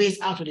theorize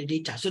based out of the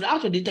data. So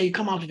out of the data, you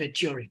come out with a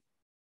theory.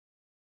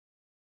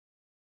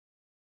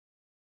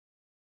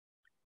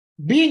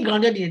 Being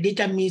grounded in the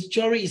data means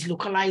theory is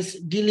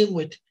localized, dealing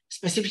with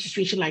specific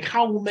situations like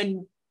how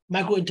women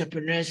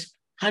micro-entrepreneurs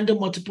handle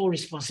multiple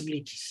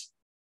responsibilities.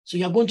 So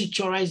you're going to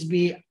theorize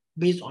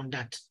based on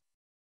that.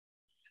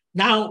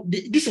 Now,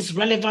 this is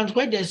relevant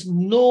where there's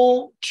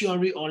no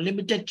theory or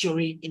limited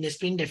theory in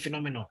explaining the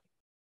phenomenon.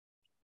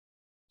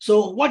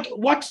 So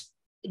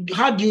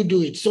how do you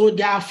do it? So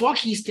there are 4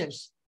 key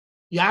steps.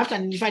 You have to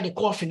identify the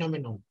core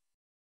phenomenon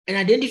and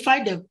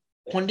identify the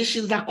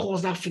conditions that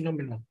cause that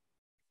phenomenon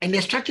and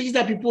the strategies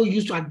that people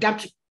use to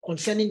adapt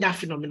concerning that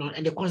phenomenon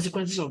and the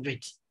consequences of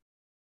it.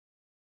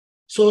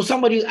 So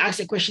somebody asked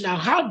a question now,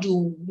 how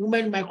do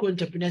women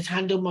micro-entrepreneurs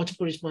handle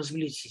multiple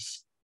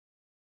responsibilities?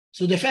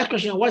 So the first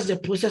question, what's the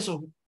process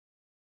of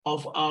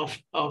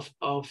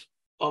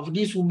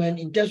these women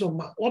in terms of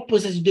what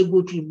process do they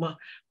go through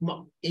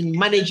in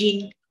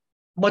managing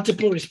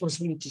multiple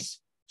responsibilities?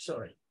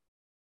 Sorry.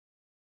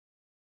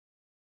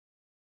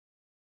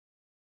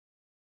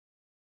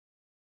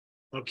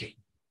 Okay.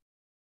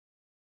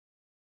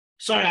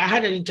 Sorry, I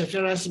had an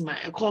interference in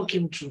a call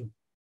came through.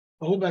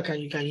 I hope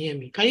you can hear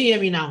me. Can you hear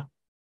me now?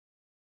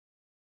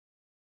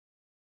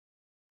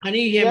 Can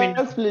you hear me?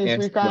 Yes, please. Yes,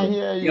 We can Prof.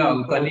 hear you. Yeah,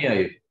 we can hear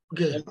you.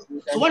 Okay.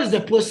 So what is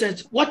the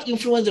process? What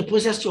influenced the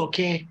process to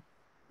occur?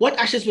 What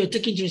actions were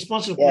taken to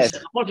respond to the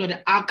process? What were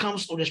the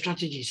outcomes or the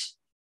strategies?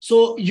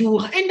 So you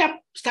end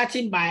up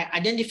starting by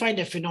identifying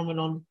the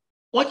phenomenon,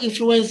 what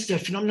influenced the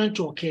phenomenon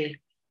to occur,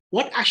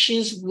 what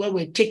actions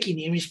were taken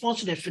in response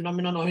to the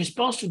phenomenon or in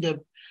response to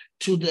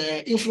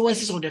the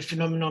influences of the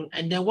phenomenon,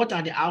 and then what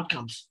are the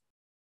outcomes.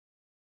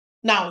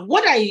 Now,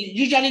 what I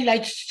usually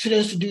like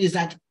students to do is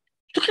that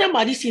talking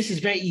about these things is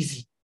very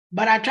easy,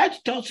 but I try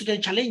to tell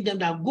students, challenge them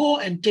that go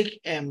and take,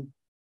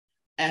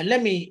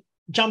 let me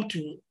jump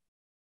to,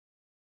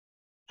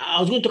 I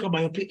was going to talk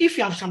about your, if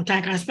you have some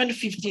time, I can spend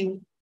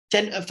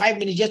 5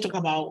 minutes just talk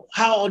about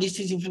how all these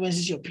things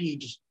influences your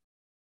PhD.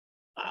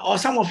 Or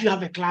some of you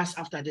have a class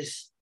after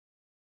this.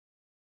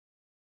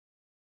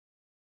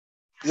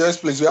 Yes,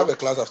 please. We have a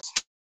class after.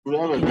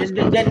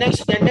 The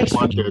next.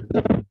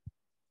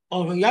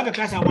 Oh, you have a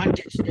class at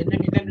 1:30.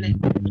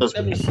 Then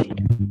let me see.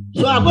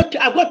 So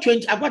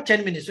I've got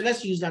 10 minutes. So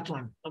let's use that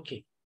one.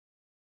 Okay.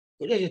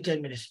 So let's use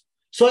 10 minutes.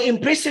 So in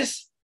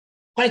process,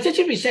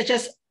 qualitative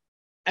researchers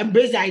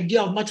embrace the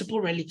idea of multiple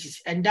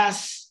realities, and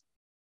thus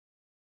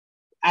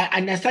I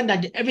understand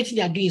that everything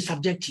they are doing is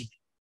subjective.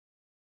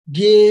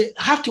 They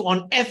have to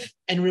unearth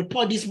and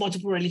report these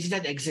multiple realities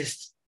that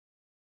exist.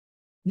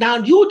 Now,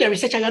 you, the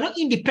researcher, you're not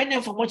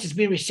independent from what is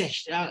being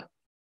researched,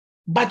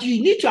 but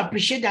you need to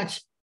appreciate that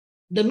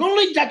the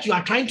knowledge that you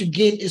are trying to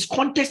gain is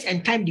context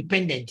and time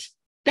dependent.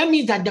 That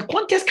means that the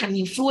context can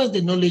influence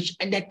the knowledge,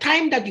 and the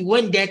time that you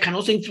went there can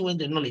also influence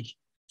the knowledge.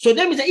 So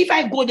that means that if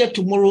I go there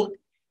tomorrow,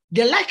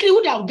 the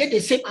likelihood I'll get the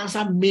same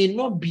answer may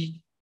not be,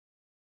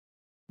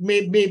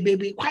 could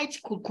be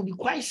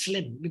quite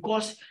slim,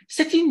 because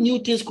certain new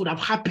things could have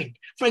happened.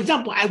 For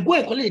example, I go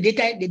and collect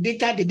the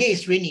data, the day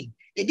is raining.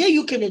 The day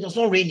you came, it was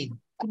not raining.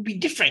 Could be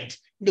different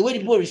the way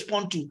people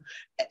respond to,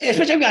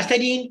 especially we are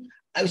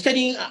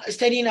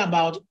studying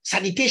about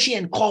sanitation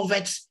and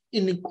culverts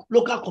in the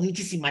local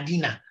communities in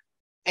Medina.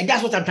 And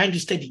that's what I'm trying to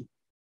study.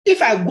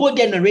 If I go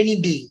there on a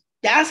rainy day,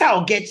 the answer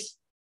I'll get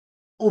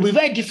will be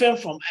very different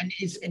from, and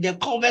the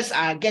culverts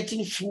are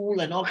getting full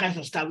and all kinds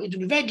of stuff. It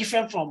will be very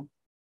different from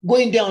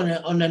going there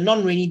on a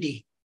non-rainy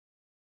day.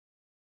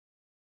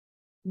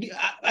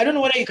 I don't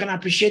know whether you can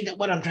appreciate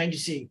what I'm trying to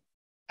say.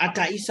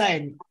 Ata Isa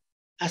and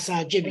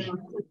Asa JB.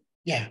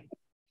 Yeah.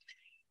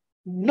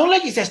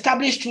 Knowledge is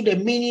established through the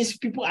meanings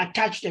people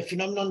attach to the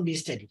phenomenon being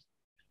studied.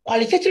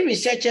 Qualitative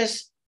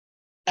researchers,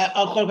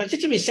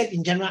 qualitative research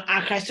in general,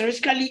 are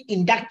characteristically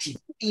inductive,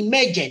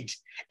 emergent,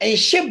 and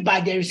shaped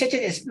by the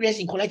researcher's experience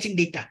in collecting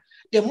data.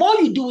 The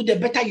more you do, the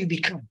better you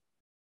become.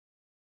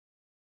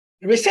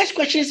 Research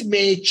questions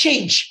may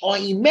change or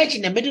emerge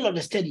in the middle of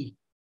the study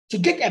to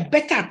get a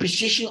better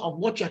appreciation of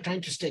what you're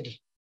trying to study.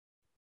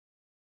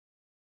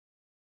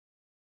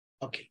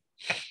 Okay.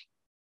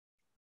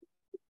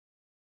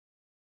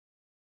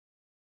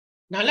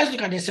 Now let's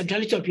look at the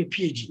centrality of your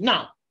PhD.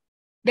 Now,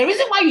 the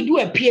reason why you do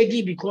a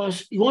PhD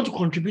because you want to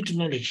contribute to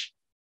knowledge.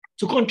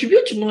 To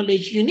contribute to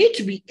knowledge, you need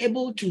to be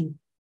able to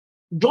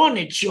draw on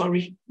a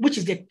theory, which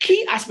is the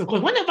key aspect.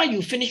 Because whenever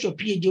you finish your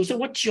PhD, you say,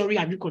 what theory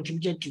have you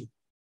contributed to?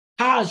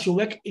 How has your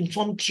work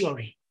informed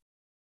theory?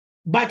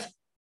 But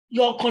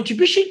your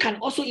contribution can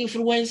also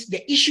influence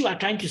the issue you are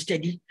trying to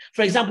study.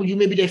 For example, you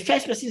may be the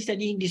first person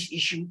studying this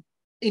issue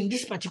in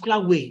this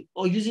particular way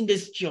or using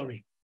this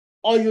theory.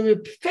 Or you're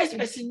the first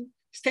person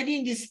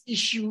studying this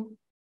issue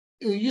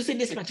using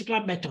this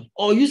particular method,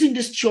 or using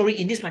this theory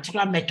in this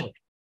particular method.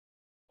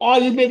 Or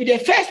you may be the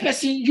first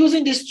person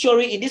using this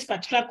theory in this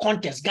particular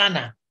context,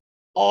 Ghana,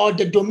 or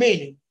the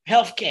domain,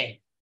 healthcare,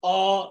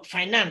 or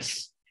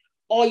finance.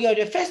 Or you're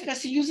the first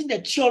person using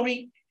the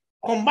theory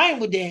combined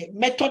with the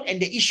method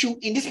and the issue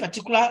in this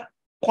particular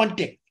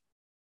context.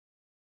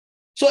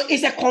 So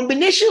it's a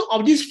combination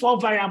of these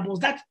 4 variables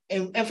that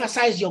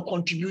emphasize your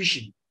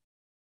contribution.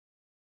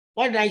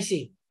 What did I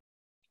say?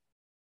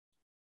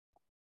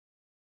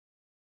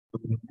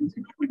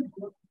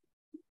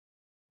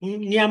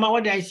 Niyama,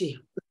 what did I say?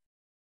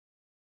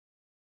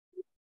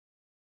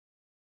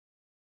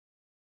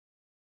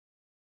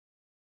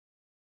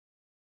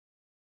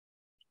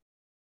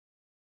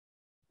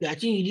 I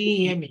think you didn't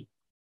hear me.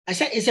 I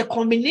said it's a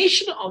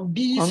combination of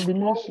these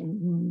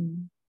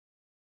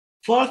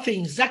 4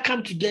 things that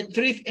come together,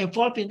 3 and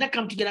 4 things that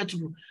come together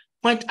to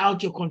point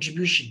out your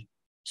contribution.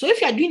 So if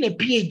you are doing a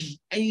PhD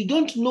and you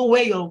don't know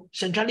where your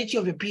centrality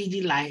of your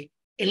PhD lies,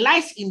 it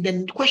lies in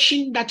the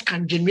question that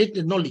can generate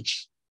the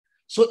knowledge.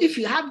 So if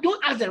you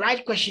don't ask the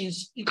right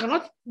questions, you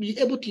cannot be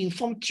able to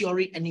inform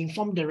theory and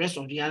inform the rest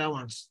of the other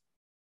ones.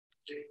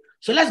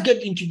 So let's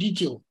get into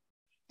detail.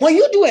 When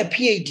you do a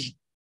PhD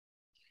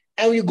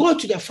and you go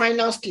to the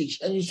final stage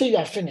and you say you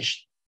are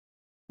finished,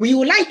 we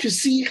would like to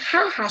see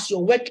how has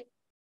your work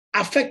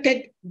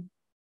affected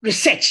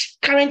research,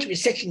 current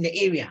research in the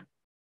area.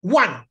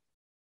 1, are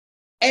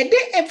there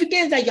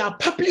evidence that you have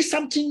published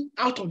something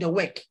out of the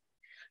work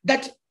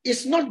that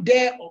is not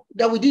there,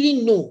 that we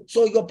didn't know?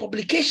 So your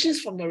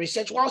publications from the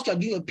research whilst you're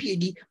doing your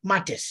PhD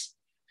matters.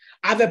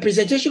 I have a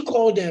presentation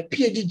called the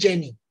PhD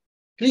Journey.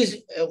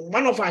 please,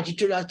 one of our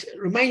tutorials,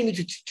 remind me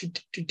to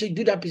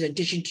do that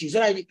presentation to you, so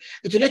that it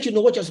will let you know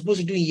what you're supposed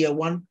to do in year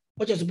 1,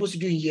 what you're supposed to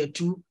do in year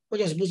 2, what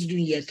you're supposed to do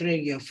in year 3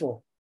 and year 4.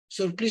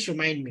 So please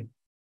remind me.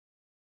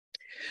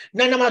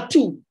 Now, number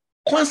 2,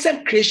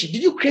 concept creation.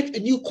 Did you create a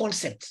new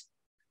concept?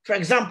 For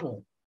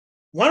example,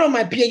 one of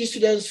my PhD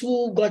students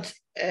who got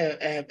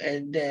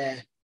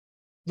the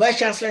Vice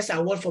Chancellor's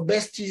Award for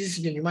Best Thesis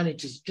in the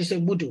Humanities,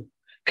 Joseph Budo,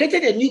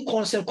 created a new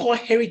concept called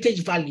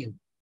heritage value.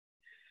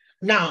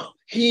 Now,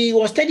 he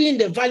was studying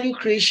the value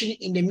creation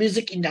in the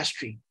music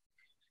industry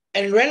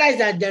and realized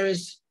that there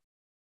is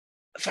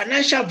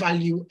financial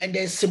value and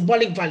there's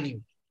symbolic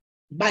value.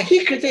 But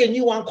he created a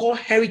new one called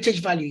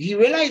heritage value. He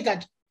realized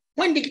that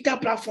when digital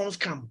platforms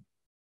come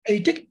and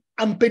you take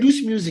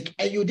unproduced music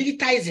and you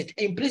digitize it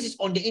and place it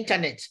on the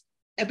internet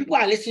and people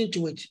are listening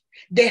to it,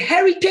 the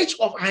heritage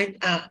of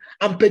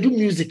unproduced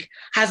music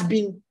has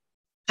been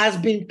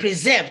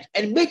preserved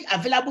and made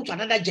available to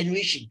another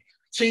generation.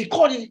 So he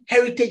called it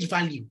heritage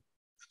value.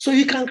 So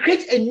you can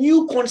create a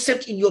new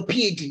concept in your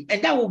PhD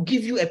and that will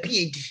give you a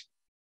PhD.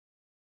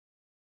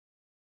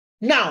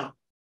 Now,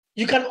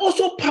 you can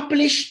also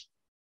publish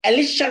a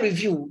literature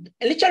review.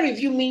 A literature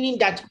review meaning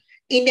that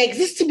in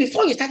existing,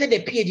 before you started the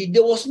PhD,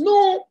 there was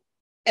no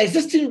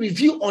existing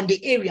review on the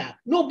area.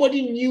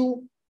 Nobody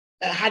knew,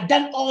 had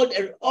done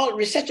all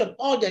research on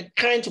all the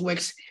current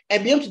works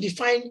and be able to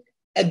define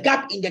a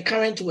gap in the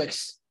current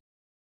works.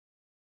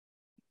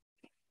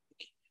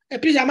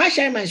 Please, am I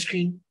sharing my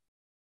screen?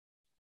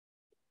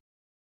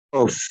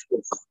 Oh.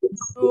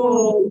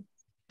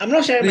 I'm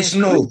not sharing my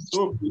screen. No.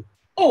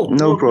 Oh.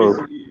 No,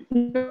 bro.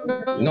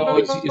 No,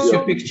 it's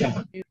your picture.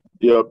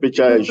 Your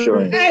picture is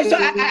showing. So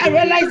I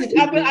realized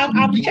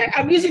it.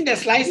 I'm using the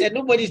slides and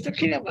nobody's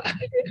talking about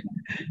it.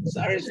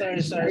 Sorry.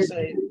 I'm sorry.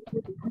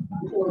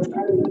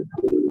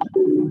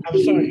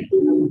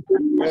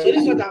 So this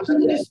is what I'm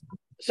saying.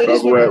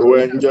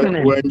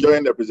 We're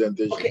enjoying the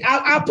presentation. Okay,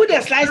 I'll put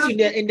the slides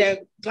in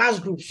the class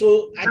group.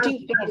 So I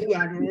think some of you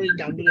have already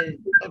downloaded it.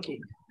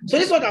 Okay. So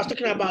this is what I was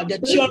talking about: the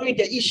theory,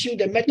 the issue,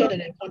 the method,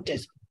 and the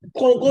context.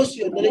 Goes to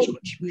your knowledge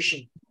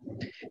contribution.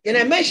 Then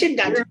I mentioned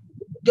that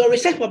your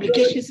research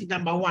publications is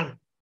number 1.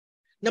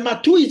 Number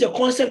 2 is the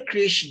concept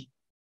creation.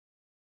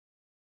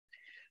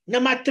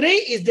 Number 3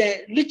 is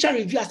the literature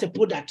review as a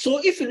product. So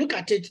if you look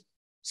at it,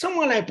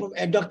 someone like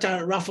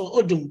Dr.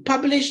 Raphael Odum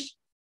published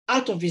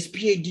out of his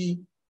PhD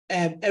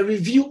a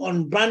review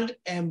on branding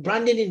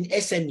in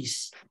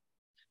SMEs.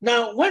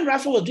 Now, when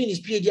Raphael was doing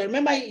his PhD, I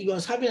remember he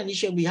was having an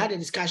issue and we had a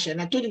discussion.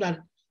 I told him that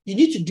you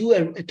need to do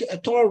a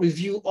thorough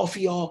review of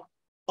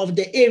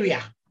the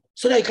area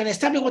so that you can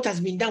establish what has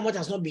been done, what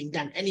has not been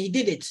done. And he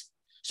did it.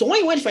 So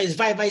when he went for his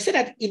Viva, he said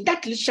that in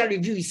that literature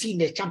review you see in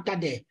the chapter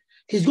there,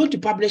 he's going to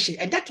publish it.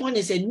 And that one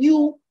is a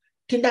new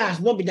thing that has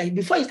not been done.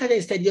 Before he started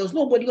his study, there was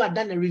nobody who had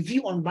done a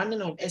review on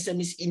branding of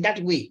SMEs in that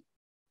way.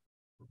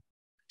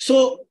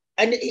 So,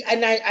 and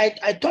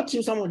I taught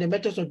him some of the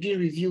methods of doing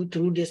review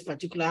through this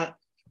particular.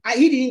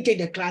 He didn't take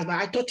the class, but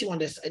I taught him on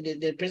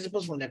the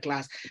principles from the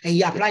class, and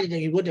he applied it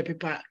and he wrote the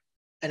paper,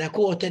 and I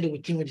co-authored it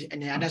with him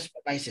and the other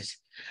supervisors.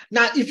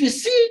 Now, if you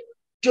see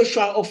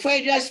Joshua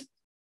Ofedia's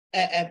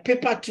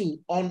paper 2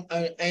 on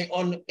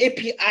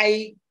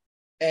API,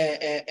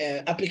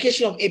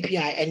 application of API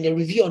and the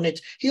review on it,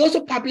 he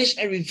also published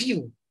a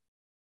review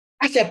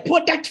as a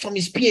product from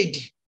his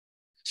PhD.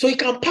 So you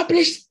can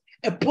publish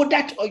a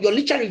product or your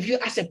literature review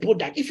as a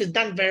product if it's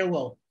done very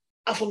well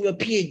from your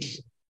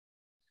PhD.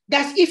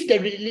 That's if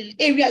the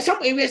area, some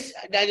areas,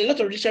 there are a lot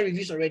of literature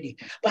reviews already,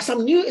 but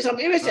some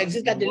areas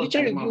exist that the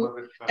literature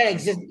review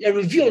exists. A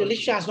review of the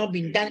literature has not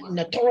been done in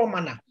a thorough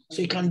manner,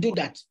 so you can do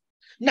that.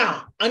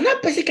 Now, another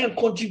person can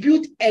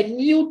contribute a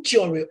new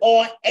theory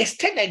or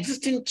extend the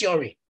existing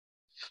theory.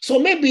 So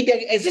maybe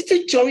the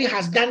existing theory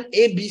has done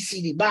A, B,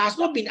 C, D, but has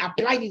not been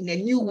applied in a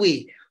new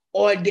way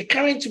or the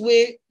current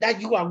way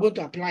that you are going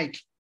to apply it.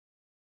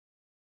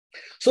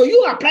 So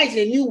you apply it in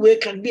a new way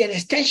can be an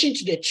extension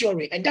to the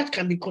theory, and that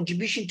can be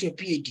contribution to a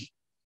PhD.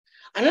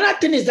 Another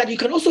thing is that you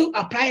can also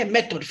apply a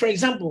method. For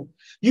example,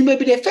 you may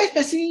be the first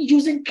person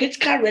using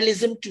critical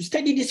realism to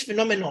study this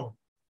phenomenon,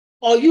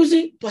 or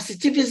using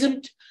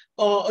positivism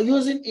or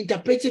using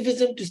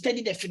interpretivism to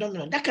study the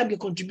phenomenon. That can be a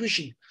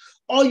contribution.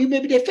 Or you may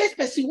be the first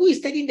person who is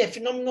studying the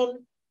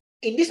phenomenon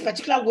in this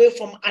particular way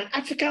from an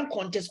African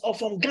context or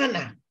from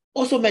Ghana,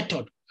 also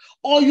method.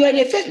 Or you are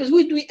the first person who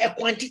is doing a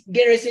quantity.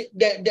 There is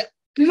the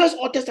previous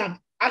authors have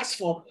asked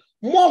for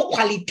more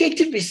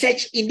qualitative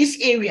research in this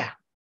area.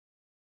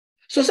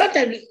 So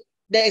sometimes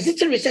the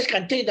existing research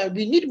can tell you that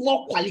we need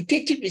more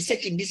qualitative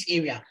research in this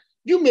area.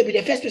 You may be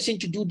the first person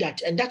to do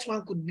that, and that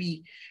one could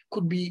be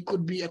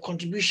a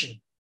contribution.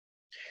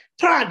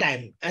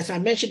 Paradigm, as I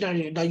mentioned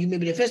earlier, that you may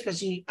be the first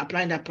person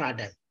applying that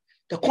paradigm.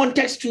 The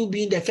context to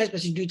being the first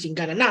person to do it in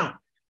Ghana. Now,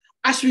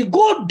 as we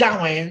go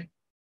down,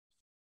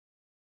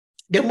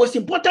 the most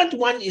important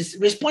one is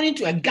responding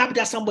to a gap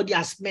that somebody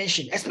has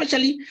mentioned,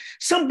 especially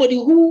somebody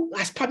who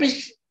has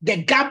published the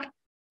gap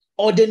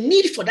or the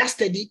need for that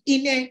study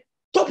in a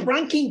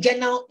top-ranking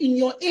journal in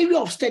your area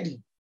of study.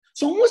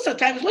 So most of the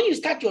times when you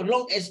start your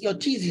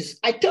thesis,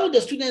 I tell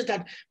the students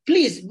that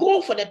please go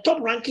for the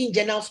top ranking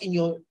journals in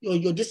your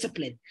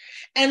discipline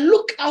and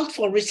look out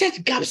for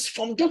research gaps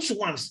from those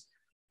ones.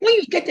 When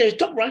you get a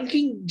top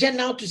ranking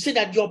journal to say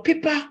that your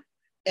paper,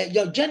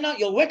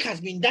 your work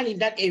has been done in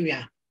that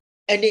area,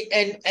 and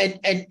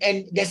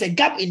there's a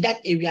gap in that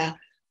area,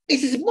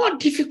 it is more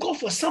difficult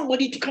for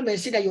somebody to come and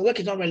say that your work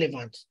is not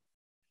relevant.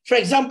 For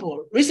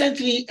example,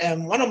 recently,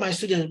 one of my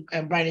students,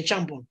 Brian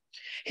Champon,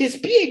 his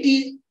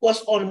PhD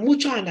was on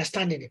mutual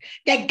understanding.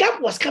 The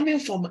gap was coming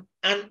from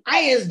an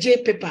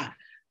ISJ paper,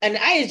 an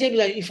ISJ is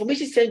an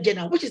information science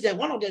journal, which is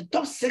one of the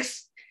top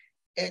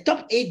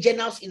 8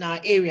 journals in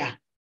our area.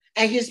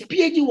 And his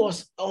PhD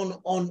was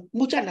on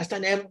mutual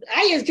understanding. And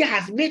ISJ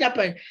has made up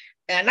an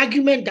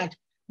argument that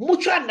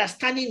mutual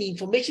understanding in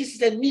information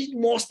system needs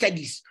more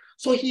studies.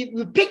 So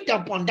we picked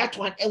up on that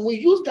one and we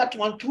used that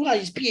one throughout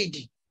his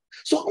PhD.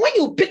 So when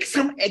you pick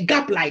a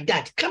gap like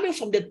that, coming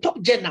from the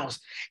top journals,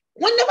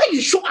 whenever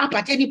you show up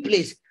at any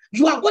place,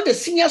 you have got the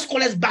senior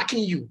scholars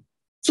backing you.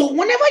 So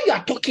whenever you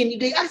are talking,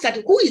 they ask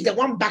that who is the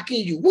one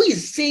backing you? Who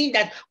is saying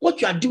that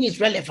what you are doing is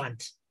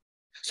relevant?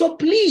 So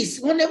please,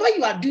 whenever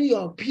you are doing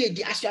your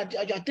PhD, as you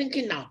are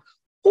thinking now,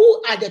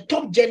 who are the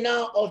top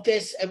journal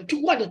authors? Which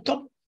are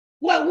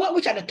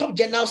the top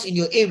journals in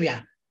your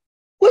area?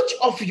 Which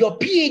of your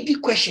PhD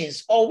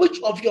questions or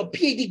which of your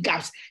PhD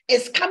gaps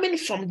is coming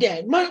from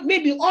there?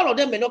 Maybe all of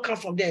them may not come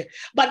from there,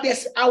 but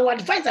I would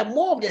advise that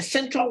more of the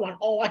central one,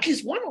 or at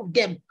least one of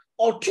them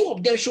or two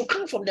of them should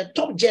come from the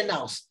top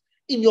journals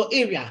in your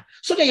area,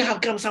 so that you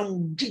have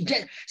some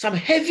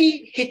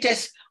heavy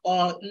hitters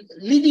or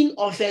leading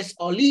authors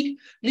or lead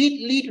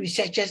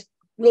researchers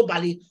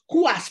globally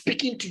who are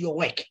speaking to your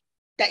work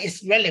that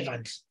is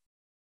relevant.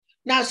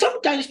 Now,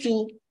 sometimes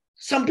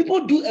some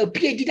people do a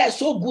PhD that's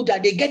so good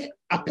that they get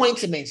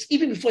appointments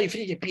even before you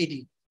finish a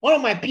PhD. One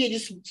of my PhD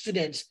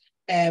students,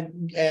 this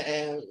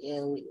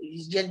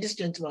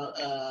gentleman,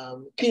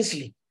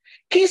 Kingsley,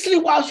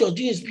 while she was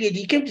doing his PhD,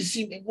 he came to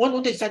see me. One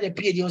wanted to start a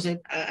PhD, he was an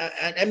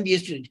MBA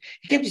student.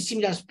 He came to see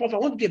me as, Prof, I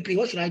want to do a PhD,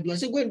 what should I do? I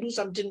said, go and do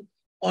something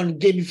on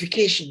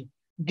gamification,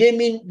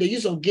 gaming, the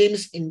use of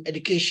games in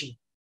education.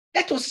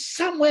 That was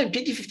somewhere in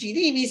 2015. He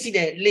didn't even see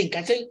the link.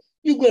 I said,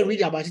 you go and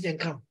read about it and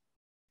come.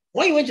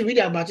 When you went to read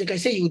about it, I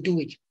say you do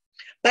it.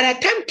 By the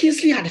time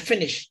Kingsley had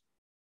finished,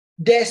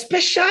 the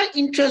special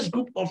interest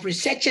group of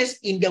researchers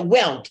in the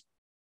world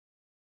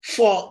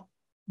for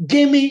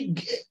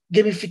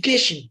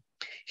gamification,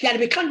 he had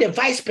become the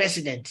vice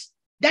president.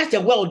 That's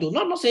the world, though.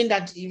 Not saying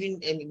that even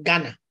in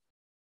Ghana.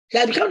 He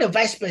had become the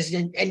vice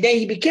president, and then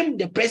he became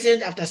the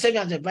president after serving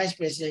as the vice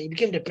president. He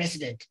became the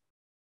president.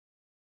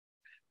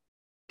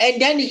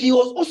 And then he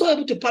was also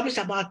able to publish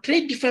about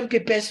 3 different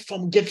papers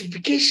from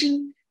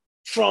gamification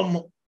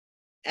from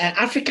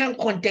African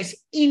context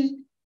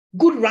in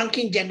good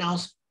ranking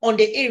journals on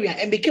the area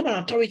and became an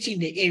authority in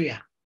the area.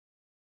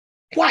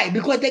 Why?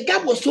 Because the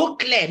gap was so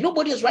clear.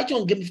 Nobody was writing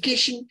on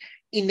gamification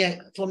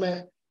from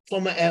an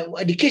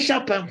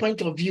educational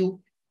point of view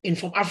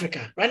from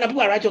Africa. Right now,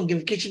 people are writing on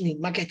gamification in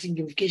marketing,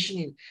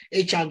 gamification in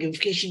HR,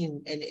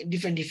 gamification in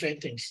different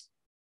things.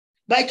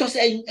 But it was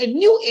a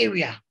new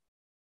area.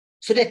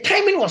 So the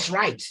timing was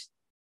right.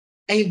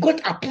 And you got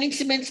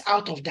appointments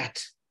out of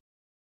that.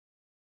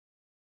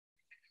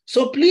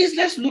 So please,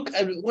 let's look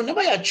at,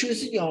 whenever you're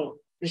choosing your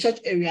research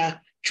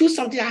area, choose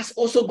something that has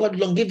also got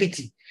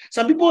longevity.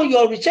 Some people,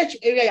 your research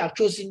area you have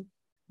chosen,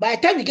 by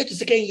the time you get to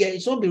second year,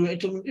 it will be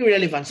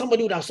irrelevant.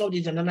 Somebody would have solved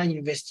it in another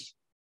university.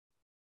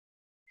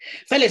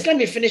 Fellas, let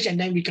me finish and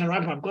then we can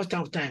wrap up because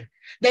of time.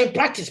 Then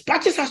practice.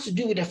 Practice has to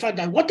do with the fact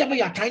that whatever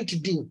you are trying to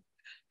do,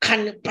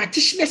 can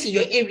practitioners in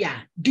your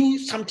area do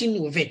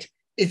something with it?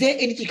 Is there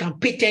anything you can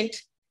patent?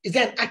 Is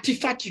there an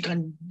artifact you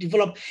can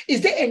develop?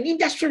 Is there an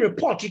industry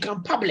report you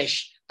can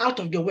publish out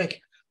of your work?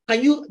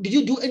 Did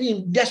you do any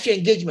industry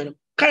engagement?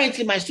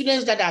 Currently, my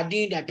students that are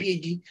doing their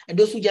PhD and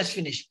those who just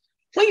finished,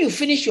 when you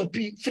finish your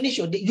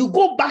you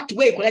go back to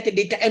where you collected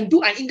data and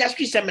do an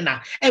industry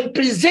seminar and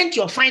present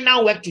your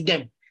final work to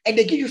them, and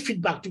they give you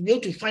feedback to be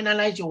able to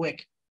finalize your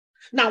work.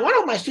 Now, one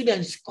of my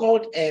students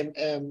called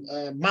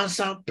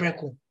Mansa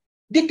Preku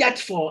did that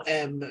for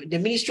the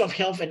Ministry of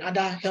Health and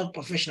other health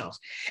professionals.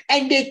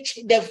 And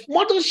the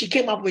model she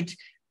came up with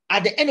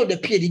at the end of the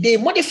PhD, they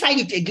modified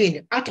it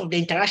again out of the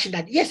interaction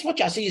that, yes, what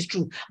you are saying is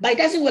true, but it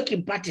doesn't work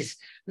in practice.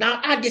 Now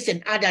add this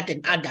and add that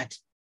and add that.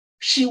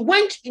 She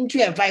went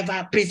into a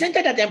Viva,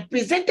 presented that and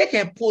presented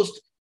her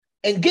post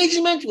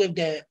engagement with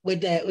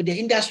the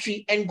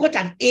industry and got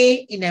an A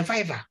in a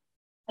Viva.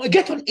 Or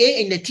get an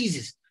A in the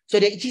thesis. So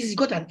the thesis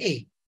got an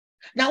A.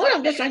 Now, what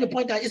I'm just trying to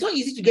point out, it's not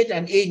easy to get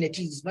an A in the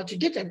thesis, but to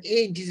get an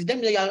A in thesis,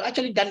 then you have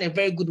actually done a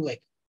very good work.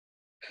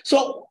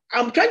 So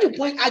I'm trying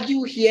to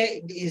argue here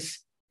is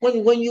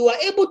when you are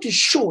able to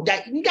show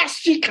that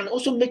industry can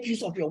also make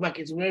use of your work,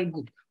 it's very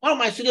good. One of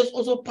my students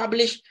also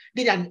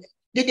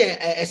did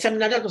a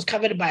seminar that was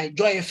covered by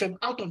Joy FM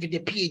out of the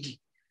PhD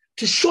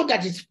to show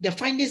that the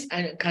findings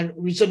can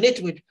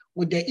resonate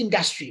with the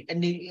industry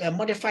and they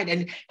modified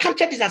and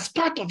captured this as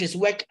part of his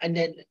work and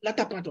the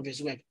latter part of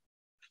his work.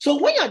 So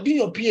when you're doing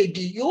your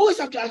PhD, you always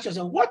have to ask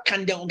yourself, what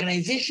can the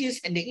organizations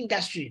and the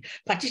industry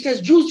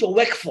practitioners use your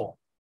work for?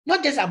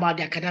 Not just about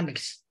the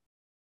academics.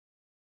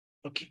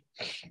 Okay.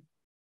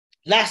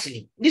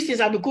 Lastly, this is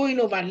I'll be going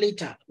over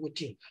later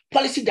with you.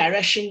 Policy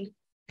direction,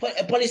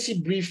 a policy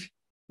brief,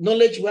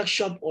 knowledge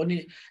workshop on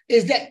it.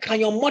 Is that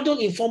can your model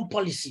inform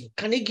policy?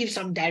 Can it give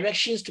some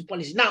directions to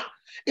policy? Now,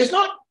 it's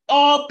not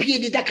all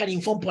PhD that can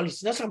inform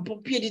policy. Not some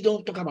PhD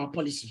don't talk about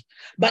policy.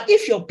 But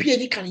if your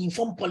PhD can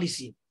inform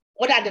policy,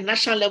 whether at the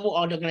national level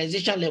or the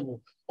organization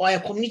level or a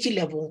community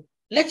level,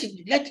 let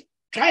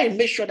try and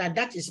make sure that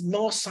that is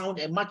more sound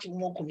and much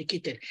more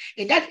communicated.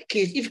 In that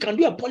case, if you can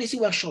do a policy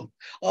workshop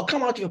or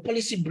come out with a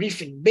policy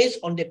briefing based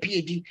on the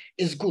PhD,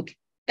 is good.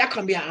 That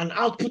can be an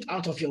output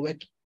out of your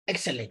work.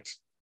 Excellent.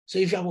 So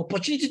if you have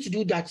opportunity to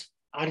do that,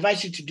 I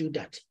advise you to do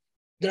that.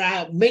 There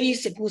are many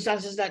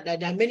circumstances there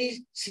are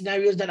many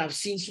scenarios that I've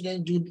seen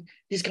students do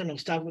this kind of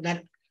stuff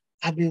that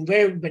have been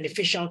very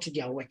beneficial to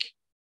their work.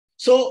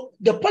 So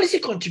the policy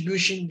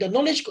contribution, the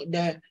knowledge,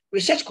 the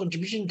research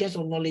contribution in terms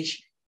of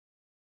knowledge,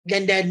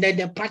 then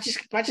the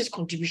practice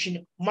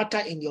contribution matter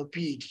in your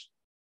PhD.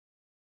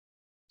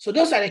 So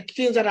those are the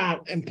things that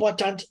are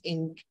important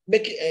in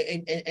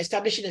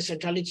establishing the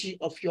centrality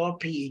of your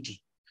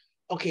PhD.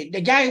 Okay,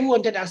 the guy who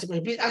wanted to ask the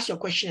question, please ask your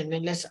question and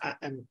then let's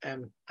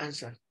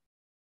answer.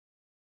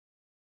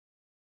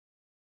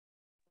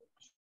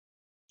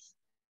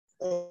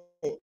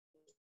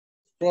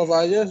 Prof,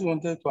 I just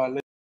wanted to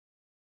alert.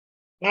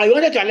 Now you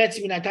wanted to alert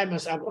me that time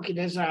is up. Okay,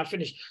 then I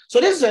finished.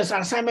 So this is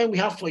an assignment we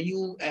have for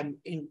you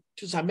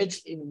to submit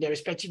in the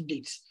respective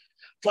dates.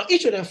 For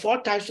each of the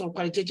 4 types of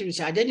qualitative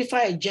research,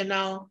 identify a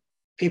journal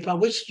paper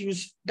which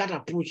use that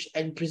approach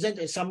and present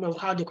a summary of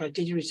how the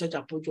qualitative research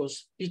approach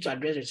was used to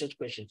address research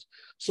questions.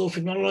 So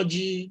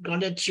phenomenology,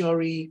 grounded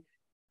theory.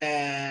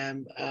 I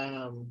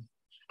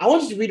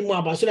want you to read more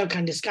about it so that we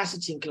can discuss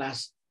it in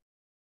class.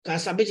 Can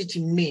submit it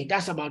in May.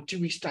 That's about 2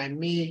 weeks time.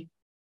 May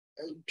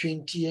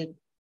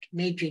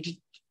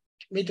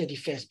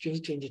 31st,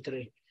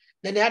 2023.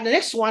 Then the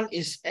next one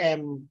is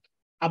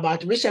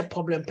about research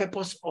problem,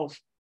 purpose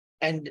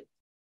and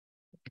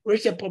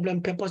research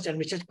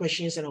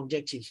questions and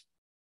objectives.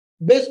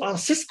 Based on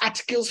 6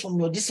 articles from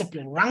your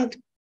discipline, ranked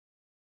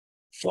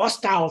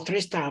 4-star or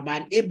 3-star by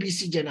an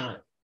ABC journal.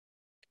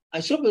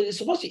 It's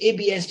supposed to be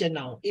ABS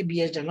journal,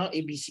 ABS journal,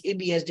 please,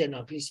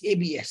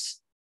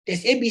 ABS.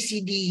 There's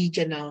ABCDE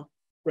journal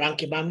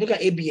ranking, but I'm looking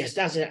at ABS.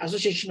 That's the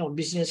Association of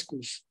Business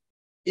Schools.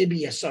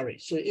 ABS, sorry.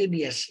 So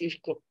ABS, if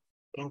you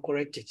can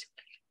correct it.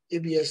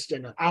 ABS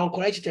journal. I'll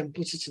correct it and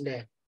put it in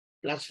the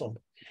platform.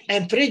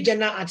 And 3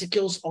 journal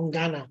articles on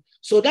Ghana.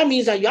 So that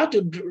means that you have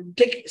to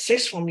take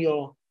 6 from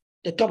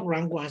the top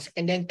rank ones,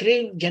 and then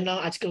 3 journal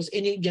articles,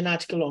 any journal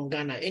article on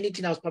Ghana,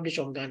 anything that was published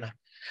on Ghana.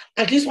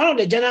 At least one of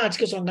the journal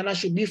articles on Ghana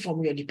should be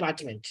from your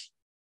department.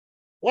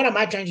 What am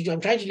I trying to do?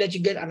 I'm trying to let you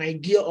get an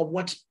idea of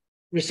what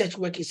research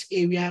work is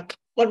area,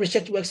 what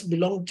research works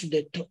belong to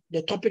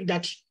the topic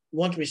that you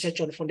want to research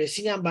on from the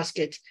senior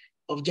basket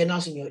of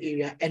journals in your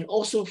area, and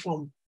also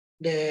from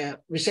the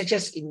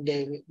researchers in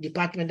the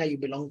department that you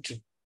belong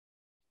to.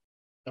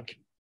 Okay.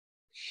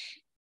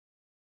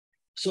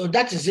 So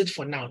that is it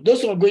for now.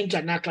 Those who are going to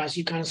another class,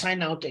 you can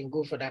sign out and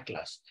go for that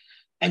class.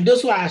 And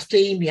those who are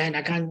staying behind,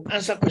 I can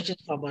answer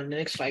questions for about the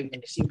next 5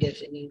 minutes if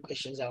there's any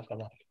questions that will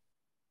come up.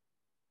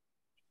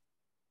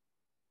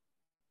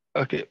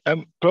 Okay,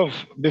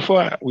 Prof,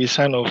 before we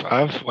sign off,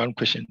 I have one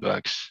question to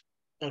ask.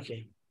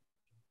 Okay.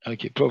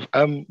 Okay, Prof.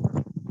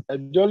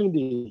 During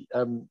the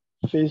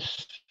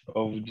phase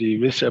of the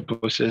research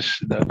process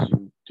that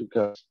you took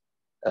us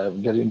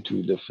getting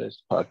to the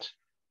first part,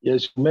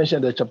 yes, you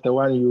mentioned that chapter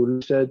 1,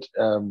 you said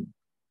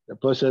the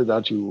process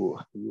that you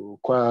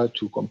require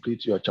to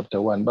complete your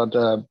chapter 1, but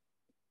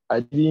I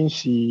didn't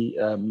see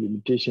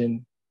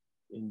limitation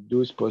in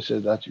those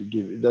processes that you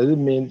give. Does it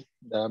mean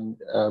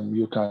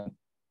you can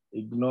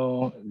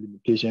ignore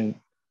limitation?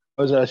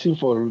 Because I see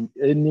for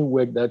any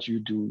work that you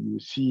do, you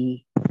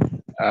see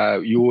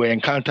you will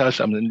encounter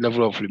some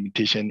level of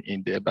limitation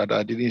in there, but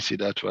I didn't see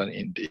that one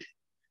in the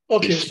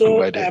okay. So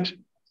for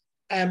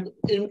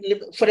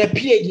the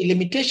PhD,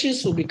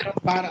 limitations will become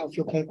part of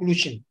your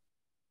conclusion.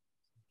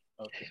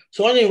 Okay.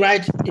 So when you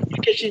write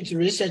implications to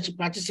research,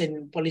 practice,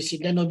 and policy,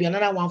 then there'll be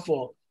another one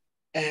for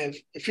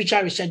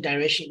future research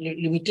direction,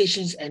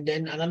 limitations, and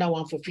then another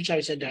one for future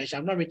research direction.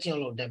 I'm not writing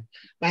all of them,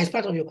 but it's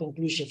part of your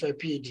conclusion for a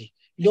PhD.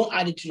 You don't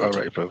add it to your all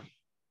right, bro.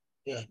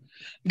 Yeah.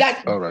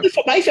 That all right.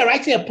 If you're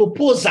writing a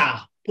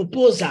proposal,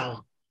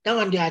 that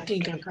one there I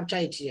think you can capture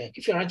it here.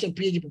 If you're writing a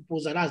PhD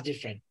proposal, that's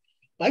different.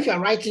 But if you're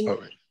writing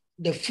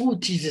the full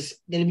thesis,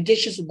 the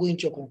limitations will go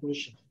into your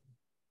conclusion.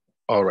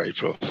 All right,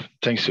 Prof.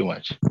 Thanks so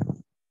much.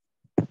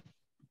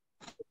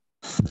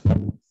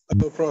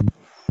 Hello, Prof.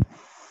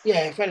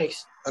 Yeah,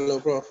 Felix. Hello,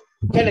 Prof.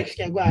 Felix,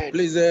 can go ahead.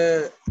 Please,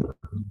 the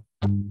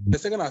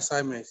second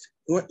assignment,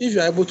 if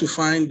you're able to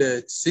find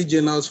the 6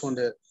 journals from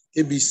the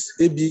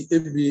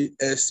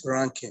ABS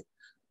ranking,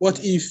 what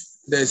if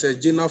there's a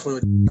journal from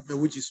a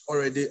department which is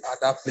already at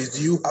that place?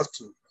 Do you have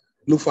to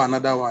look for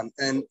another one?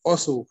 And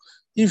also,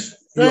 if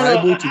you are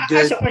able to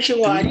get. Ask a question.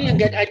 Well, I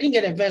didn't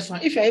get a verse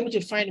one. If you're able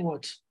to find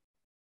what?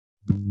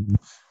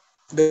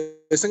 The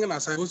second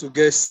assignment to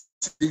get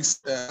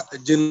 6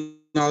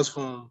 journals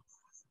from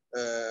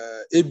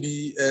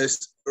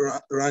ABS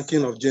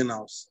ranking of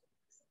journals,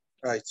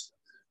 right?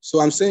 So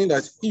I'm saying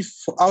that if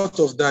out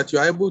of that you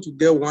are able to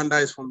get one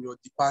that is from your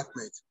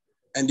department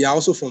and they are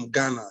also from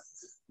Ghana,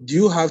 do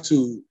you have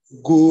to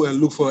go and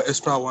look for an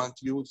extra one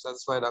to be able to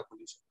satisfy that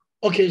condition?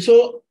 Okay,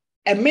 so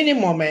a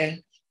minimum,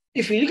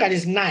 if you look at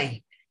this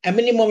 9, a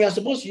minimum you are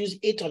supposed to use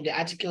 8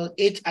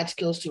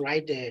 articles to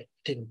write the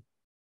thing.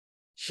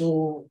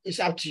 So it's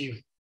up to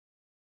you.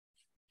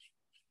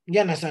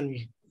 You understand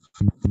me?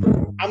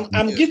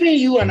 I'm giving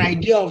you an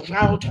idea of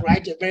how to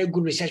write a very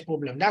good research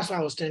problem. That's why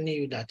I was telling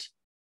you that.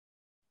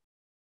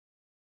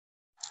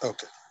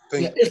 Okay.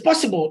 It's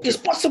possible. It's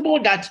possible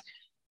that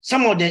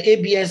some of the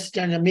ABS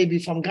may be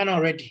from Ghana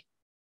already.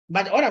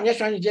 But what I'm just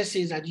trying to just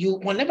say is that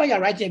whenever you're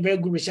writing a very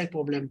good research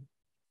problem,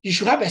 you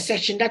should have a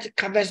section that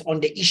covers on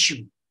the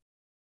issue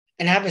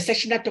and have a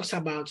section that talks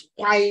about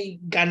why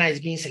Ghana is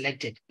being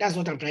selected. That's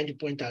what I'm trying to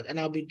point out. And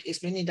I'll be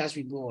explaining that as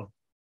we go on.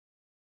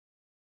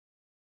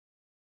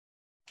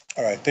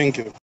 All right. Thank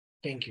you.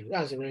 Thank you.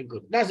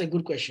 That's a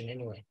good question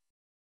anyway.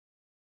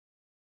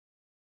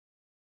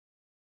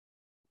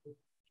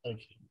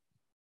 Okay.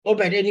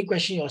 Obed, any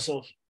question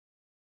yourself?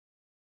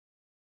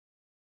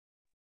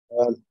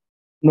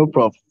 No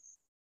problem.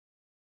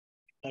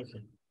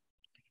 Okay.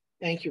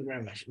 Thank you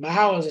very much. But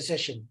how was the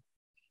session?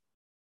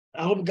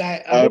 I hope,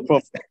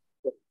 Prof,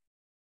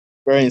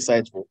 very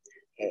insightful.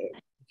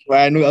 But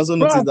I also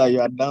noticed that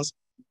you advanced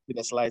with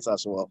the slides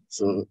as well.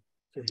 So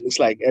it looks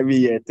like every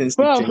year things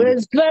keep changing.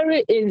 It's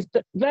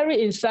very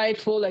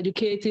insightful,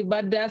 educative,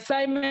 but the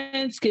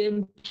assignments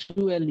came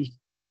too early.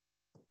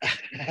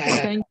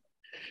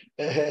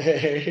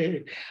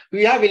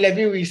 We have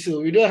 11 weeks,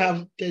 so we don't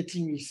have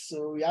 13 weeks,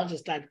 so we have to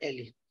start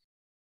early.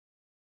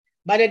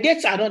 But the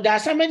dates are not, the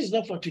assignment is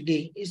not for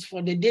today, it's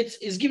for the dates,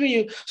 it's giving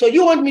you, so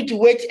you want me to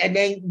wait and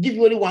then give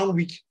you only 1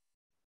 week?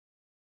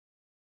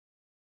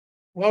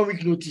 1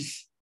 week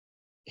notice.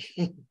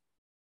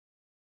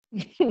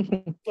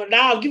 For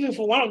now, I'll give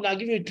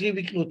you 3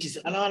 week notice,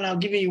 and I'll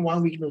give you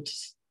 1 week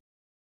notice.